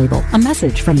facts label. A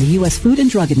message from the U.S. Food and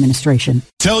Drug Administration.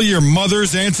 Tell your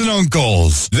mothers, aunts, and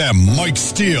uncles that Mike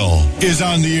Steele is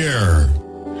on the air.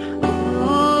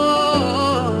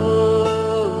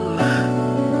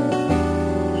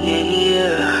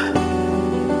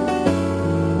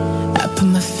 I put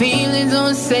my feelings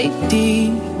on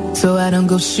safety, so I don't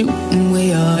go shooting where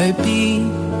your heart be.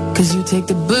 Cause you take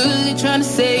the bullet trying to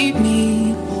save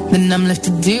me, then I'm left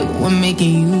to deal with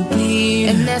making you bleed.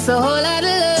 And that's a whole lot of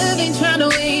love, ain't trying to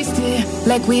waste it.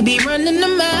 Like we be running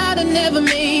them out and never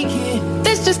make it.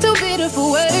 That's just too bitter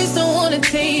for words, don't wanna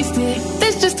taste it.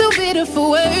 That's just too bitter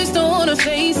for words, don't wanna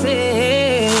face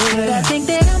it. But I think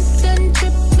that I'm done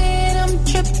tripping, I'm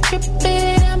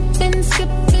tripping, I've been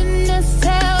skipping, that's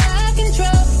how I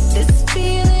control this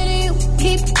feeling you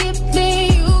keep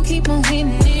giving, you keep on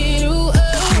hitting it, ooh,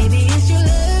 oh. Maybe it's your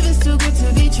love, it's too good to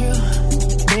be true.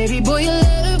 Baby boy, your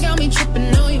love got me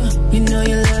tripping on you. You know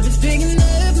your love is big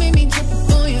enough, made me trip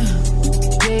on you.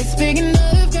 Yeah, it's big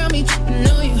enough, got me tripping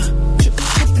on you.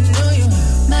 Tripping on you.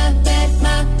 My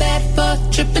bad for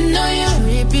tripping on you.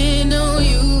 Tripping on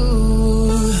you.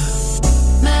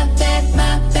 My bad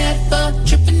for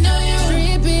tripping on you.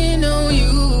 Tripping on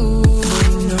you.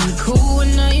 You know you're cool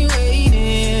when I ain't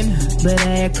waiting, but I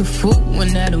act a fool when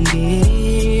I don't get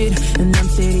it. And I'm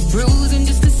steady bruising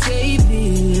just to save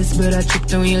this, but I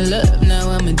tripped on your love, now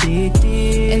I'm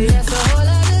addicted. And that's a whole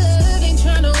lot of love, ain't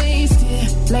trying to waste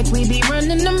it. Like we be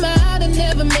running them out and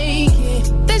never make it.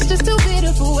 That's just too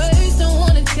bitter for words, don't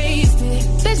wanna taste it.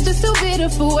 That's just too bitter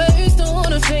for words, don't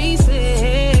wanna face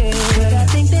it. But I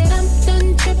think that I'm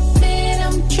done tripping,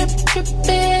 I'm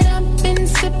tripping, I've been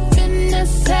sipping,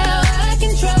 that's how I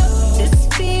control this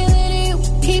feeling you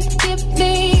keep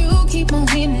giving, you keep on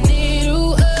hitting it,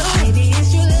 ooh, oh. Maybe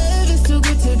it's your love, it's too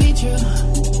good to be true.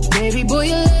 Baby boy,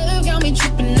 your love got me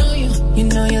tripping on you. You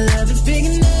know your love is big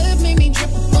enough, make me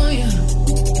trip on you.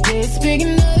 Yeah, it's big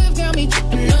enough, got me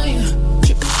tripping on you.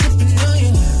 Tripping on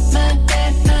you. My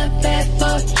bad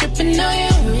for tripping on you.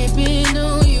 Tripping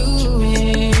on you.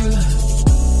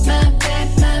 My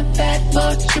bad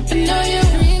for tripping on you.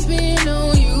 Tripping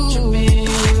on you.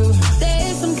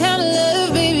 There's some kind of love,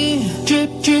 baby.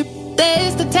 Drip.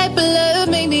 There's the type of love,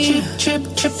 maybe.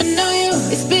 Tripping on you.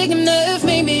 It's big enough,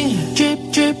 maybe. Drip.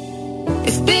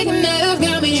 It's big enough,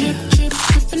 got me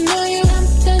tripping on you. I'm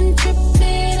done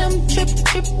tripping, I'm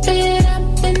tripping,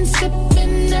 I've been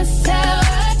sipping, that's how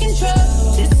I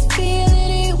control this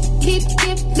feeling you keep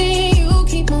giving, you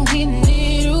keep on hitting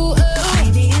it, ooh, oh.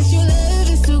 Maybe it's your love,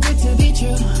 it's too good to be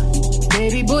true.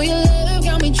 Baby boy, your love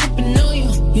got me tripping on you.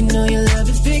 You know your love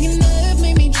is big enough,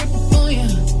 make me trip on you.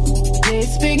 Yeah,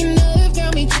 it's big enough,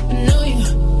 got me tripping on you.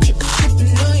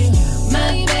 Tripping on you.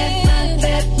 My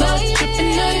bad for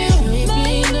tripping on you.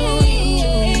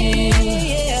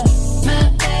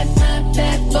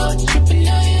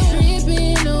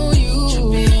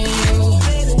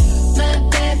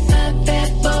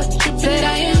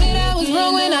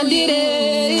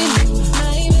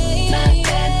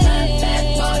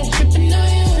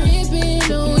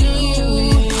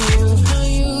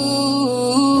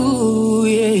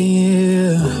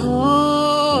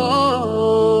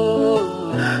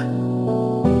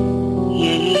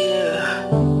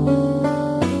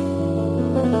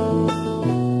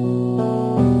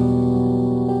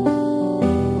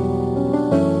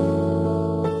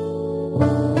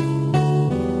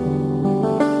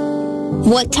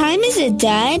 What time is it,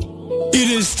 Dad? It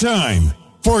is time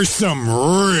for some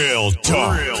real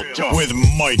talk, with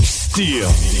Mike Steele.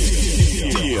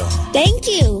 Thank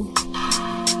you.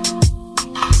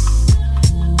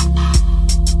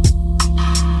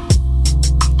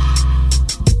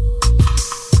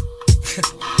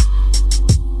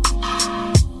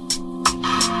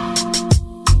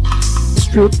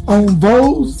 Strip on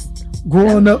Vols,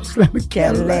 growing up slamming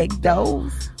Cadillac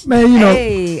doors. Man, you know.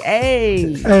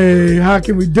 Hey, how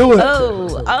can we do it?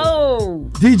 Oh.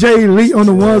 DJ Elite on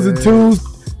the ones and twos,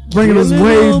 bringing us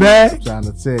way back. Trying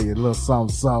to tell you a little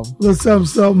something. Little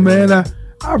something, man. I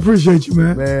appreciate you,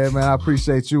 man. Man, I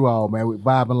appreciate you all, man. We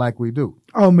vibing like we do.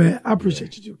 Oh, man, I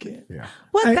appreciate you too, Ken. Yeah.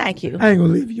 Well, thank you. I ain't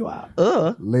gonna leave you out.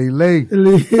 Late.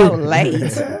 So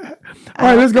late. All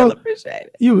right, let's go. Appreciate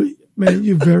it. You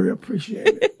very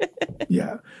appreciated.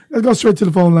 Yeah. Let's go straight to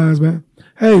the phone lines, man.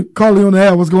 Hey, Carly on the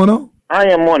air. What's going on? I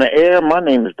am on the air. My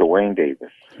name is Dwayne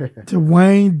Davis.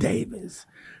 Dwayne Davis.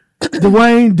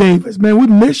 Dwayne Davis, man, we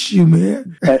miss you,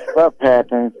 man. And stuff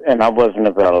happens, and I wasn't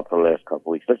available for the last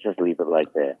couple weeks. Let's just leave it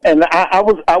like that. And I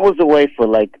was away for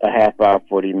like a half hour,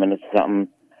 40 minutes, something.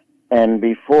 And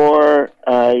before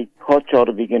I caught y'all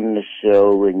to begin the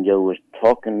show, and you was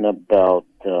talking about,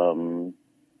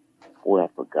 I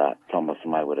forgot. Talking about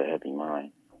somebody with a heavy mind.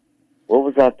 What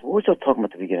was y'all talking about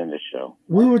at the beginning of the show?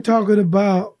 We were talking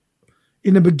about,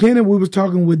 in the beginning, we was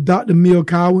talking with Dr. Mill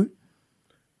Cowan.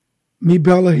 Me,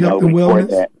 Bella, Health and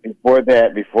Wellness. Before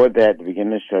that, at the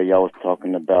beginning of the show, y'all was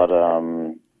talking about,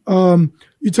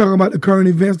 you talking about the current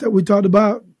events that we talked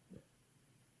about?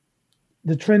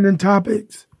 The trending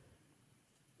topics?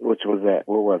 Which was that?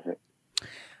 What was it?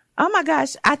 Oh my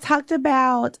gosh. I talked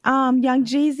about Young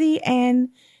Jeezy and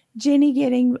Jenny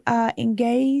getting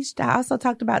engaged. I also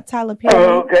talked about Tyler Perry.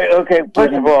 Oh, okay.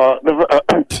 First of all,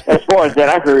 as far as that,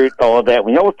 I heard all that.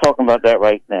 When y'all was talking about that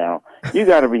right now, you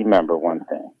got to remember one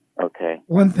thing, okay?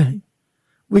 One thing.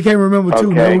 We can't remember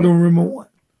two. Now we're going to remember one.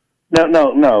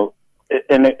 No.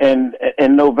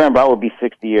 In November, I will be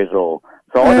 60 years old.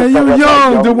 So hey, you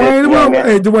young, Dwayne.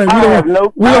 Hey, Dwayne, we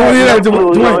don't want to hear that.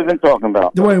 Dwayne, even talking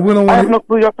about. Dwayne, we don't want. I have no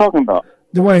clue y'all talking about.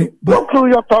 Dwayne, no clue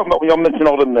y'all talking about when y'all mention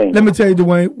all the names. Let me tell you,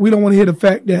 Dwayne, we don't want to hear the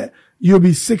fact that you'll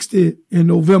be 60 in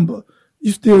November.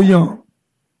 You're still young.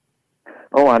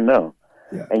 Oh, I know.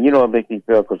 Yeah. And you know what makes me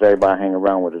feel because everybody I hang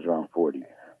around with is around 40.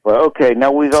 But okay,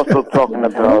 now we're also talking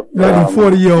about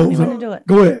 40-year-olds.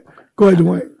 Go ahead,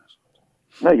 Dwayne.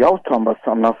 No, y'all was talking about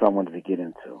something else I wanted to get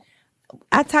into.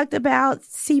 I talked about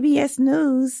CBS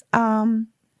News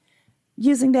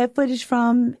using that footage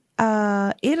from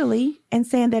Italy and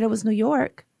saying that it was New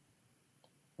York.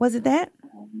 Was it that?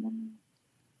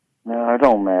 No, it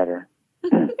don't matter.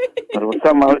 But it was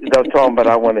something I was talking about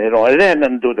I want to hit on. It had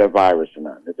nothing to do with that virus or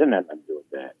nothing. It didn't have nothing to do with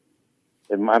that.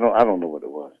 I don't know what it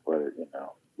was, but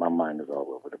my mind is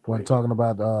all over the place. When talking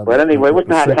about but anyway, what's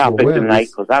the hot topic tonight?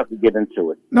 Because I can get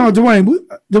into it. No, Dwayne,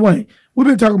 we've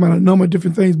been talking about a number of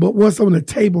different things, but what's on the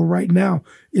table right now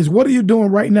is what are you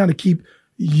doing right now to keep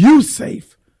you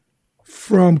safe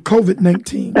from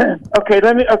COVID-19? Okay,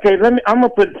 let me. I'm gonna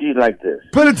put it to you like this.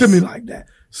 Put it to me like that.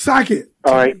 Sock it.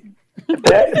 All right.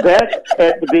 back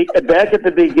at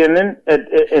the beginning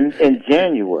in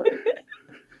January.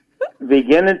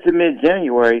 Beginning to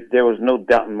mid-January, there was no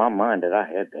doubt in my mind that I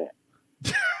had that.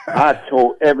 I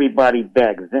told everybody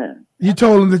back then. You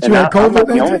told them that you had COVID-19? I'm not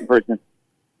the only person.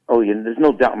 Oh, yeah, there's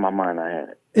no doubt in my mind I had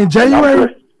it. In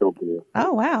January?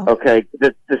 Oh, wow. Okay,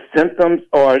 the symptoms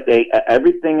are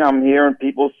everything I'm hearing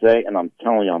people say, and I'm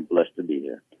telling you I'm blessed to be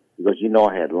here. Because you know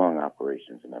I had lung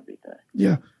operations and everything.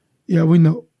 Yeah, we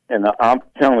know. And I'm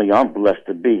telling you I'm blessed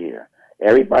to be here.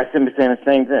 Everybody seems to be saying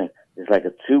the same thing. It's like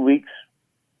a 2 weeks.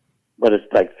 But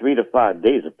it's like 3 to 5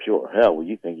 days of pure hell where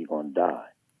you think you're going to die.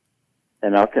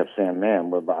 And I kept saying,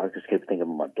 man, I just kept thinking of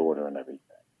my daughter and everything.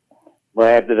 But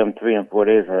after them 3 and 4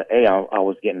 days, I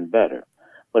was getting better.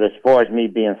 But as far as me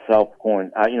being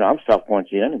self-quarantined, I'm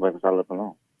self-quarantined anyway because I live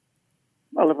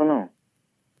alone.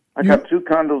 I got 2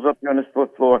 condos up here on this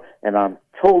fourth floor, and I'm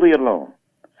totally alone.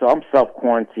 So I'm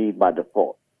self-quarantined by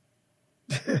default.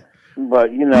 But,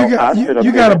 I sit up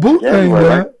you got a boot thing,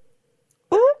 man.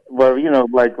 Well,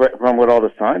 like from with all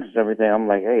the science and everything, I'm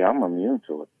like, hey, I'm immune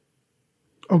to it.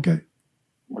 Okay.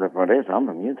 But for this, I'm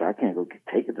immune to it. I can't go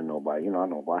take it to nobody. I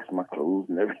don't wash my clothes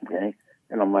and everything.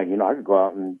 And I'm like, I could go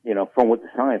out and, from what the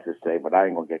scientists say, but I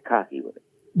ain't going to get cocky with it.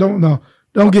 Don't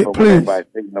get, please. Everybody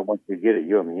think, once you get it,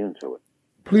 you're immune to it.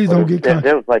 Please don't get cocky.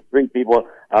 There was like 3 people.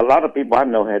 A lot of people I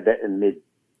know had that in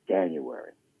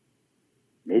mid-January.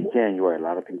 Mid-January, a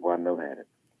lot of people I know had it.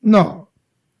 No.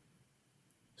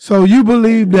 So you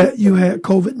believe that you had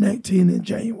COVID-19 in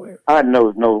January? I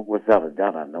know, without a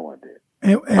doubt, I know I did.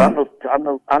 And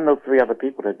I know 3 other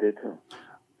people that did too.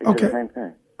 They did the same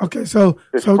thing. Okay, so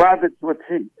describe it to a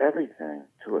T, everything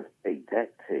to a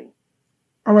exact T.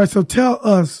 All right, so tell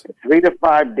us. 3 to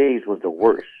 5 days was the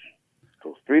worst.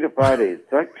 So 3 to 5 days,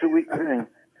 it's like 2 weeks thing.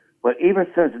 But even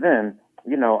since then,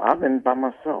 I've been by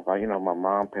myself. My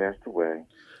mom passed away.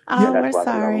 Oh, we're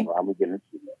sorry. I'm getting into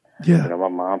it. Yeah. My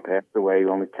mom passed away.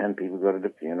 Only 10 people go to the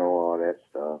funeral, all that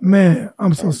stuff. Man,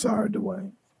 I'm so sorry,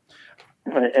 Dwayne.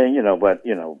 And but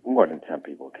more than 10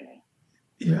 people came.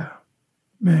 Yeah.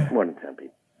 Man. More than 10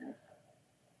 people.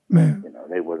 Man.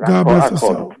 They was. God bless us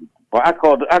soul. I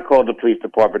called the police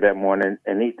department that morning,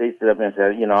 and they stood up and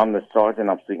said, I'm the sergeant.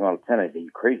 I'm speaking on lieutenant. Are you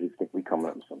crazy? You think we coming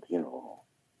up with some funeral?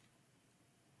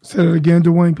 Say that again,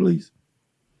 Dwayne, please.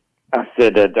 I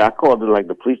said that I called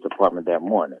the police department that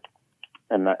morning.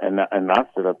 And I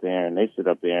stood up there, and they stood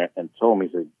up there and told me,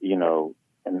 said,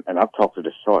 and I talked to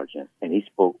the sergeant, and he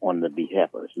spoke on the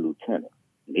behalf of his lieutenant.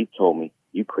 And he told me,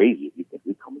 "You crazy if you think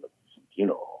we coming to some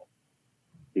funeral home."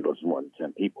 He goes, "More than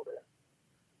 10 people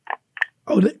there."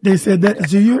 Oh, they said that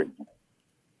to you?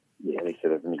 Yeah, they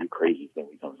said, "I mean, you crazy if you think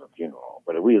we coming to some funeral home."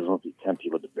 But we was going to be 10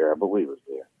 people at the burial, but we was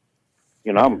there.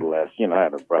 You know, I'm blessed. You know, I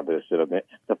had a brother that stood up there.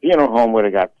 The funeral home would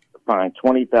have got fined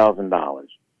 $20,000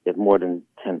 if more than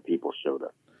 10 people showed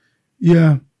up.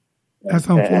 Yeah, that's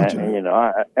unfortunate. And you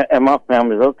know, and my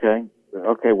family's okay.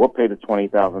 Okay, we'll pay the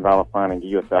 $20,000 fine and give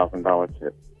you a $1,000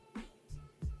 tip.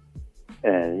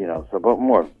 And you know, so but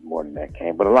more than that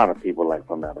came. But a lot of people like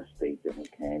from out of state didn't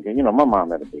came. You know, my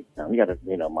mom had a big family.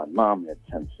 You know, my mom had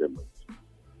 10 siblings.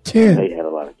 10. They had a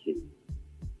lot of kids.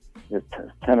 There's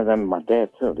 10 of them. And my dad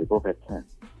too. They both had 10.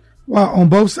 Wow, on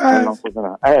both sides?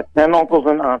 I had 10 uncles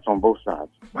and aunts on both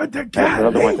sides. But the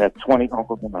other ones had 20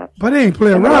 uncles and aunts. But they ain't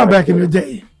playing around back in the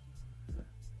day.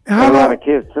 And a lot of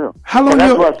kids too. How long? And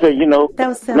that's why I say, you know, and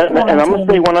I'm gonna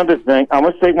say one other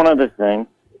thing.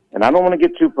 And I don't want to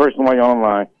get too personal while you're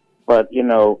online, but you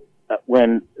know,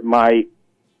 when my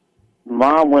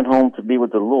mom went home to be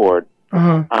with the Lord,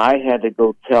 I had to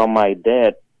go tell my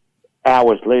dad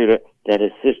hours later that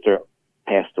his sister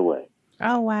passed away.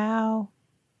 Oh, wow.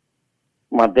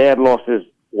 My dad lost his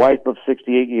wife of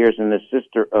 68 years and his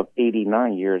sister of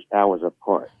 89 years hours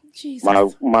apart.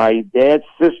 Jesus. My dad's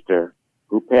sister,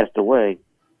 who passed away,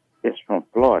 is from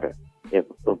Florida. If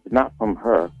not from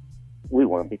her, we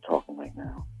wouldn't be talking right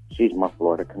now. She's my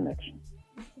Florida connection.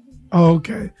 Oh,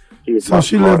 okay. So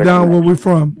she lives down where we're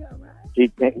from.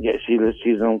 She's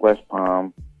in West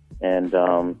Palm, and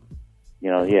you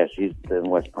know, yeah, she's in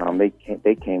West Palm. They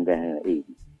came down in the 80s.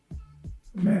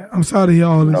 Man, I'm sorry to hear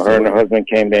all this. Her and her husband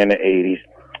came down in the 80s,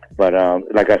 but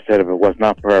like I said, if it was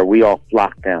not for her, we all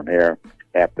flocked down there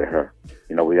after her.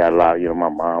 You know, we got a lot. You know, my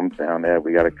mom's down there.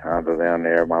 We got a condo down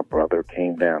there. My brother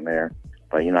came down there,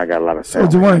 but you know, I got a lot of family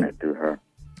down there through her.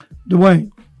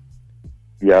 Dwayne.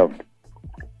 Yeah.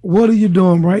 What are you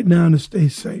doing right now to stay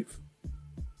safe?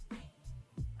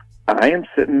 I am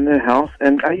sitting in the house,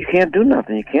 and you can't do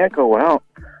nothing. You can't go out.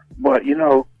 But you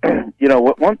know,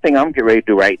 one thing I'm getting ready to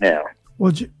do right now.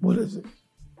 What is it?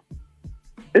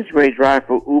 It's ready to drive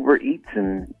for Uber Eats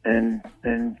and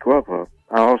Grubhub.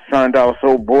 I was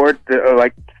so bored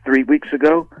like 3 weeks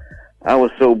ago. I was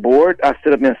so bored. I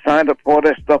stood up and signed up for all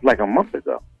that stuff like a month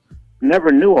ago.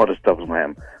 Never knew all this stuff was going to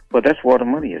happen. But that's where all the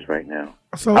money is right now.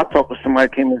 So I talked to somebody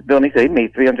who came in this building. He said he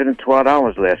made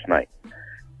 $312 last night,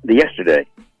 yesterday.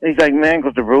 And he's like, man,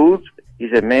 because the roads, he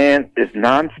said, man, it's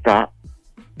nonstop.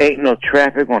 Ain't no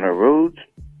traffic on the roads,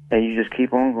 and you just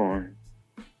keep on going.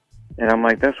 And I'm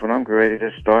like, that's what I'm ready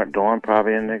to start doing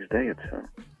probably in the next day or two.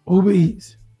 Uber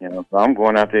Eats. You know, so I'm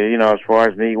going out there, you know, as far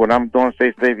as me, what I'm doing,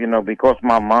 stay safe, you know, because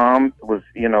my mom was,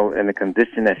 you know, in the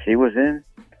condition that she was in.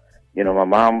 You know, my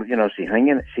mom, you know, she hung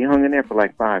in there for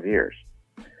like 5 years.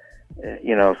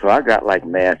 You know, so I got like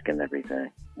mask and everything.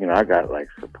 You know, I got like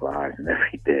supplies and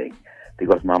everything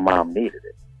because my mom needed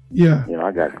it. Yeah. You know,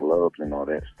 I got gloves and all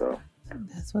that stuff.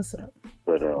 That's what's up.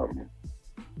 But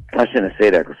I shouldn't say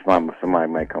that because somebody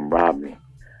might come rob me.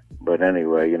 But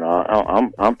anyway, you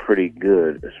know, I'm pretty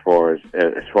good as far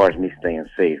as me staying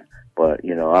safe. But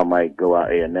you know, I might go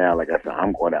out here now. Like I said,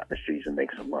 I'm going out in the streets and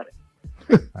make some money.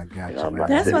 I got you. man.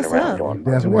 That's what's up.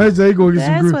 Definitely.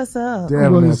 That's what's up.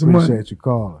 Definitely appreciate you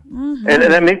calling. Mm-hmm. And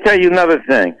let me tell you another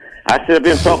thing. I should have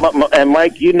been talking about, and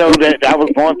Mike, you know that I was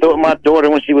going through it with my daughter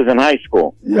when she was in high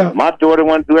school. Yeah. My daughter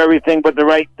wanted to do everything but the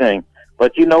right thing.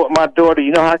 But you know what, my daughter,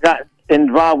 you know how I got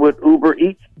involved with Uber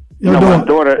Eats? You know, my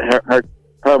daughter,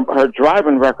 her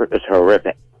driving record is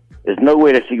horrific. There's no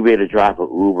way that she could be able to drive for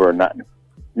Uber or nothing.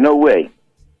 No way.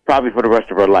 Probably for the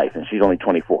rest of her life, and she's only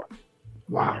 24.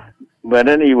 Wow. But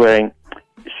anyway,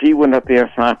 she went up there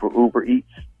and signed for Uber Eats.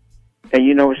 And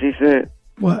you know what she said?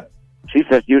 What? She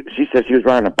said she was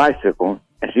riding a bicycle,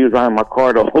 and she was riding my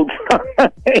car the whole time.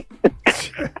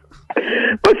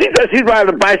 But she said she's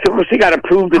riding a bicycle. She got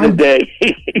approved in a day.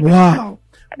 Wow.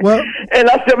 Well, and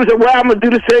I said, well, I'm going to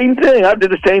do the same thing. I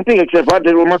did the same thing, except I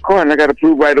did it with my car, and I got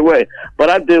approved right away. But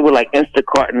I did it with, like,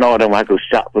 Instacart and all that when I go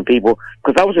shop for people,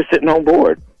 because I was just sitting on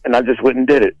board, and I just went and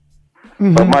did it.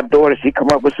 Mm-hmm. But my daughter, she come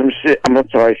up with some shit.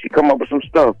 She come up with some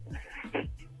stuff.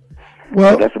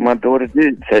 Well, so that's what my daughter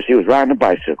did. Said she was riding a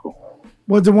bicycle.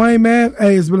 Well, Dwayne, man,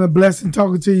 hey, it's been a blessing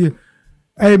talking to you.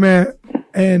 Hey, man,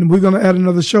 and we're going to add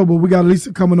another show, but we got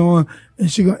Lisa coming on,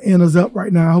 and she's going to end us up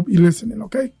right now. I hope you're listening,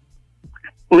 okay?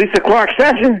 Lisa Clark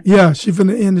Session? Yeah, she's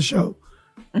finna end the show.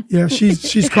 Yeah, she's calling.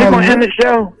 She's gonna end the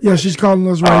show? Yeah, she's calling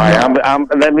us right now. All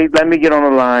right, let me get on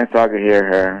the line so I can hear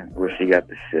her, what she got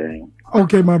to say.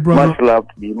 Okay, my brother. Much love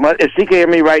to you. If she can hear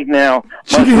me right now,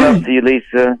 She much can hear love you. to you,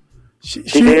 Lisa. She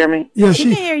can hear me? Yeah, She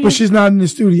can hear you. but she's not in the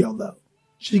studio though.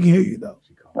 She can hear you though.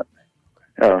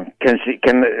 Oh, is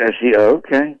she,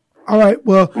 okay. All right,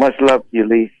 well. Much love to you,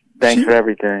 Lisa. Thanks for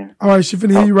everything. All right, she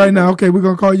finna hear you right now. Okay, we're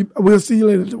gonna call you. We'll see you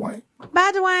later, Dwayne.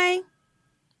 Bye, Dwayne.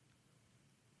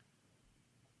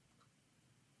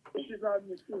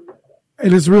 Hey,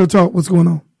 this is Real Talk. What's going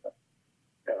on?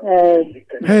 Hey.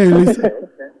 Hey, Lisa.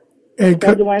 Hey,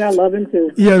 Tell Dwayne I love him too.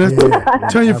 Yeah,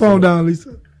 turn your phone down,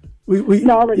 Lisa. We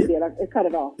No, I already did. I cut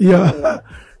it off. Yeah,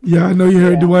 yeah. I know you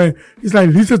heard Dwayne. He's like,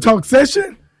 Lisa Talk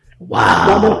Session.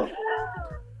 Wow,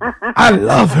 I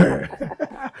love her.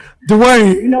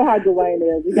 Dwayne. You know how Dwayne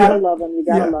is. You gotta love him. You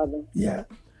gotta love him. Yeah.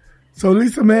 So,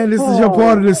 Lisa, man, this is your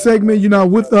part of the segment. You're not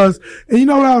with us. And you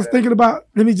know what I was thinking about?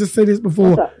 Let me just say this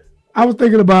before. I was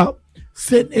thinking about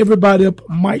setting everybody up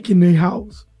a mic in their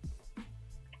house.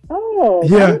 Oh,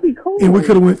 Yeah. that would be cool. And we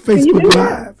could have went Can you do Facebook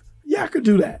that? Live. Yeah, I could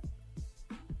do that.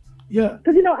 Yeah.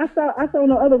 Because I saw on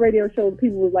the other radio shows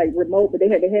people was like remote, but they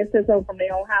had the headsets on from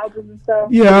their own houses and stuff.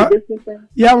 Yeah. Distancing.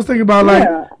 Yeah, I was thinking about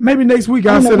Yeah. maybe next week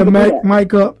I I'll know set a we can do that.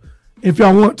 mic up. If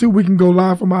y'all want to, we can go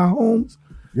live from our homes.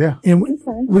 Yeah. And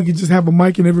we can just have a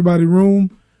mic in everybody's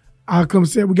room. I'll come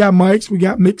set. We got mics, we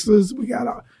got mixers, we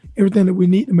got everything that we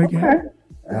need to make it happen.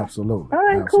 Absolutely. All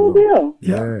right, cool deal.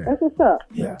 Yeah. That's what's up.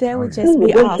 Yeah. That would This just is a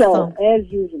be good awesome. show, as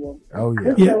usual. Oh,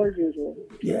 Good Yeah. show as usual.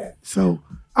 Yeah. So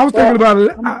I was thinking about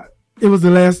it. It was a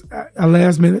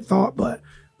last minute thought, but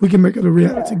we can make it a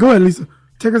reality. Go ahead, Lisa.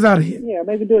 Take us out of here. Yeah,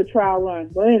 maybe do a trial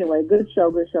run. But anyway, good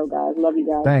show, guys. Love you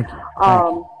guys. Thank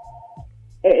you.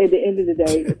 At the end of the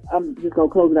day, I'm just gonna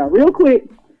close it out real quick.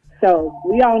 So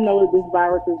we all know that this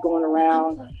virus is going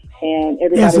around, and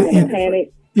everybody's Answer in a in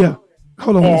panic. Yeah.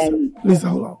 Hold on, Lisa. And- Lisa,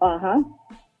 hold on.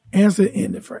 Answer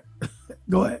in different.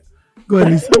 Go ahead. Go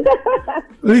ahead, Lisa.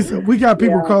 Lisa, we got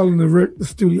people Yeah. calling the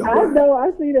studio. I know.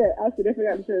 I see that. They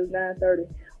forgot to say it's 9:30.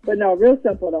 But no, real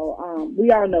simple though.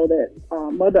 We all know that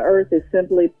Mother Earth is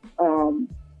simply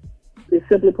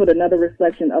put another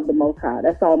reflection of the Most High.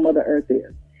 That's all Mother Earth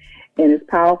is, and it's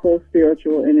powerful,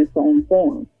 spiritual in its own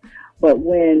form. But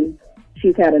when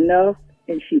she's had enough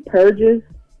and she purges,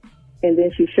 and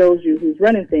then she shows you who's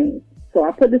running things. So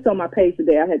I put this on my page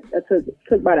today. It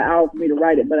took about an hour for me to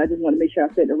write it, but I just want to make sure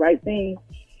I said the right thing.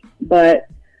 But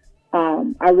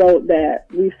I wrote that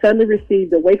we've suddenly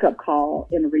received a wake-up call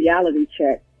and a reality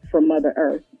check from Mother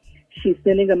Earth. She's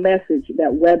sending a message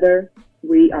that whether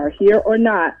we are here or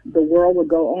not, the world will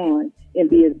go on and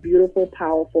be as beautiful,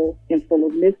 powerful, and full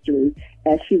of mystery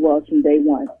as she was from day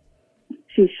one.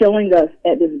 She's showing us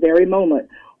at this very moment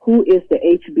who is the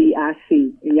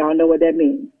HBIC, and y'all know what that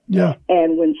means. Yeah.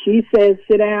 And when she says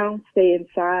sit down, stay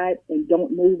inside, and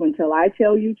don't move until I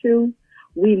tell you to,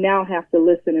 we now have to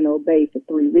listen and obey for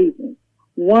 3 reasons.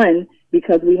 1,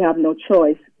 because we have no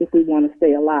choice if we want to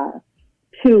stay alive.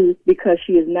 2, because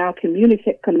she is now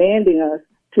commanding us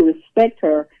to respect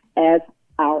her as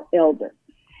our elder.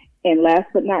 And last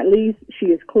but not least, she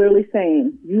is clearly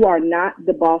saying, you are not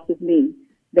the boss of me.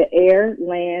 The air,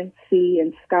 land, sea,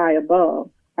 and sky above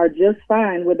are just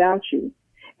fine without you.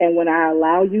 And when I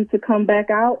allow you to come back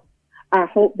out, I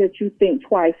hope that you think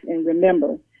twice and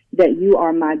remember that you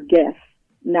are my guests,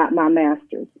 not my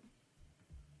masters.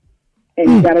 And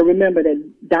you got to remember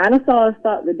that dinosaurs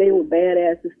thought that they were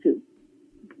badasses too.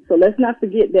 So let's not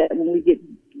forget that when we get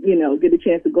a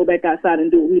chance to go back outside and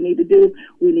do what we need to do,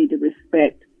 we need to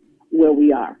respect where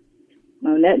we are.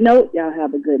 On that note, y'all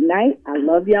have a good night. I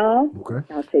love y'all. Okay.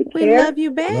 Y'all take We care. love you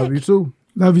back. Love you too.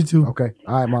 Love you too. Okay.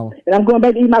 All right, Mama. And I'm going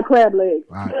back to eat my crab legs.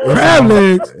 All right. Crab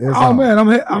legs. It's Oh on.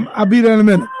 man, I'll be there in a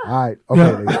minute. All right.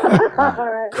 Okay.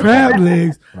 Yeah. Crab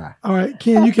legs. All right,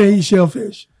 Ken, you can't eat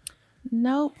shellfish.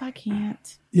 Nope, I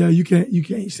can't. Yeah, you can't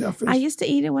eat shellfish. I used to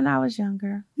eat it when I was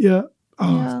younger. Yeah.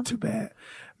 Oh, Yeah. it's too bad.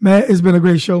 Man, it's been a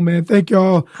great show, man. Thank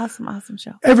y'all. Awesome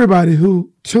show. Everybody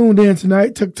who tuned in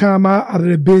tonight, took time out of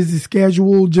their busy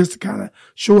schedule just to kind of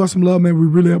show us some love, man. We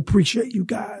really appreciate you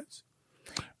guys.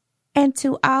 And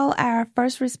to all our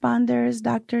first responders,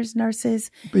 doctors, nurses,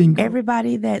 Bingo.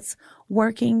 everybody that's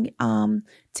working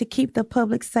to keep the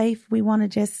public safe, we want to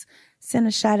just send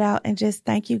a shout out and just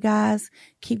thank you guys.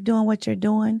 Keep doing what you're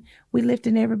doing. We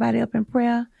lifting everybody up in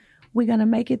prayer. We're going to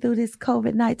make it through this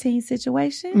COVID-19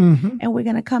 situation, Mhm. and we're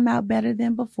going to come out better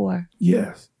than before.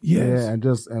 Yes. Yes.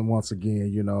 Yeah, and once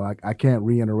again, I can't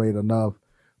reiterate enough.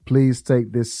 Please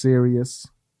take this serious.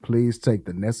 Please take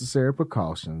the necessary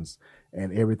precautions,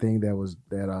 and everything that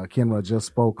Kenra just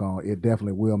spoke on, it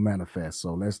definitely will manifest.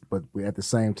 So but at the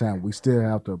same time, we still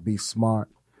have to be smart,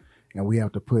 and we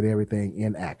have to put everything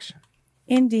in action.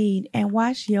 Indeed, and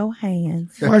wash your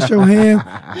hands. Wash your hands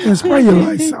and spray your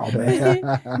Lysol,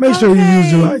 man. Make sure you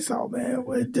use your Lysol, man.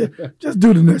 Just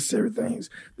do the necessary things.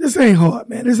 This ain't hard,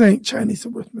 man. This ain't Chinese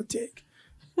arithmetic.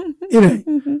 It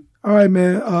ain't. All right,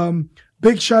 man.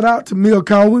 Big shout out to Mia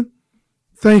Cowan.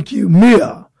 Thank you,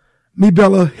 Mia.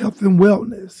 Bella Health and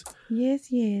Wellness. Yes,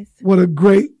 yes. What a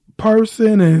great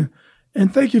person,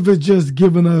 and thank you for just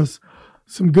giving us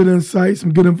some good insight,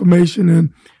 some good information,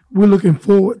 and we're looking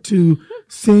forward to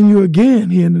seeing you again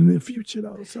here in the near future,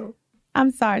 though. So,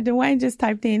 I'm sorry, Dwayne just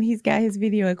typed in. He's got his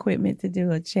video equipment to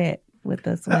do a chat with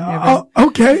us whenever.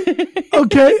 Okay,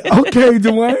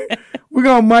 Dwayne. We're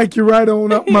gonna mic you right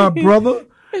on up, my brother,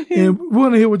 and we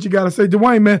want to hear what you got to say,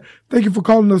 Dwayne. Man, thank you for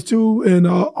calling us too, and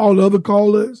all the other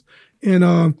callers.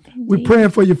 And we're praying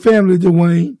for your family,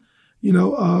 Dwayne. You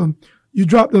know, you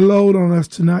dropped the load on us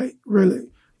tonight. Really,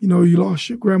 you know, you lost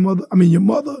your your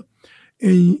mother.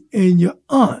 And your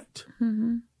aunt,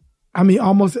 I mean,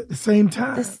 almost at the same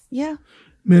time. Yeah.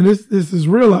 Man, this is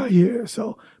real out here.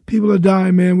 So people are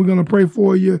dying, man. We're going to pray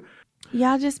for you.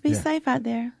 Y'all just be safe out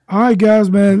there. All right, guys,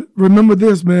 man. Remember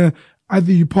this, man.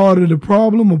 Either you're part of the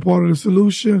problem or part of the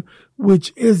solution.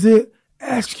 Which is it?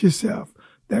 Ask yourself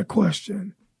that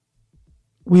question.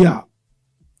 We out.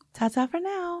 Ta-ta for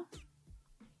now.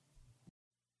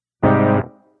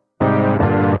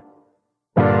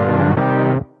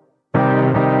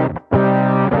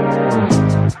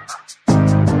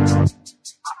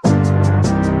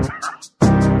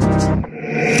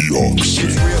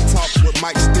 It's real talk with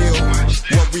Mike Steele.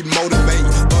 What we motivate,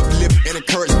 uplift, and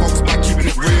encourage folks by keeping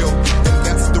it real. And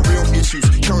that's the real issues.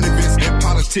 Current events and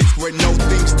politics where no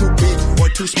thing's too big or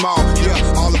too small.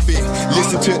 Yeah, all of it.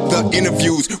 Listen to the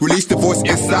interviews. Release the voice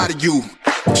inside of you.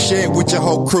 Share it with your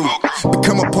whole crew.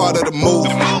 Become a part of the move.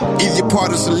 Either you're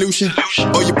part of the solution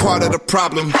or you're part of the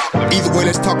problem. Either way,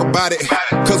 let's talk about it.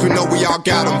 Cause we know we all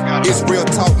got them. It's real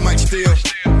talk, Mike Steele.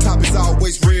 Top is always